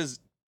Club is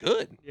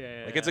good.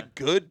 yeah, Like it's a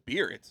good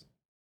beer. It's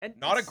and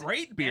not a it's-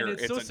 great beer. And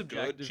it's so a good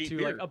subjective cheap too.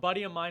 beer. Like a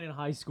buddy of mine in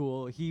high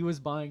school, he was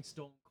buying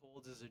Stone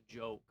Colds as a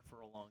joke for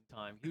a long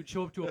time. He would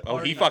show up to a Oh,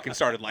 party. he fucking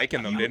started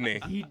liking them, didn't he?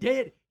 He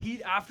did.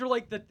 He after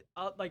like the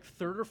like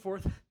third or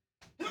fourth.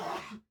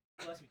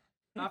 Bless me.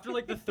 after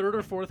like the third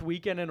or fourth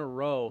weekend in a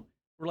row,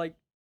 we're like,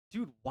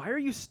 dude, why are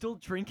you still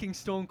drinking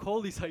Stone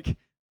Cold? He's like,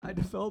 I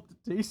developed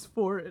a taste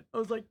for it. I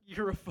was like,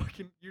 you're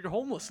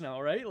homeless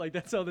now, right? Like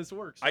that's how this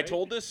works. I right?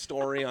 told this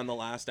story on the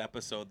last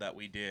episode that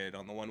we did,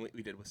 on the one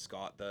we did with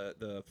Scott,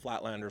 the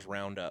Flatlanders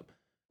Roundup.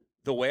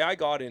 The way I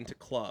got into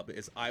Club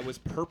is I was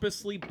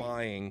purposely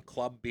buying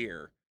Club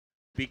beer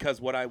because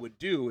what I would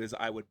do is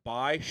I would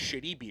buy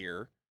shitty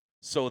beer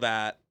so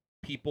that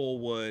people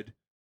would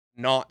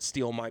not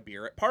steal my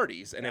beer at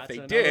parties. And if That's they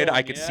another did, I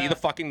one, could see yeah. the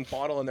fucking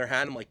bottle in their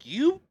hand. I'm like,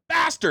 you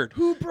bastard!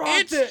 Who brought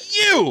It's this?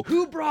 you!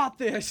 Who brought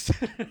this?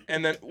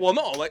 And then, well,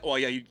 no, like, well,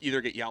 yeah, you either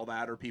get yelled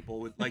at or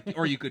people would like,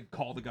 or you could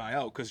call the guy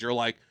out because you're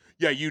like,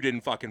 yeah, you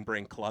didn't fucking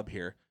bring Club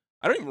here.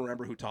 I don't even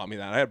remember who taught me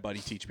that. I had a buddy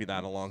teach me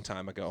that a long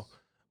time ago.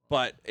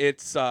 But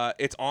it's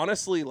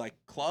honestly like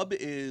Club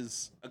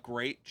is a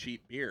great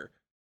cheap beer,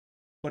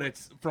 but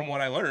it's, from what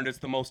I learned, it's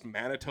the most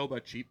Manitoba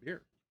cheap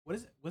beer. What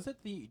is it? Was it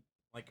the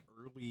like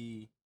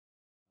early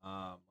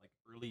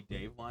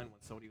Dave line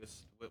when somebody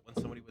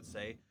would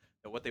say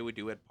that what they would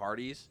do at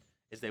parties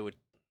is they would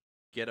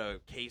get a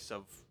case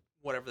of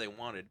whatever they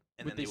wanted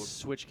and Would then they would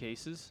switch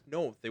cases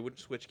No, they wouldn't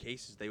switch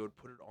cases. They would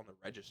put it on the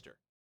register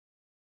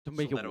to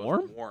make so it that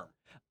warm? was warm.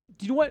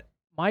 Do you know what?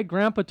 My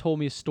grandpa told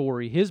me a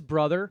story. His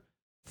brother,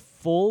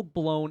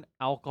 full-blown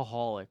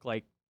alcoholic,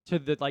 like to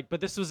the like, but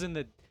this was in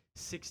the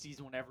 '60s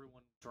when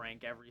everyone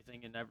drank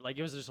everything and like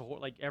it was just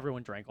like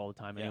everyone drank all the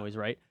time, Yeah. anyways,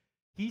 right?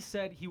 He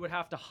said he would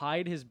have to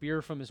hide his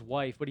beer from his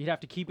wife, but he'd have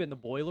to keep it in the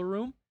boiler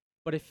room.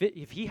 But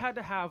if he had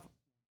to have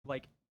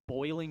like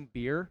boiling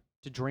beer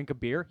to drink a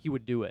beer, he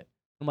would do it.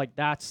 I'm like,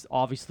 that's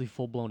obviously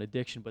full-blown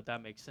addiction, but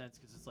that makes sense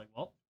because it's like,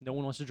 well, no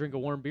one wants to drink a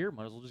warm beer.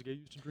 Might as well just get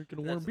used to drinking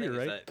a warm That's the beer,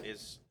 thing, right?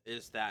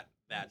 Is that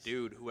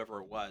dude,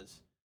 whoever it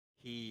was,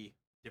 he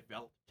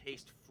developed a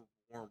taste for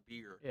warm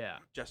beer. Yeah.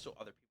 Just so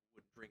other people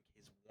would drink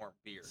his warm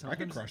beer.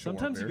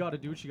 Sometimes you got to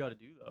do what you got to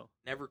do, though.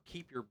 Never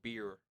keep your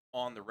beer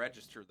on the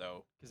register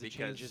though, Because it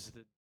changes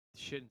the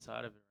shit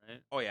inside of it, right?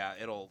 Oh yeah,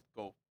 it'll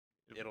go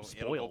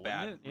spoil,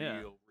 bad wouldn't it? Yeah.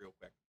 real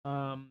quick.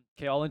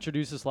 Okay, I'll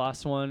introduce this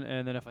last one,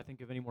 and then if I think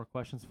of any more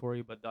questions for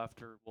you, but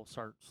after we'll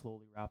start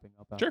slowly wrapping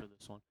up after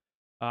this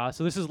one.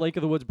 So this is Lake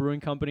of the Woods Brewing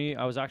Company.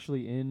 I was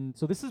actually in.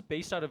 So this is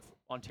based out of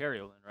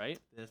Ontario, then, right?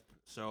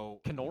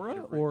 Kenora,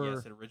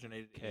 yes, it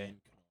originated in Kenora.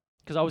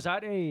 Because I was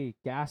at a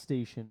gas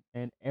station,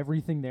 and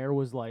everything there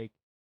was like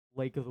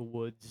Lake of the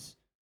Woods.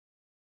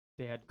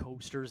 They had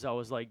coasters. I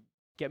was like,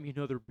 "Get me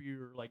another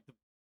beer," like the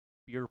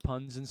beer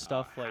puns and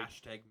stuff. Like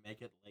hashtag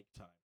make it lake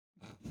time.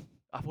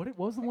 what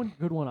was the one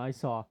good one I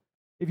saw?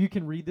 If you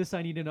can read this,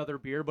 I need another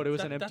beer, but it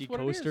was an That's empty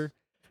what it coaster.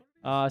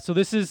 So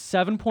this is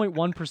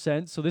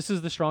 7.1%. So this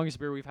is the strongest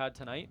beer we've had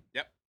tonight.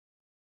 Yep.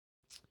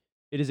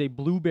 It is a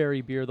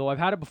blueberry beer, though. I've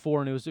had it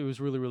before, and it was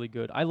really, really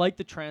good. I like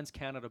the Trans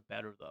Canada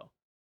better, though.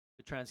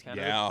 The Trans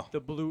Canada. Yeah. The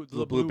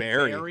blueberry.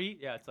 blueberry.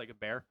 Yeah, it's like a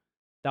bear.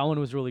 That one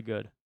was really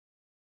good.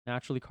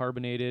 Naturally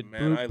carbonated,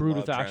 Man, I brewed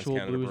love with actual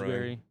Trans-Canada Brewing.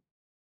 blueberry.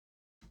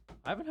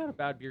 I haven't had a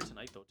bad beer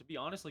tonight, though. To be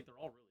honest, like they're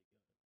all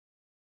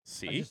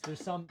really good. See? There's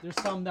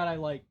some that I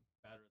like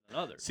better than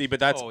others. See, but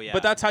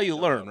that's how you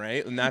learn,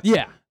 right? And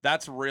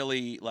that's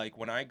really like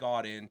when I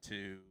got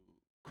into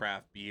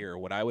craft beer,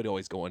 what I would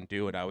always go and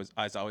do, and I would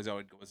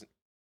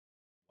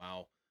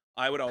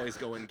always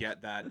go and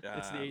get that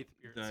It's the eighth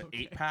beer. the It's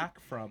okay. 8-pack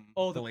from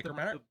the Liquor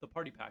Mart. The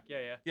party pack.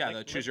 Yeah. Yeah, Like,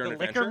 the Choose Your the Own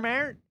Liquor Adventure.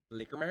 Mart.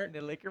 Liquor Mart.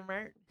 The Liquor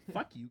Mart.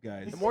 Fuck you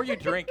guys. The more you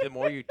drink, the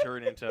more you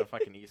turn into a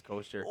fucking East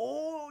Coaster.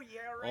 Oh yeah,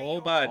 right.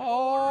 Oh, bud.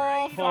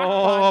 Oh, fuck,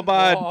 Oh,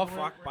 bud. Oh, We're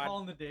fuck, bud.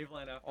 calling the Dave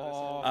line after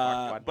Oh, this.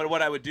 fuck, bud. But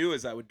what I would do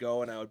is I would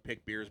go and I would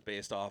pick beers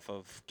based off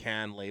of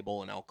can,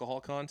 label, and alcohol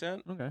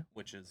content, Okay.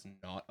 which is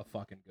not a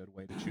fucking good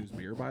way to choose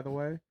beer, by the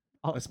way.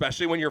 I'll-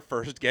 Especially when you're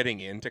first getting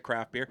into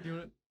craft beer.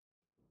 You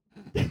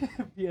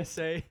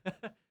PSA.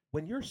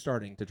 When you're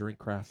starting to drink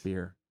craft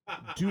beer,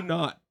 do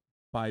not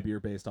buy beer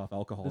based off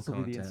alcohol This will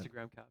content. be the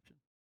Instagram caption.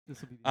 This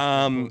will be the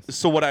Instagram post.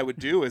 So what I would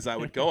do is I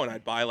would go and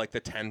I'd buy like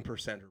the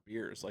 10%er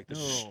beers, like the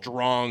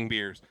strong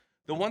beers.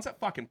 The ones that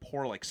fucking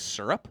pour like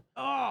syrup.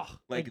 Oh,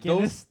 like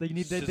Guinness, those. they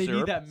need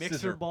that mixer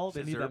Scissor. ball.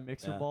 They need that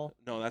mixer ball.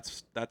 No,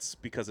 that's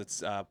because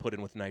it's put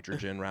in with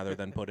nitrogen rather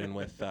than put in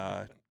with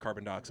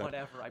carbon dioxide.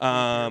 Whatever. I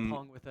play beer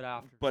pong with it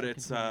after. But so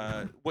it's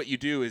continue. what you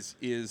do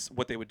is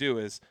what they would do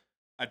is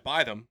I'd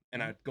buy them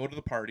and I'd go to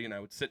the party and I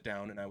would sit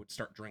down and I would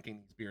start drinking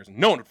these beers and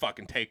no one would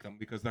fucking take them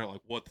because they're like,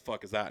 what the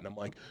fuck is that? And I'm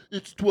like,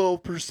 it's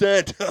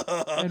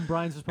 12%. And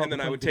Brian's was probably and then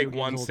I playing would video take games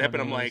one all the sip time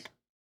and I'm anyways. like,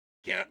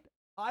 yeah,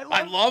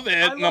 I love it.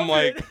 And I'm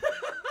like,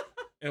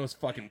 it was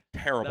fucking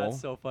terrible.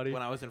 That's so funny.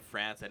 When I was in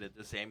France, I did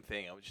the same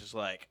thing. I was just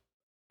like,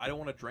 I don't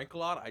want to drink a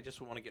lot. I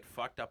just want to get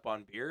fucked up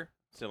on beer.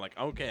 So like,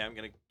 okay, I'm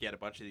gonna get a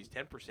bunch of these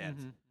 10%.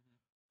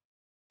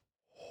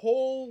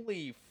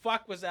 Holy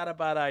fuck, was that a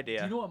bad idea?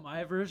 Do you know what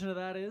my version of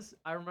that is?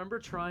 I remember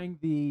trying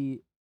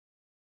the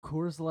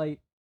Coors Light.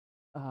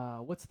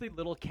 What's the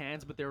little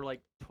cans? But they were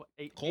like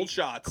Cold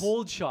shots.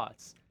 Cold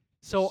shots.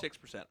 So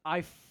 6%.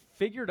 I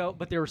figured out,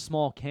 but they were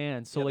small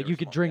cans, so Yeah, like they you were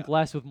could small, drink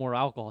less with more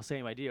alcohol.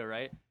 Same idea,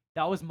 right?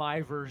 that was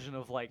my version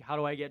of like, how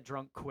do I get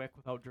drunk quick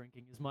without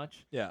drinking as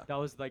much? Yeah. That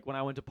was like when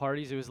I went to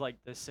parties, it was like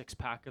the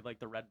 6-pack of like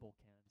the Red Bull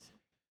cans.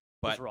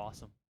 Those But- were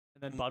awesome.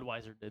 And then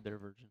Budweiser did their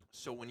version.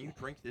 So when you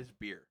drink this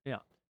beer, Yeah.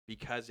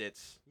 because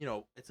it's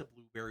it's a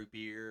blueberry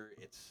beer,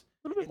 it's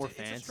A little bit more It's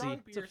a fancy. strong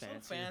It's beer. a It's a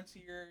little fancy.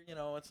 fancier.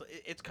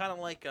 It's kind of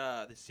like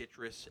the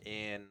citrus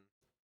in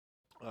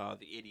the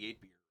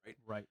 88 beer, right?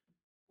 Right.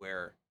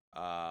 Where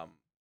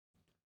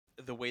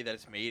the way that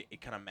it's made,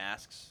 it kind of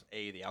masks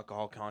the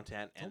alcohol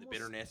content and the Almost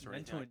bitterness or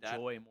meant anything to like that.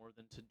 enjoy more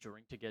than to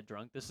drink to get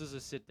drunk. This is a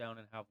sit down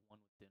and have one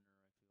with dinner.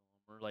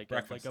 I feel, or like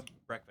Breakfast. like a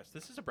Breakfast.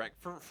 This is a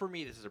for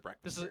me. This is a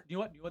breakfast. this is beer. you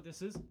know what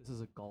this is? This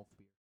is a golf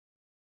beer.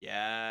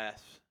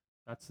 Yes.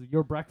 That's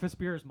your breakfast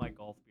beer is my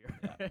golf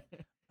beer.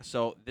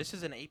 So this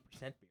is an 8%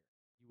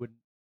 beer.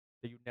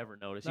 You'd never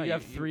notice. No, you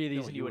have you- 3 of no,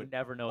 these and you you would would-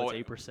 never know Oh, it's it-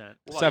 8%.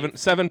 Well,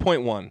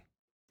 7.1.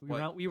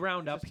 We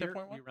round Is up this here.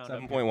 7.1? We round up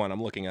here. 7.1.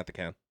 I'm looking at the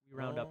can. We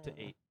round up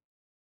to 8.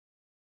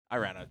 I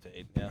ran out to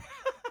 8. Yeah.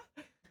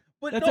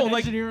 But That's no, an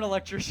like, engineer and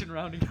electrician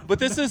rounding up. but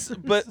this is,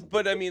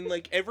 but I mean,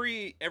 like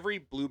every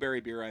blueberry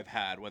beer I've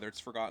had, whether it's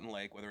Forgotten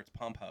Lake, whether it's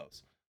Pump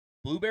House,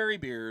 blueberry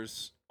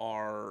beers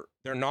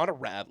they're not a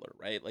rattler,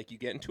 right? Like you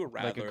get into a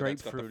rattler like a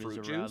that's got the grapefruit fruit is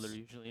a juice. rattler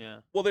usually, yeah.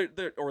 Well,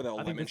 they're or the I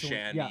think lemon that's the one-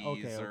 shandies, yeah,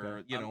 okay, or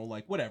okay.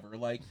 like whatever.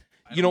 Like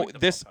I you don't know, like the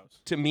this Pump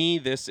House. to me,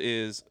 this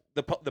is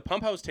the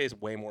Pump House tastes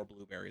way more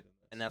blueberry than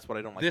this. And that's what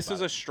I don't like. This about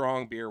is it. a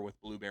strong beer with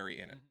blueberry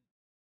in it.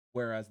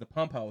 whereas the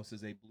Pump House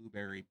is a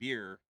blueberry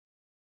beer.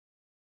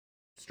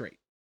 Straight,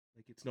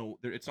 like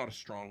it's not a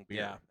strong beer.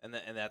 Yeah, and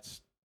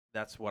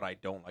that's what I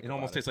don't like. It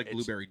almost about tastes like It's-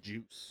 blueberry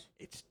juice.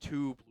 It's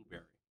too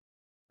blueberry.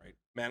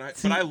 Man,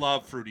 But I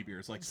love fruity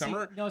beers. Like See,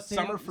 summer no, same-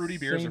 summer fruity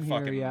beers are same here,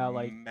 fucking yeah,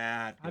 like,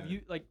 mad. Have good.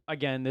 you like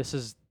again? This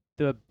is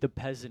the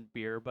peasant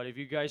beer, but have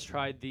you guys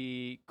tried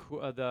the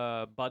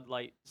Bud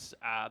Light,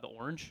 the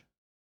orange,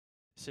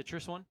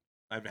 citrus one?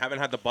 I haven't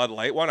had the Bud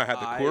Light one. I had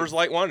the Coors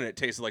Light one, and it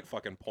tasted like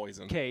fucking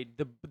poison. Okay,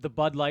 the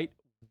Bud Light,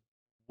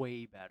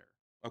 way better,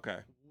 Okay.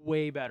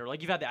 way better.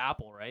 Like you've had the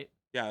apple, right?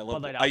 Yeah, I Bud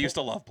love. Light I used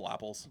to apple. love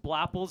Blapples.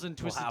 Blapples and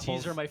Twisted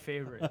Teas are Blapples. my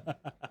favorite.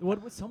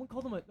 what someone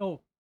called them?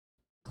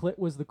 Clit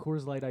was the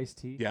Coors Light iced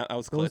tea. Yeah, that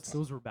was those, Clits.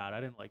 those were bad.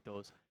 I didn't like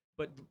those.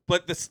 But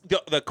But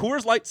the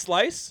Coors Light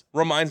slice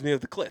reminds me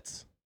of the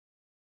Clits.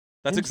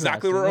 That's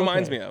exactly what it Interesting,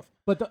 reminds okay. me of.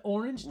 But the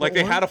orange, Like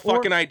they had a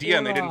fucking idea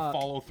and they didn't follow.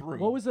 follow through.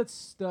 What was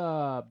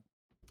that?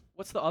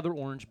 What's the other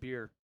orange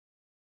beer?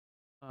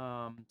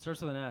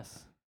 Starts with an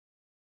S.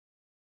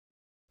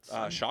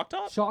 Shock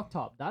Top? Shock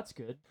Top. That's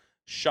good.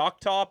 Shock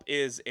Top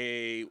is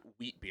a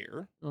wheat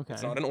beer. Okay.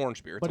 It's not an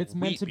orange beer. It's But a it's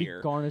meant wheat to be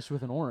beer. garnished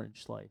with an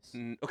orange slice.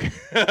 Okay.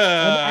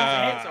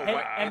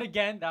 And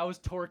again, that was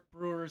Torque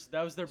Brewers.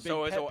 That was their big.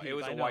 So pet it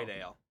was peeve, a I know. white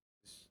ale.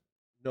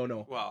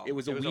 No. Well, it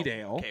was a wheat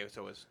ale. Okay,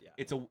 so it was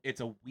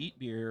It's a wheat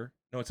beer.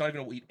 No, it's not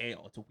even a wheat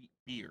ale. It's a wheat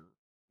beer,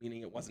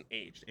 meaning it wasn't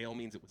aged. Ale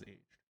means it was aged.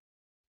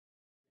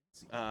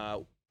 A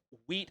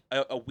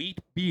wheat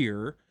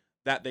beer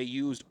that they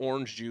used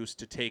orange juice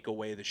to take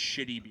away the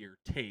shitty beer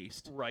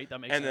taste. Right, that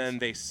makes And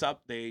sense.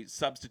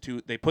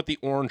 then they put the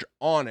orange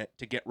on it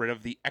to get rid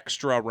of the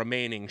extra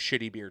remaining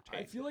shitty beer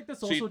taste. I feel like that's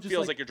so also it just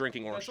feels like you're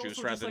drinking orange that's juice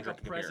also rather just than like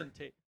drinking a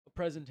beer. a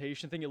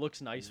presentation thing. It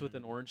looks nice with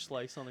an orange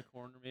slice on the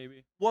corner,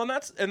 maybe. Well,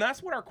 and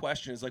that's what our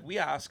question is. Like, we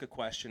ask a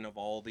question of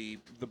all the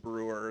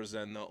brewers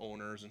and the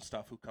owners and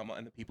stuff who come on,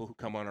 and the people who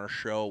come on our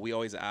show. We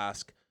always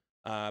ask,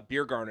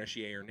 beer garnish,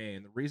 yay or nay.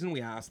 And the reason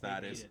we ask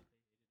that is,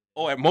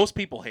 and most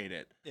people hate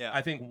it. Yeah.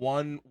 I think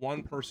one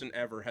person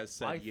ever has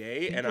said I yay,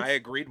 think and I it's-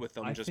 agreed with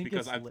them I just think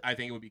because it's I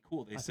think it would be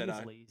cool. They I said think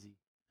it's lazy.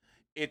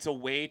 it's a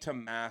way to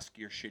mask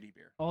your shitty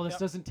beer. Oh, this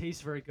doesn't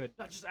taste very good.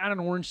 No, just add an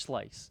orange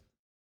slice.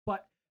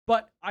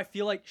 But I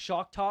feel like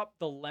Shock Top,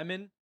 the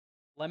lemon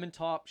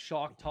top,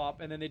 Shock Top,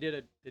 and then did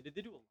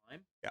they do a lime?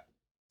 Yeah.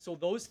 So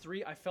those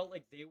three, I felt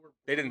like they were.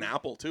 They did an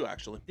apple too,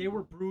 actually. They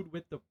were brewed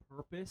with the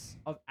purpose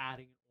of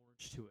adding an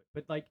orange to it.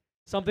 But like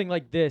something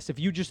like this, if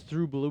you just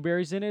threw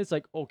blueberries in it, it's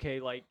like okay,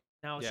 like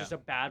now it's Yeah. just a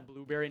bad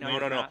blueberry. Now No,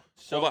 you're no, no. not-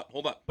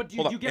 Hold up. But do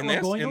Hold you up. get In where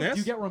I'm this- going? in though? Do you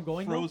this, get where I'm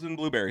going? though? Frozen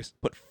blueberries.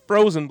 Put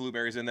frozen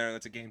blueberries in there, and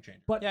that's a game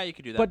changer. But Yeah, you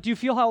could do that. But do you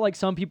feel how like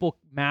some people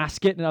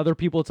mask it and other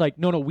people it's like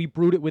no, we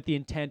brewed it with the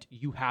intent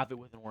you have it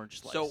with an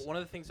orange slice. So one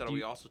of the things that Do we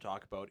you- also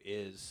talk about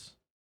is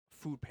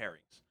food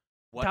pairings.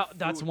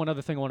 That's one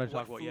other thing I want to what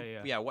talk about. food-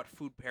 Yeah. Yeah, what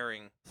food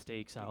pairing?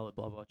 Steak, salad,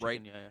 blah blah.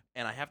 Right. Chicken, yeah.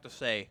 And I have to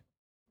say,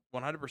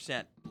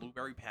 100%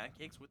 blueberry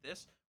pancakes with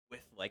this, with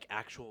like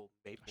actual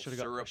maple Should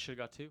syrup, have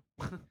got two.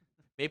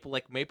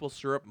 maple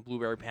syrup and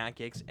blueberry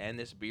pancakes, and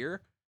this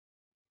beer.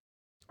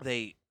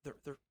 They're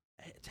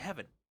it's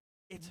heaven.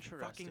 It's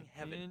fucking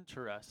heaven.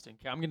 Interesting.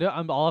 Okay,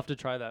 I'll have to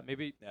try that.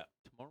 Maybe Yeah.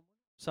 tomorrow,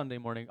 Sunday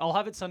morning. I'll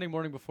have it Sunday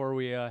morning before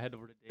we head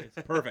over to Dave's.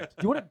 Perfect.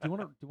 Do you want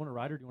to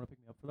ride or do you want to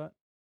pick me up for that?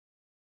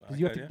 'Cause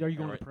you have to, are you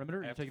going to the perimeter?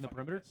 Are you taking the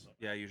perimeter?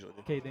 Yeah, usually.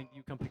 Okay, then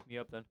you come pick me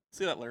up then.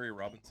 See that Larry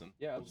Robinson?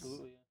 Yeah,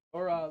 absolutely. Yeah.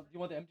 Or do you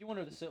want the empty one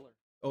or the Sittler?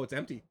 Oh, it's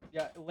empty.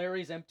 Yeah,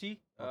 Larry's empty.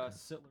 Okay.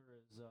 Sittler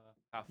is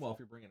half Well, full. if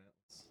you're bringing it,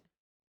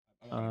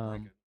 I'm not gonna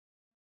break it.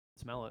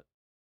 Smell it.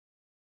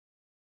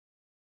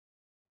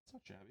 It's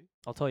not shabby.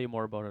 I'll tell you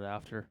more about it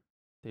after.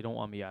 They don't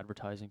want me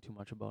advertising too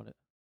much about it.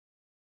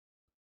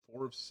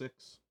 4 of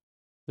 6.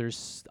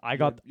 There's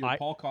Your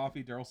Paul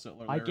Coffey, Daryl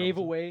Sittler. I Larry gave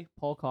Robinson. away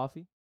Paul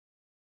Coffey.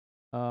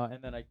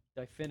 And then I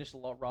finished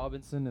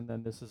Robinson, and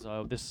then this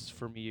is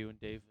from you and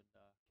Dave. And,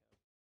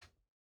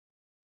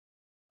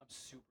 I'm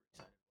super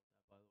excited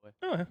about that, by the way.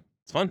 Oh, yeah.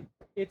 It's fun.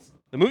 It's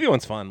The movie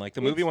one's fun. Like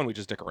the movie it's- one, we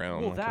just dick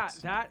around. well like,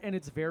 that and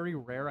it's very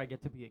rare I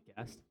get to be a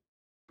guest.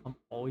 I'm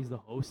always the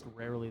host,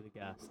 rarely the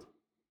guest,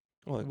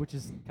 well, which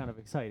is kind of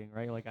exciting,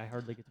 right? Like I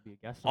hardly get to be a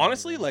guest. on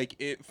honestly, anything. like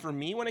it for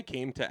me when it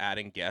came to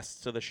adding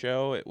guests to the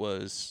show, it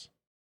was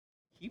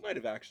he might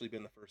have actually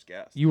been the first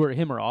guest. you were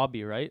him or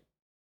Obby, right?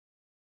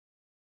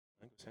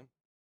 I think it was him.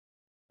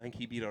 I think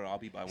he beat out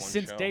Obby by one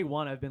Since show. day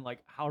one, I've been like,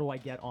 how do I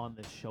get on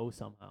this show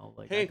somehow?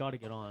 Like I Hey. got to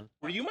get on.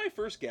 Were you my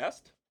first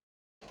guest?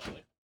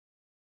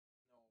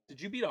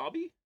 Did you beat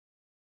Obby?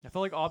 I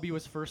felt like Obby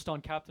was first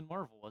on Captain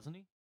Marvel, wasn't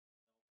he?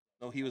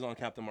 No, he was on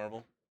Captain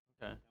Marvel.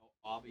 Okay.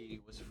 No, Obby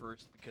was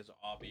first because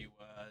Obby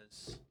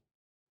was,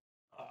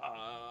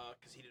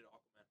 because he did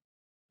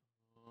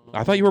Aquaman.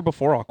 I thought you were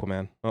before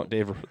Aquaman. Oh,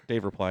 Dave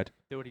replied.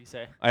 Do what he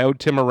say. I owed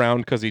Tim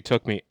around because he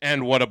took me.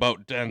 And what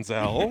about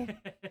Denzel?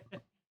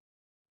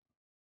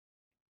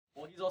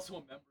 Well, he's also a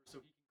member, so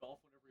he can golf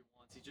whenever he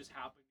wants. He just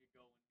happened to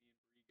go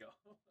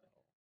when me and Bree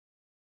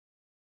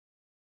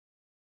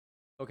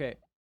go. Okay.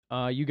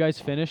 You guys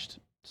finished,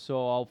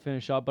 so I'll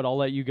finish up, but I'll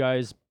let you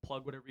guys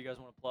plug whatever you guys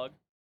want to plug.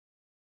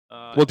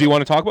 Well, do you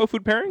want to talk about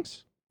food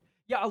pairings?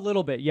 Yeah, a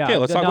little bit. Yeah. Okay,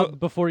 let's talk now, about-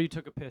 before you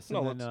took a piss.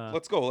 No, and then,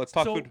 let's go. Let's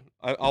talk so- food.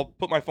 I'll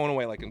put my phone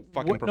away like a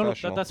fucking no,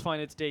 professional. that's fine.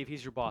 It's Dave.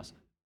 He's your boss,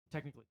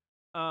 technically.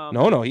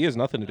 No, he has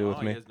nothing to do with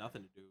He me. has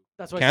nothing to do.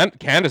 That's why. I said,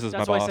 Candace is my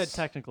that's why boss. I said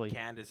technically.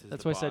 Candace is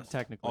That's the why I said boss.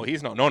 technically. Oh,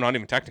 he's not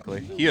even technically.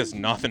 He has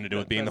nothing to do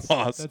with being the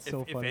boss. That's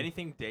so If funny.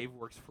 anything, Dave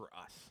works for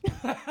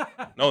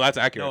us. No, that's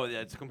accurate. No,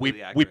 that's we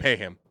completely accurate. we pay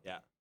him. Yeah.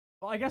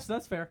 Well, I guess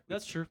that's fair.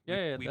 That's true.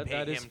 Yeah, We that, pay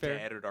that him is fair.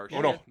 to edit our show.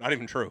 Oh no, not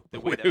even true. The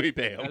We, way that- we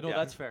pay him. No, Yeah.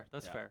 that's fair.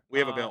 That's Yeah. fair. We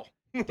have a bill.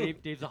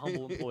 Dave's a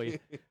humble employee.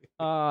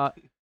 I'll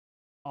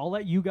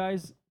let you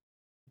guys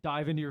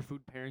dive into your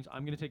food pairings.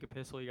 I'm gonna take a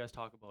piss while you guys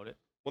talk about it.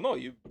 Well, no,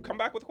 you come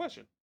back with a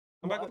question.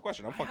 Come back with a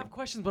question. I'm I fucking. have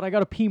questions, but I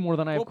gotta pee more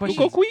than I have Go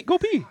questions. pee. Go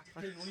pee.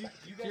 Okay, well,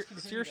 you guys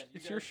It's your,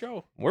 it's your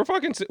show. We're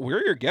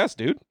your guests,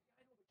 dude.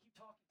 Keep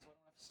talking, so I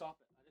don't have to stop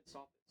it. I didn't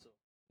stop it, so.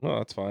 No,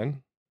 that's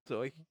fine.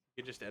 So you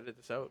can just edit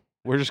this out.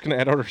 We're just gonna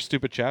edit our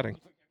stupid chatting.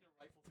 I'm gonna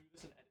rifle through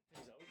this and edit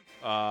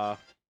things out.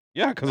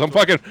 Yeah, because I'm That's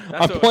fucking.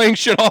 that's I'm what- playing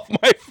shit off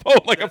my phone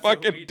like a That's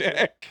what fucking we do.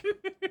 dick.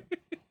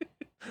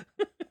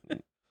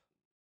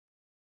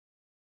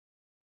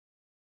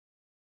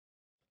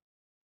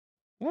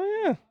 Oh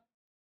yeah.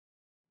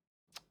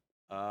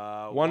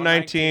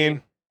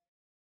 119.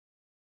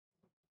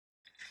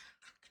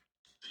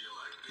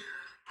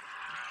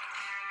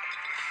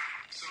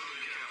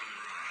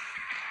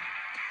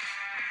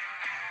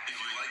 If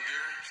you like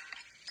beer,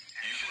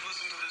 you should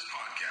listen to this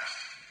podcast.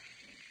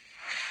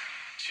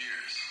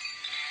 Cheers.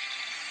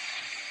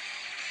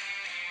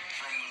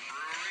 From the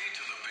brewery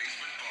to the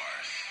basement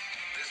bars,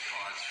 this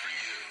pod's for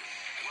you.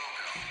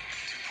 Welcome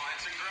to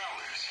Pints and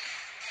Growlers.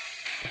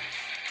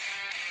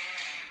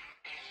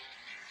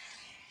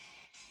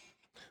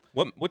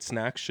 What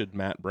snacks should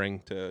Matt bring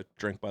to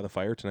drink by the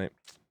fire tonight?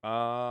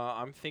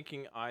 I'm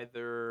thinking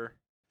either.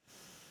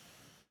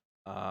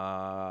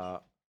 I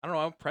don't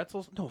know,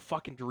 pretzels. No,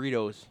 fucking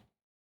Doritos.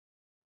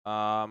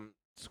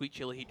 Sweet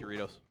chili heat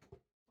Doritos.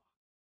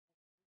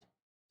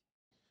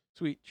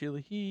 Sweet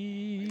chili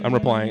heat. I'm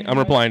replying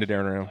to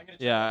Darren right now.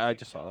 Yeah, I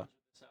just saw that.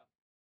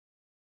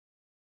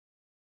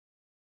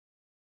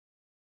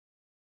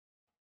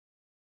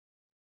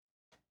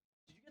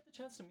 Did you get the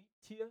chance to meet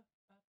Tia?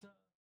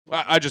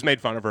 I just made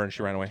fun of her and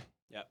she ran away.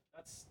 Yeah.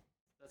 That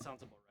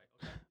sounds about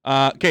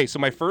right. Okay. Okay, so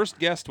my first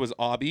guest was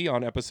Obby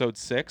on episode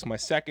 6. My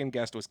second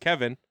guest was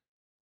Kevin.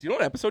 Do you know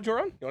what episode you're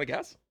on? You want to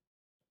guess?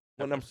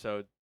 What number?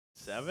 Episode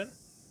 7?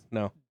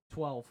 No,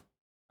 12.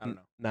 I don't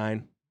know.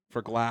 9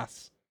 for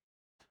Glass.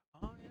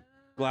 Oh yeah.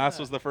 Glass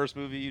was the first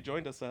movie you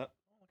joined us at.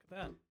 Look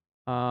at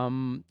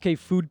that. Okay,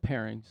 food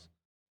pairings.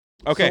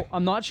 Okay. So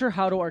I'm not sure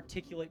how to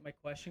articulate my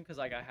question because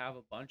like I have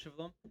a bunch of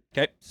them.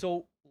 'Kay.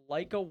 So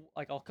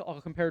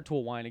I'll compare it to a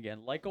wine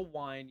again. Like a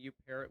wine, you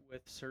pair it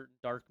with certain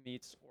dark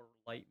meats or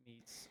light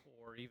meats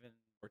or even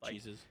Or like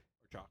cheeses.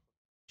 Or chocolate.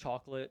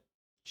 chocolate,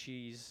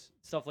 cheese,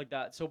 stuff like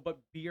that. So but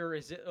beer,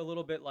 is it a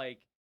little bit like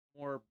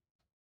more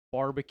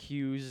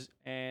barbecues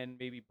and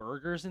maybe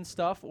burgers and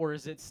stuff, or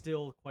is it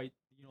still quite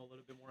a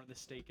little bit more on the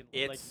steak and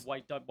like It's-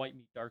 white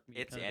meat, dark meat?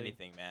 It's kinda thing?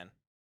 anything, man.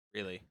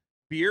 Really.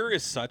 Beer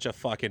is such a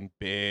fucking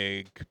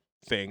big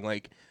thing.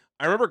 Like,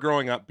 I remember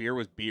growing up, beer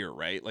was beer,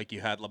 right? Like,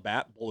 you had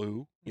Labatt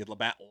Blue, you had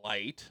Labatt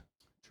Light,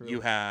 True.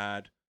 you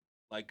had,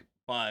 like,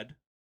 Bud,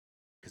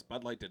 because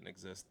Bud Light didn't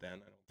exist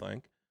then, I don't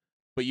think.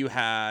 But you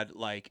had,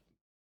 like,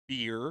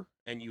 beer,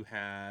 and you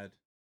had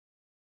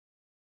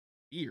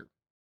beer.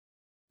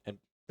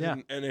 Yeah.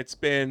 And it's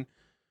been,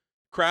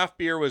 craft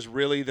beer was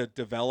really the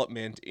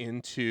development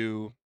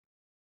into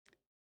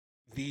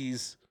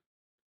these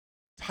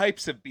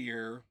types of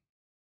beer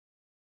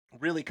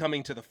really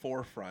coming to the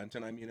forefront.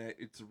 And I mean,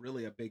 it's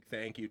really a big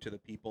thank you to the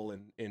people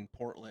in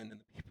Portland and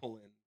the people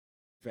in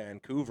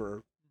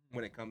Vancouver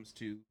when it comes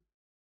to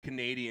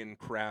Canadian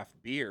craft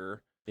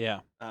beer.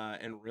 Yeah.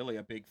 And really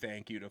a big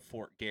thank you to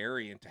Fort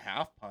Garry and to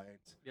Half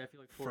Pint. Yeah, I feel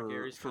like Fort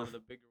Gary's kind of the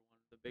bigger one,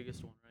 the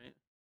biggest one, right?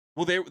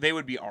 Well, they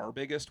would be our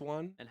biggest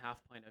one. And Half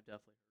Pint I've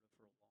definitely heard of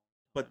for a long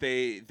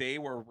time. But they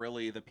were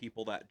really the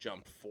people that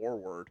jumped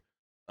forward.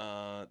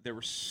 There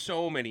were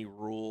so many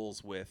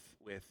rules with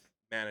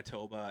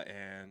Manitoba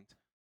and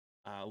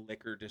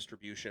liquor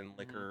distribution,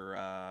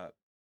 liquor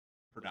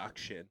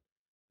production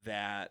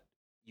that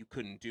you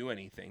couldn't do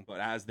anything. But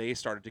as they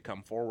started to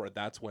come forward,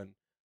 that's when,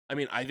 I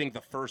mean, I think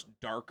the first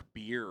dark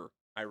beer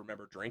I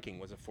remember drinking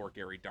was a Fort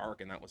Garry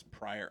Dark, and that was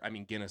prior. I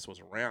mean, Guinness was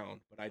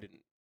around, but I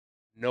didn't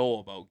know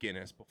about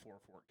Guinness before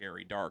Fort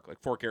Garry Dark. Like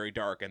Fort Garry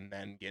Dark and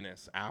then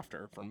Guinness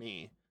after for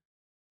me.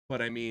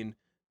 But I mean,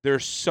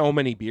 there's so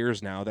many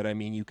beers now that, I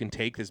mean, you can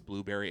take this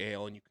blueberry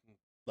ale and you can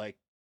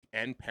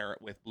and pair it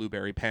with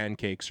blueberry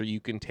pancakes, or you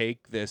can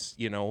take this,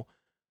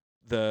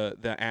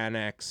 the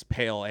Annex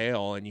Pale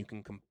Ale and you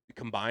can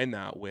combine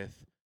that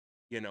with,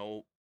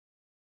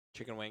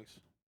 chicken wings.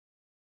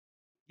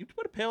 You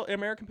put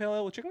American Pale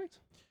Ale with chicken wings?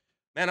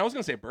 Man, I was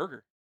gonna say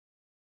burger.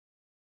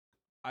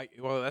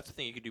 Well, that's the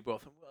thing. You could do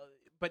both.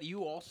 But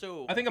you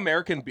also, I think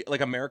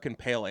American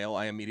Pale Ale,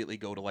 I immediately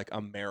go to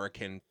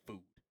American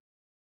food.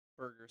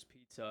 Burgers,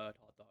 pizza,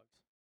 hot dogs.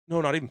 No,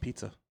 not even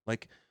pizza.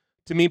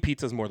 To me,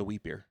 pizza's more the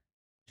wheat beer.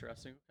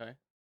 Interesting. Okay.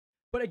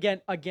 But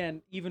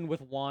again, even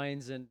with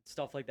wines and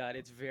stuff like that,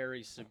 it's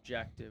very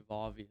subjective,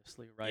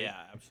 obviously, right? Yeah,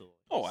 absolutely.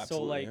 Oh,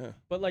 absolutely. So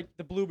but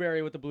the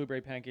blueberry with the blueberry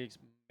pancakes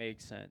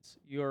makes sense.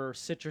 Your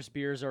citrus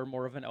beers are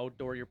more of an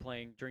outdoor. You're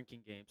playing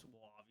drinking games,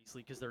 well,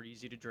 obviously, because they're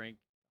easy to drink.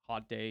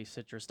 Hot day,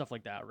 citrus, stuff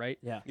like that, right?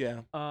 Yeah.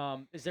 Yeah.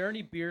 Is there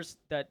any beers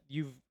that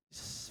you've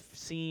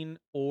seen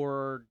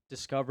or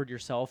discovered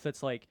yourself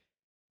that's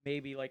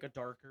maybe a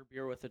darker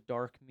beer with a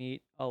dark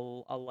meat, a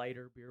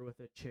lighter beer with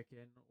a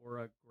chicken or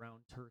a ground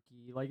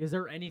turkey? Is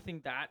there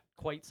anything that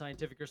quite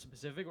scientific or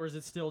specific, or is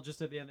it still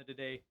just at the end of the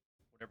day,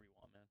 whatever you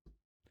want, man?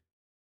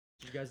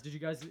 Did you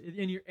guys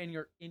in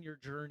your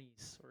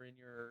journeys or in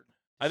your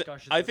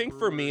discussions? I with think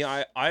for me,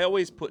 brewers- I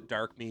always put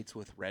dark meats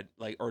with red,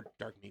 or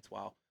dark meats.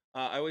 Wow.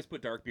 I always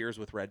put dark beers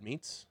with red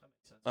meats. That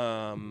makes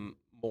sense.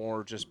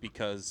 More just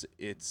because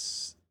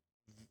it's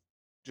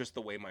just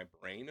the way my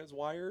brain is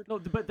wired. No,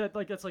 but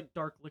that's like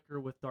dark liquor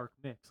with dark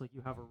mix. Like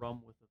you have a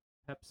rum with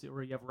a Pepsi,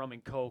 or you have rum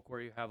and Coke,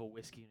 or you have a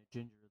whiskey and a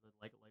ginger.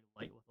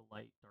 Light with a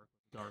light, dark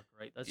with a dark,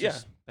 right? That's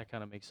just that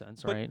kind of makes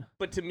sense, right?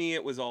 But to me,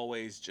 it was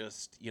always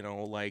just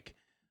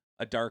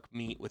a dark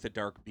meat with a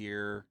dark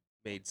beer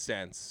made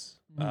sense.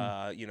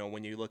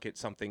 When you look at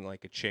something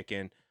like a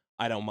chicken,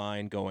 I don't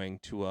mind going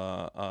to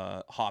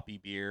a hoppy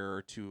beer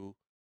or to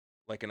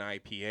an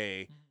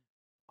IPA.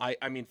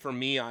 I mean, for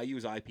me, I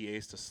use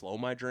IPAs to slow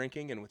my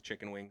drinking, and with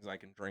chicken wings, I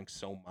can drink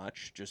so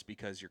much just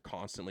because you're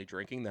constantly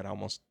drinking that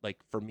almost,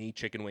 for me,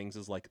 chicken wings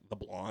is like the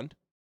blonde.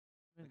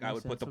 I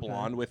would put the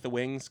blonde with the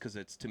wings because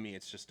it's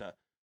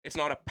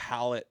not a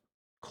palate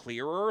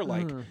clearer.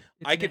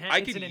 I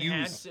could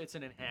use. It's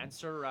an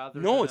enhancer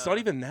rather. No, it's not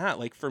even that.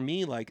 For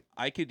me,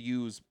 I could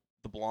use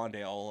the blonde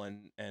ale,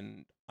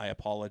 and I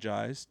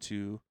apologize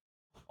to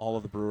all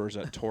of the brewers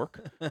at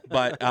Torque,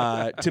 but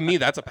to me,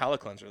 that's a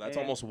palate cleanser. That's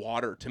almost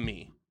water to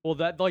me. Well,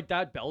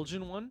 that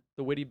Belgian one,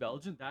 the Witty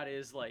Belgian, that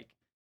is the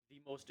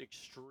most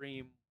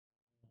extreme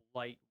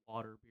light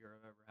water beer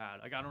I've ever had.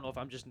 I don't know if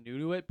I'm just new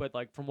to it, but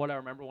from what I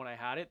remember when I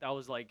had it, that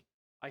was I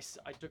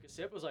took a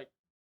sip, was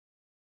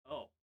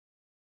oh,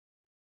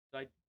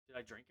 did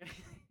I drink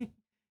it?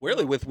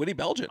 Really, with Witty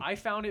Belgian? I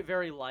found it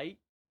very light,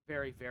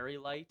 very, very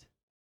light.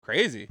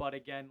 Crazy. But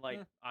again,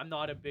 I'm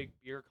not a big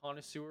beer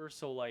connoisseur,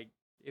 so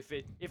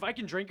if I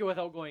can drink it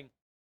without going,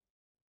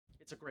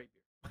 it's a great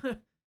beer.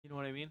 You know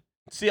what I mean?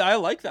 See, I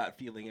like that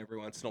feeling every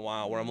once in a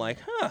while where I'm like,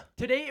 huh.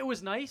 Today it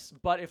was nice,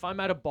 but if I'm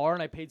at a bar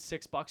and I paid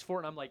 $6 for it,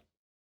 and I'm like,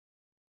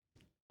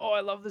 oh,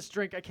 I love this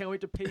drink, I can't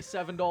wait to pay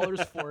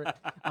 $7 for it,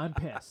 I'm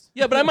pissed.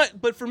 Yeah,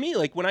 but for me,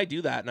 when I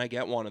do that and I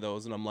get one of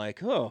those and I'm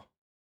like, oh,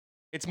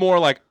 it's more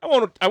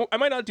I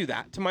might not do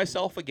that to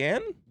myself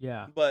again.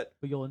 Yeah. But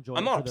you'll enjoy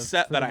I'm it not for the-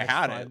 upset for that the I next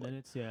had 5 it.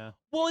 minutes, yeah.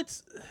 Well,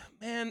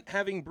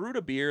 having brewed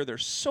a beer,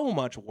 there's so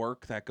much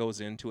work that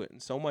goes into it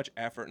and so much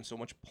effort and so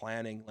much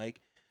planning.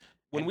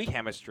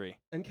 Chemistry.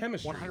 And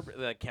chemistry.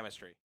 100%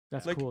 chemistry.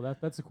 That's cool.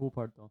 That's the cool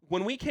part, though.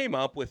 When we came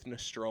up with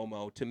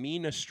Nostromo, to me,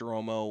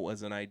 Nostromo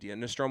was an idea.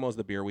 Nostromo is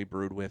the beer we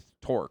brewed with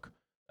Torque.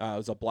 It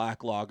was a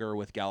black lager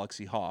with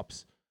Galaxy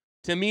hops.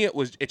 To me,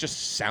 it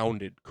just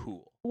sounded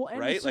cool. Well, and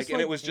right? it's just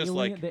And it was just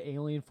the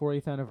Alien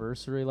 40th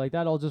anniversary,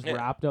 that all just Yeah.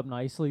 wrapped up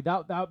nicely.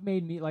 That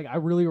made me I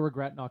really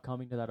regret not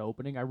coming to that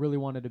opening. I really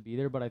wanted to be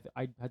there, but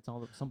I had some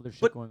other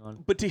shit going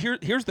on. But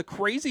here's the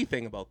crazy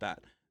thing about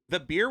that: the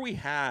beer we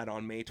had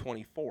on May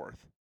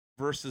 24th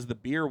versus the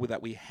beer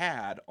that we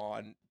had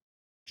on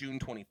June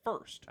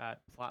 21st at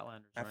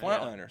Flatlanders. At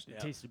right? Flatlanders, Yeah.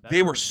 It tasted better.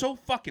 they were so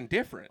fucking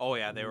different. Oh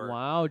yeah, they were.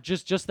 Wow,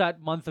 just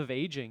that month of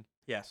aging.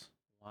 Yes.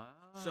 Wow.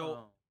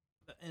 So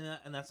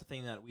and that's the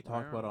thing that we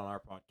talked about on our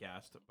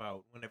podcast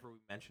about whenever we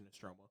mention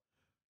Nostromo.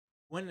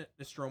 When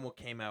Nostromo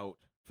came out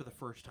for the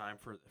first time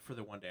for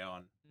the one day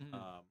on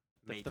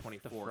May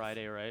 24th, the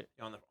Friday, right?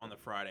 On the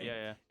Friday,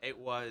 Yeah. It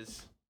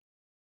was.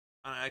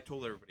 I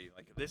told everybody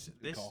like this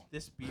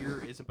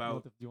beer is Do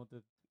about you want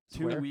the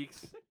 2 swear?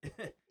 weeks.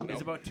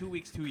 It's about 2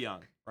 weeks too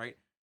young, right?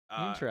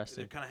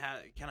 Interesting. It kind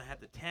of had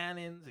the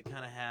tannins. It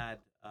kind of had.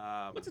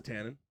 What's a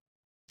tannin?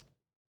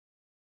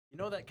 You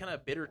know that kind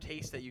of bitter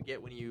taste that you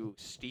get when you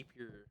steep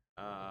your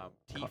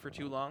tea for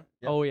too long?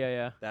 Yep. Oh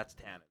yeah. That's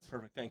tannins.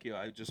 Perfect. Thank you.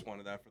 I just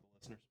wanted that for the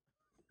listeners.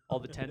 All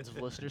the tens of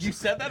listeners. You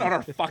said that on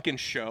our fucking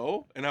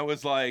show, and I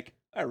was like,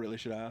 I really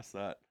should ask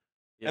that.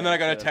 Yeah, and then I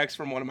got a so- text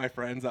from one of my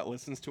friends that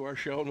listens to our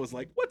show and was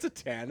like, "What's a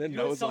tannin?" And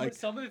You I know, was like,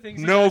 some of the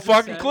things you "No guys have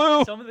fucking said-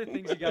 clue." Some of the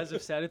things you guys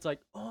have said, it's like,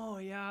 oh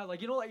yeah,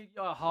 like like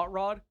Hot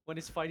Rod when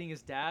he's fighting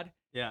his dad.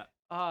 Yeah.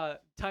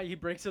 He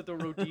breaks out the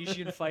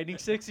Rhodesian fighting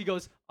sticks. He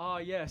goes,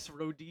 yes,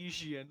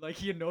 Rhodesian. Like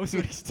he knows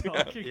what he's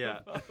talking Yeah.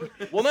 about.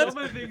 Well, Some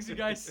of the things you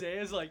guys say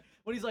is like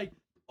when he's like,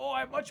 oh,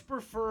 I much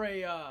prefer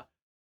a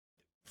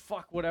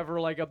whatever,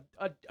 like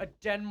a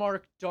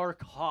Denmark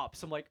dark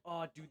hops. I'm like,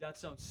 oh, dude, that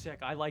sounds sick.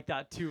 I like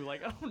that too.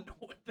 Like I don't know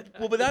what that.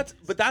 Well,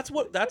 but that's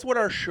what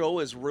our show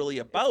is really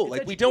about. it's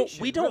like we don't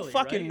education, really,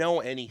 fucking right? know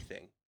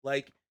anything.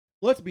 Like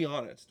let's be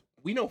honest,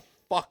 we know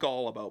fuck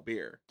all about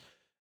beer.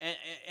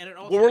 And it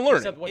also Well, we're learning.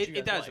 Except what you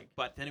It guys does, like.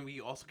 but then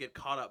we also get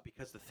caught up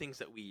because the things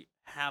that we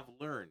have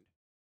learned,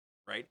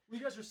 right? Well,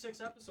 you guys are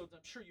 6 episodes. I'm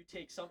sure you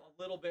take a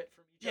little bit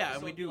from each Yeah, episode.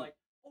 and we and be do. Like,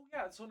 oh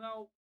yeah, so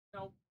now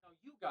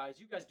you guys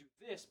do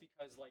this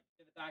because like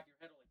in the back of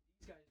your head, like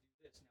these guys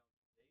do this now.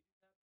 They do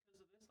that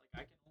because of this.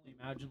 Like I can only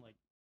imagine like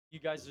you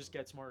guys just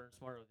get smarter and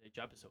smarter with each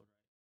episode,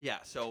 right? Yeah.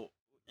 So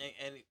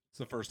and It's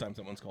the first time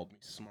someone's called me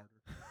smarter.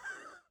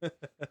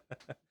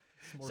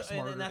 More So,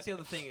 smarter. and that's the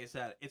other thing is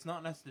that it's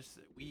not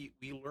necessarily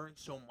we learn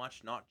so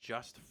much not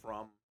just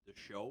from the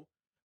show,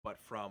 but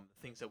from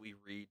the things that we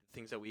read,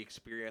 things that we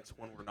experience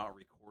when we're not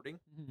recording,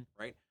 Mhm.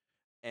 right?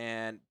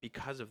 And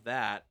because of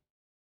that,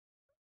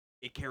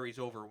 it carries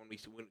over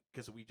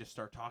because we just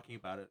start talking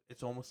about it.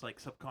 It's almost like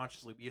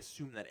subconsciously we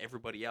assume that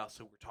everybody else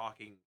that we're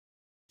talking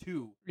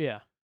to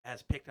Yeah.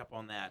 has picked up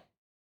on that,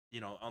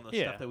 on the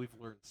Yeah. stuff that we've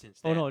learned since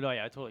Oh then. no,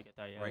 yeah, I totally get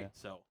that. Yeah. right. Yeah.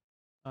 So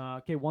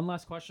Okay, one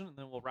last question, and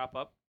then we'll wrap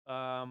up.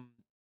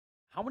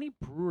 How many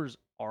brewers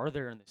are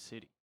there in the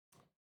city?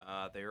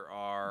 there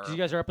are 'Cause you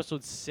guys are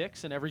episode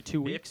 6 and every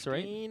 2 weeks,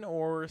 right? 15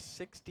 or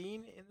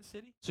 16 in the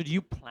city. So do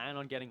you plan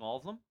on getting all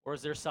of them, or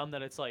is there some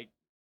that it's like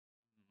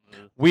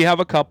We have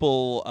a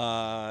couple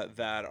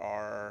that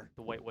are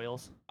the white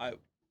whales?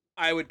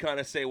 I would kind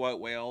of say white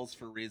whales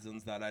for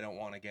reasons that I don't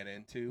want to get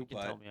into, You can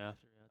tell me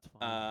after. Yeah, that's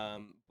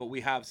fine. but we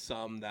have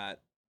some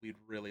that we'd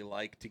really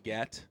like to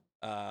get.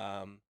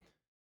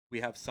 We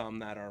have some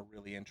that are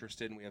really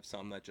interested, and we have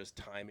some that just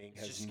timing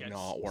It's has just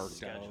not worked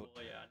schedule.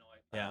 out. Yeah, no, I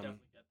Yeah.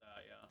 definitely get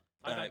that. Yeah,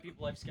 I've had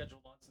people I've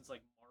scheduled on since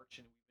like March,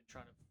 and we've been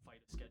trying to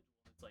fight a schedule.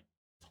 And it's like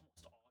it's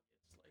almost August.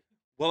 Like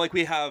Well, like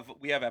we have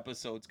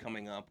episodes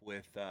coming up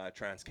with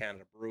Trans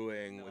Canada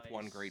Brewing, with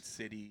One Nice. Great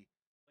City,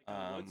 Lake of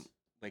the Woods.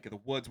 Lake of the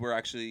Woods. We're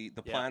actually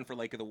the Yeah. plan for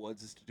Lake of the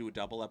Woods is to do a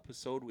double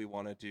episode. We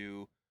want to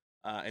do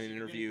an So you're gonna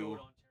interview. go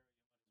to Ontario,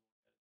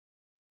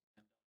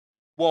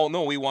 Well,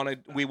 no, we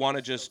want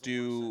to just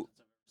do.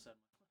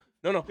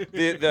 No.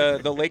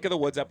 The Lake of the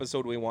Woods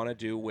episode we want to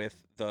do with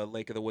the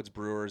Lake of the Woods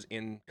brewers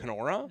in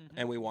Kenora, Mhm.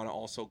 and we want to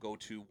also go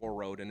to War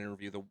Road and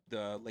interview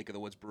the Lake of the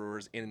Woods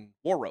brewers in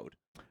War Road.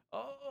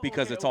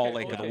 Because it's all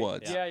Lake of the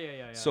Woods.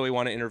 Yeah. So we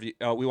want to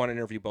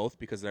interview both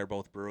because they're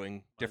both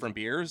brewing different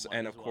beers, might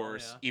and as of well,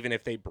 course, yeah. even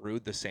if they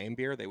brewed the same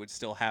beer, they would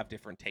still have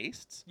different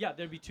tastes. Yeah,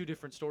 there'd be 2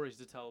 different stories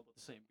to tell about the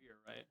same beer,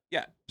 right?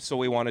 Yeah. So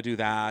we want to do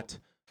that.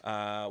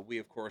 We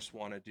of course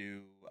want to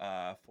do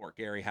Fort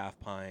Garry half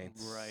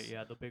pints. Right.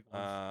 Yeah, the big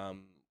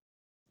one.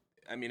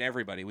 I mean,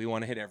 everybody. We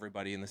want to hit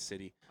everybody in the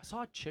city. I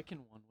saw a chicken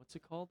one. What's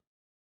it called?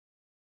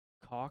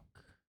 Cock.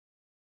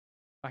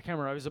 I can't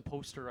remember. It was a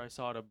poster I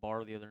saw at a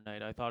bar the other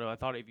night. I thought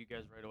of you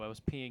guys right away. I was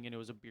peeing and it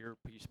was a beer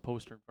piece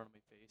poster in front of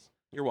my face.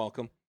 You're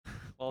welcome.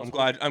 Well,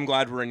 I'm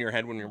glad we're in your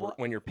head when you're What?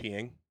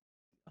 peeing.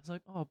 I was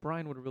like, oh,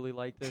 Brian would really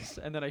like this,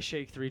 and then I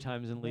shake 3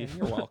 times and leave.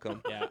 You're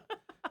welcome. Yeah.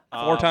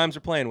 4 times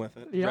we're playing with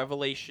it. Yeah.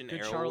 Revelation Good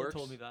Ale Charlotte Works.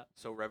 told me that.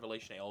 So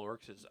Revelation Ale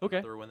Works is Okay.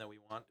 another one that we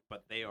want,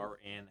 but they are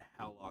in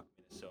Howlock,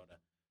 Minnesota.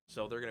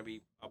 So they're going to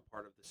be a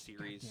part of the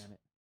series. Damn it.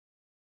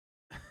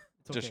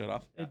 It's Just okay. shut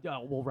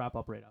off. We'll wrap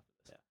up right after this.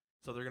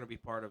 So they're going to be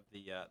part of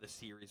the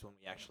series when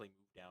we actually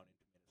move down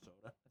into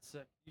Minnesota. That's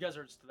sick. You guys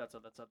are that's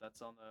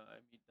on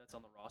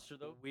the roster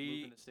though.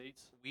 We- in the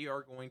states. We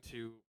are going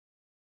to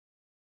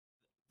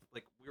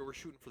we were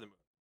shooting for the moon.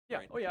 Yeah.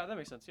 right? Oh yeah, that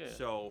makes sense. Yeah.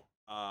 So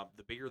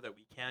the bigger that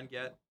we can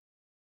get,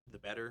 the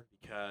better,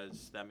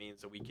 because that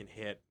means that we can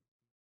hit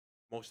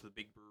most of the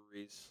big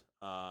breweries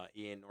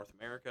in North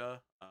America,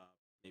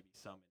 maybe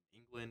some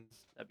in England,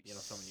 That'd be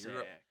some sick. in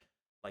Europe.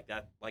 Like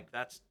that.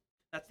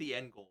 That's the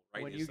end goal,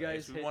 right? When Is- you is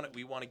guys we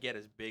hit- want to get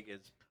as big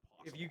as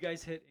If you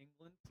guys hit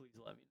England, please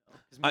let me know.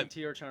 Because me and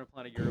T are trying to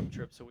plan a Europe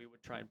trip, so we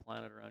would try and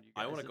plan it around you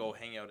guys. I want to go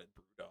hang out at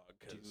Brewdog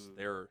because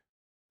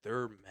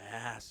they're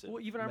massive.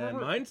 Well, even I Man,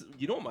 remember. mine's.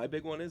 You know what my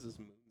big one is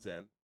Moon's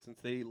End. Since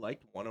they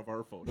liked one of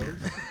our photos,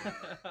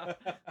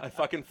 I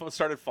fucking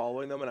started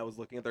following them, and I was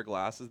looking at their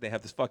glasses. They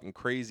have this fucking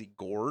crazy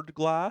gourd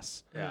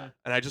glass. Yeah.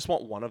 And I just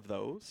want one of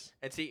those.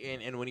 And see,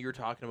 and when you were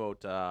talking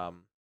about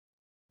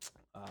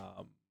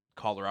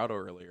Colorado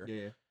earlier,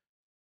 Yeah.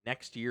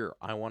 next year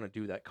I want to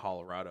do that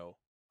Colorado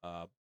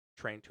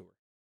train tour.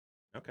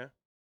 Okay.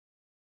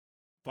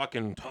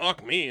 Fucking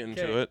talk me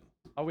into 'Kay. it.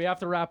 Oh, we have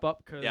to wrap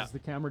up because Yeah. the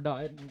camera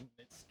died and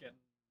it's getting.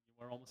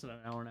 We're almost at an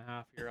hour and a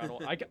half here.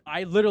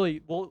 I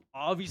literally. Well,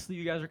 obviously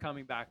you guys are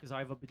coming back because I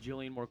have a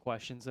bajillion more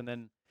questions, and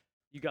then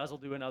you guys will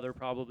do another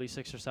probably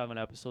 6 or 7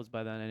 episodes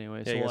by then anyway.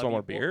 Yeah, so you we'll guys have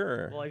want more e-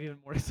 beer? We'll have even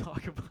more to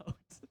talk about.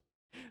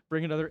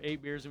 Bring another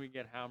 8 beers and we can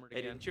get hammered Hey,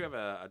 again. didn't you have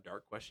a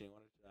dark question you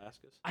wanted to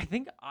ask us? I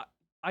think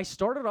I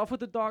started off with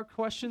the dark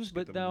questions, Just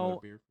get but them another now.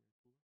 beer.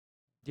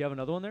 Do you have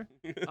another one there?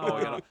 Oh,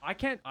 I got it.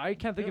 I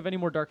can't think of any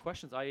more dark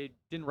questions. I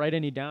didn't write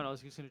any down. I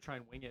was just gonna try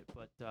and wing it,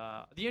 but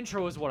the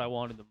intro is what I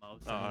wanted the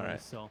most. Oh, all anyway,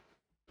 right. So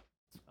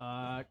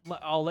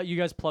I'll let you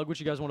guys plug what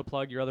you guys want to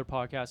plug, your other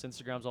podcasts,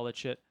 Instagrams, all that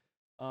shit,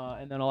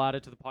 and then I'll add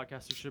it to the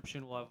podcast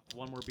description. We'll have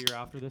one more beer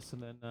after this,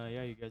 and then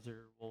yeah, you guys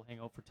we'll hang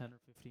out for 10 or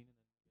 15,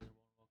 and then you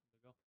guys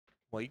are welcome to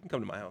go. Well, you can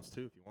come to my house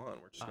too if you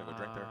want. We're just gonna go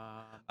drink there.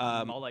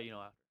 I'll let you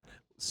know after.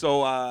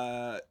 So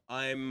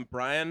I'm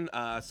Brian.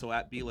 So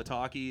at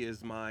Belataki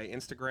is my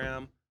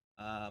Instagram.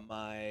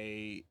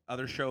 My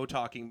other show,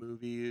 Talking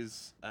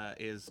Movies,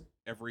 is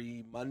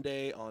every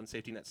Monday on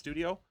Safety Net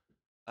Studio.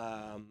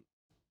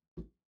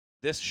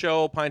 This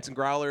show, Pints and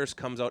Growlers,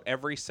 comes out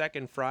every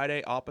second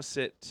Friday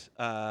opposite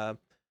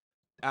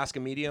Ask a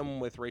Medium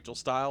with Rachel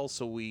Stiles.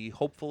 So we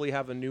hopefully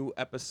have a new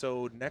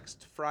episode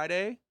next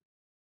Friday.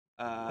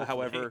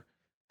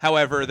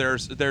 However,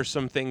 there's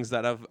some things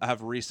that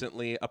have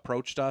recently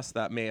approached us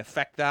that may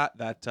affect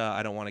that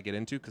I don't want to get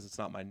into because it's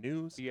not my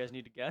news. Do you guys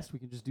need to guess? We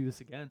can just do this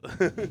again.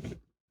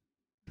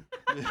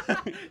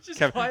 Just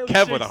quietly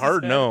Kev with shakes a his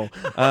hard head. no.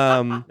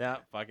 Yeah,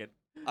 fuck it.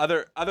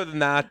 Other than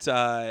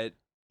that,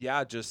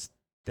 yeah, just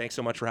thanks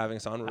so much for having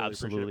us on. Really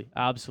appreciate it.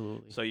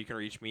 Absolutely. So you can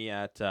reach me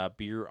at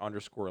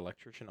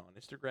beer_electrician on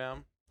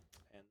Instagram,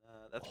 and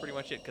that's pretty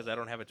much it because I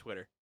don't have a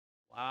Twitter.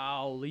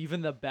 Wow,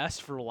 leaving the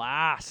best for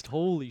last.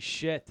 Holy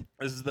shit.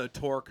 This is the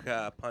Torque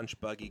Punch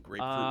Buggy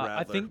Grapefruit Rattler.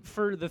 I think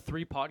for the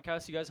 3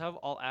 podcasts you guys have,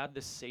 I'll add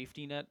the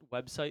Safety Net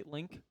website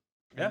link.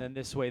 Yeah. And then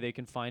this way they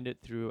can find it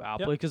through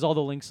Apple. Because all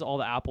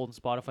the Apple and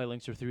Spotify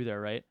links are through there,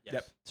 right? Yes.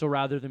 Yep. So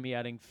rather than me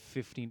adding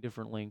 15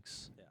 different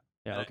links. Yeah.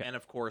 Yeah, And, okay. and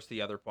of course, the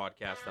other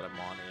podcast that I'm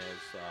on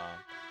is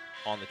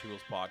On the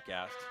Tools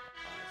Podcast.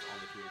 It's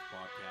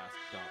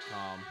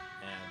onthetoolspodcast.com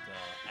and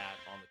at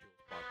On the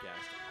Tools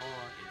Podcast on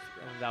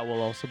Instagram. And that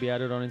will also be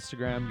added on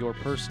Instagram. Your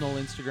personal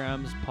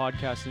Instagrams,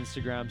 podcast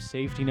Instagram,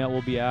 Safety Net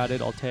will be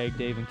added. I'll tag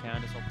Dave and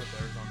Candace. I'll put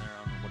theirs on there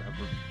or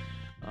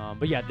whatever.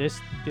 But yeah,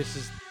 this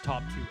is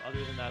top 2.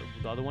 Other than that,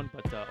 the other one.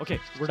 But okay,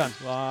 we're done.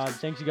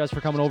 Thanks you guys for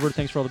coming over.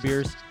 Thanks for all the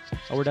beers.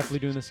 We're definitely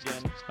doing this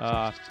again.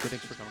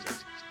 Thanks for coming,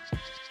 guys.